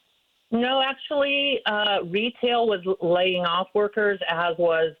 No, actually, retail was laying off workers, as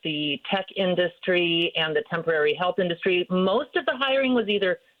was the tech industry and the temporary health industry. Most of the hiring was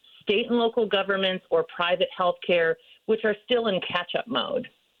either state and local governments or private healthcare, which are still in catch-up mode.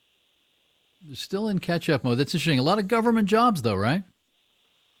 They're still in catch-up mode. That's interesting. A lot of government jobs, though, right?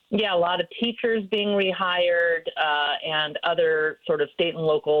 Yeah, a lot of teachers being rehired and other sort of state and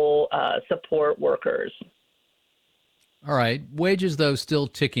local support workers. All right. Wages, though, still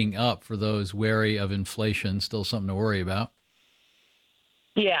ticking up for those wary of inflation. Still something to worry about.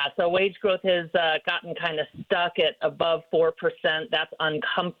 Yeah, so wage growth has gotten kind of stuck at above 4%. That's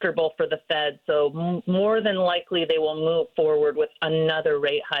uncomfortable for the Fed. So more than likely they will move forward with another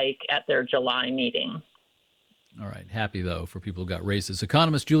rate hike at their July meeting. All right. Happy, though, for people who got raises.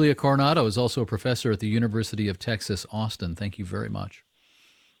 Economist Julia Coronado is also a professor at the University of Texas, Austin. Thank you very much.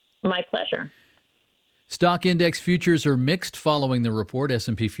 My pleasure. Stock index futures are mixed following the report.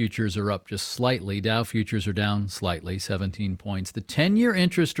 S&P futures are up just slightly. Dow futures are down slightly, 17 points. The 10-year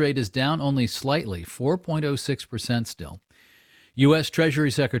interest rate is down only slightly, 4.06% still. U.S.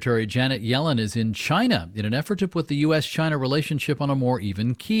 Treasury Secretary Janet Yellen is in China in an effort to put the U.S.-China relationship on a more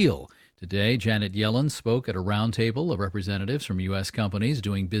even keel. Today, Janet Yellen spoke at a roundtable of representatives from U.S. companies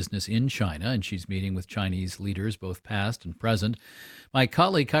doing business in China, and she's meeting with Chinese leaders, both past and present. My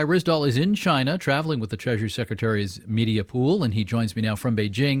colleague Kai Ryssdal is in China, traveling with the Treasury Secretary's media pool, and he joins me now from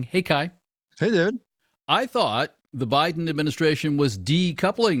Beijing. Hey, Kai. Hey, dude. I thought the Biden administration was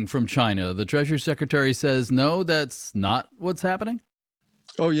decoupling from China. The Treasury Secretary says, no, that's not what's happening.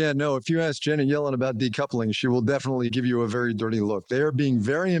 Oh, yeah, no. If you ask Janet Yellen about decoupling, she will definitely give you a very dirty look. They are being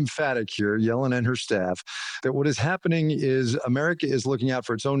very emphatic here, Yellen and her staff, that what is happening is America is looking out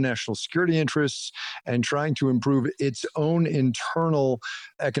for its own national security interests and trying to improve its own internal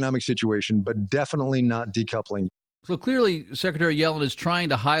economic situation, but definitely not decoupling. So clearly, Secretary Yellen is trying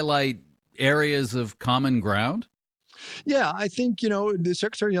to highlight areas of common ground. Yeah, I think, the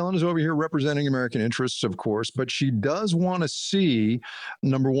Secretary Yellen is over here representing American interests, of course, but she does want to see,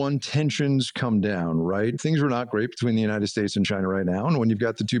 number one, tensions come down, right? Things are not great between the United States and China right now. And when you've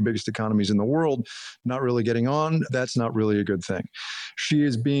got the two biggest economies in the world not really getting on, that's not really a good thing. She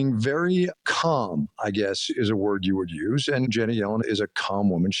is being very calm, I guess, is a word you would use. And Janet Yellen is a calm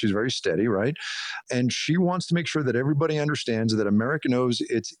woman. She's very steady, right? And she wants to make sure that everybody understands that America knows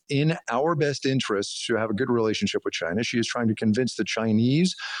it's in our best interests to have a good relationship with China. She is trying to convince the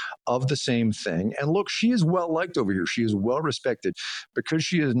Chinese of the same thing. And look, she is well liked over here. She is well respected because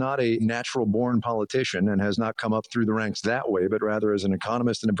she is not a natural born politician and has not come up through the ranks that way, but rather as an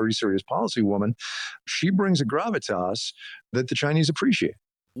economist and a very serious policy woman. She brings a gravitas that the Chinese appreciate.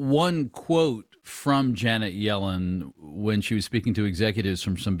 One quote from Janet Yellen when she was speaking to executives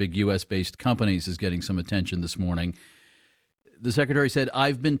from some big U.S.-based companies is getting some attention this morning. The secretary said,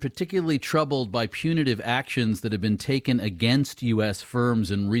 "I've been particularly troubled by punitive actions that have been taken against U.S.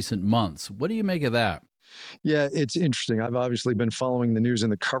 firms in recent months." What do you make of that? Yeah, it's interesting. I've obviously been following the news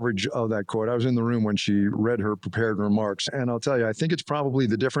and the coverage of that quote. I was in the room when she read her prepared remarks. And I'll tell you, I think it's probably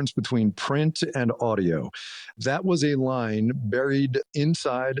the difference between print and audio. That was a line buried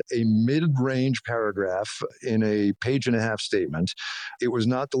inside a mid-range paragraph in a page-and-a-half statement. It was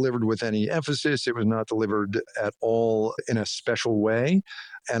not delivered with any emphasis. It was not delivered at all in a special way.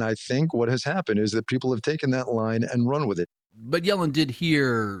 And I think what has happened is that people have taken that line and run with it. But Yellen did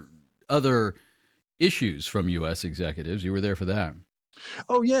hear other issues from U.S. executives. You were there for that.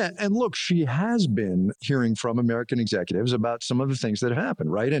 Oh, yeah. And look, she has been hearing from American executives about some of the things that have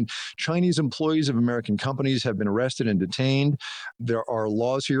happened, right? And Chinese employees of American companies have been arrested and detained. There are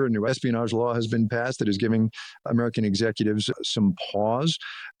laws here. A new espionage law has been passed that is giving American executives some pause.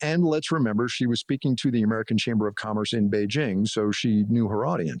 And let's remember, she was speaking to the American Chamber of Commerce in Beijing, so she knew her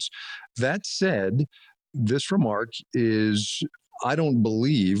audience. That said, this remark is, I don't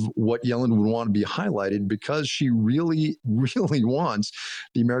believe, what Yellen would want to be highlighted because she really, really wants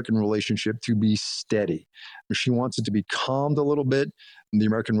the American relationship to be steady. She wants it to be calmed a little bit, the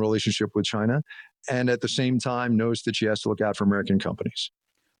American relationship with China, and at the same time knows that she has to look out for American companies.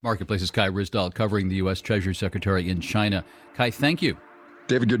 Marketplace's Kai Ryssdal covering the U.S. Treasury Secretary in China. Kai, thank you.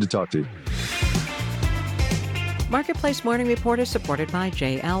 David, good to talk to you. Marketplace Morning Report is supported by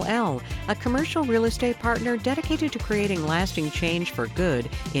JLL, a commercial real estate partner dedicated to creating lasting change for good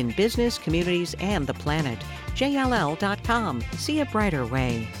in business, communities, and the planet. JLL.com. See a brighter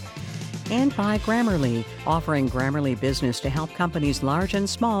way. And by Grammarly, offering Grammarly Business to help companies large and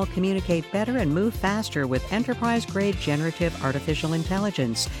small communicate better and move faster with enterprise-grade generative artificial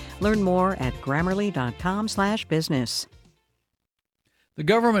intelligence. Learn more at Grammarly.com/business. The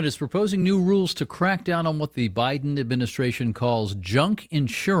government is proposing new rules to crack down on what the Biden administration calls junk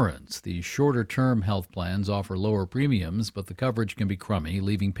insurance. These shorter-term health plans offer lower premiums, but the coverage can be crummy,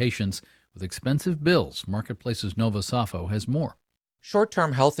 leaving patients with expensive bills. Marketplace's Nova Safo has more.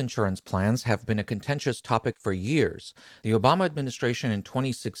 Short-term health insurance plans have been a contentious topic for years. The Obama administration in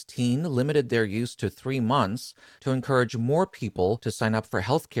 2016 limited their use to 3 months to encourage more people to sign up for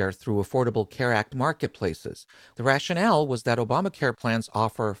health care through Affordable Care Act marketplaces. The rationale was that Obamacare plans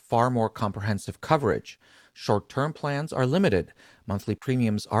offer far more comprehensive coverage. Short-term plans are limited. Monthly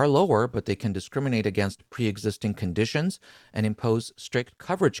premiums are lower, but they can discriminate against pre-existing conditions and impose strict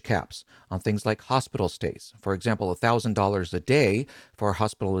coverage caps on things like hospital stays. For example, $1,000 a day for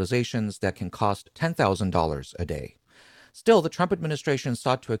hospitalizations that can cost $10,000 a day. Still, the Trump administration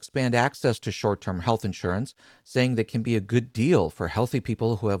sought to expand access to short-term health insurance, saying that can be a good deal for healthy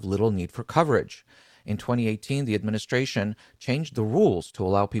people who have little need for coverage. In 2018, the administration changed the rules to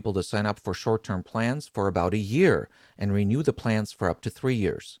allow people to sign up for short-term plans for about a year and renew the plans for up to 3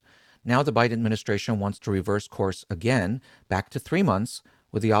 years. Now the Biden administration wants to reverse course again, back to 3 months,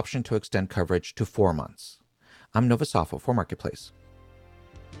 with the option to extend coverage to 4 months. I'm Nova Safo for Marketplace.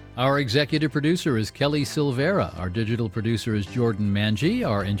 Our executive producer is Kelly Silvera. Our digital producer is Jordan Manji.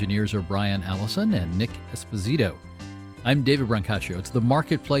 Our engineers are Brian Allison and Nick Esposito. I'm David Brancaccio. It's the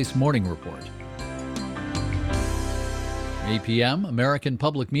Marketplace Morning Report. 8 p.m., American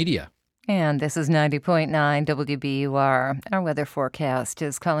Public Media. And this is 90.9 WBUR. Our weather forecast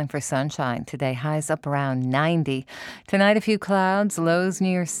is calling for sunshine today. Highs up around 90. Tonight, a few clouds, lows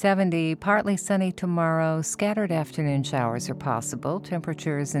near 70. Partly sunny tomorrow. Scattered afternoon showers are possible.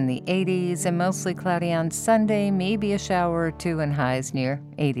 Temperatures in the 80s and mostly cloudy on Sunday. Maybe a shower or two and highs near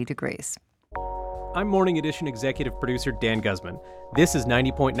 80 degrees. I'm Morning Edition executive producer Dan Guzman. This is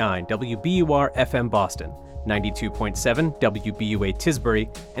 90.9 WBUR FM Boston, 92.7 WBUA Tisbury,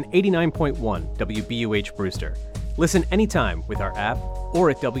 and 89.1 WBUH Brewster. Listen anytime with our app or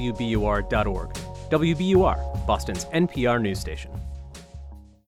at WBUR.org. WBUR, Boston's NPR news station.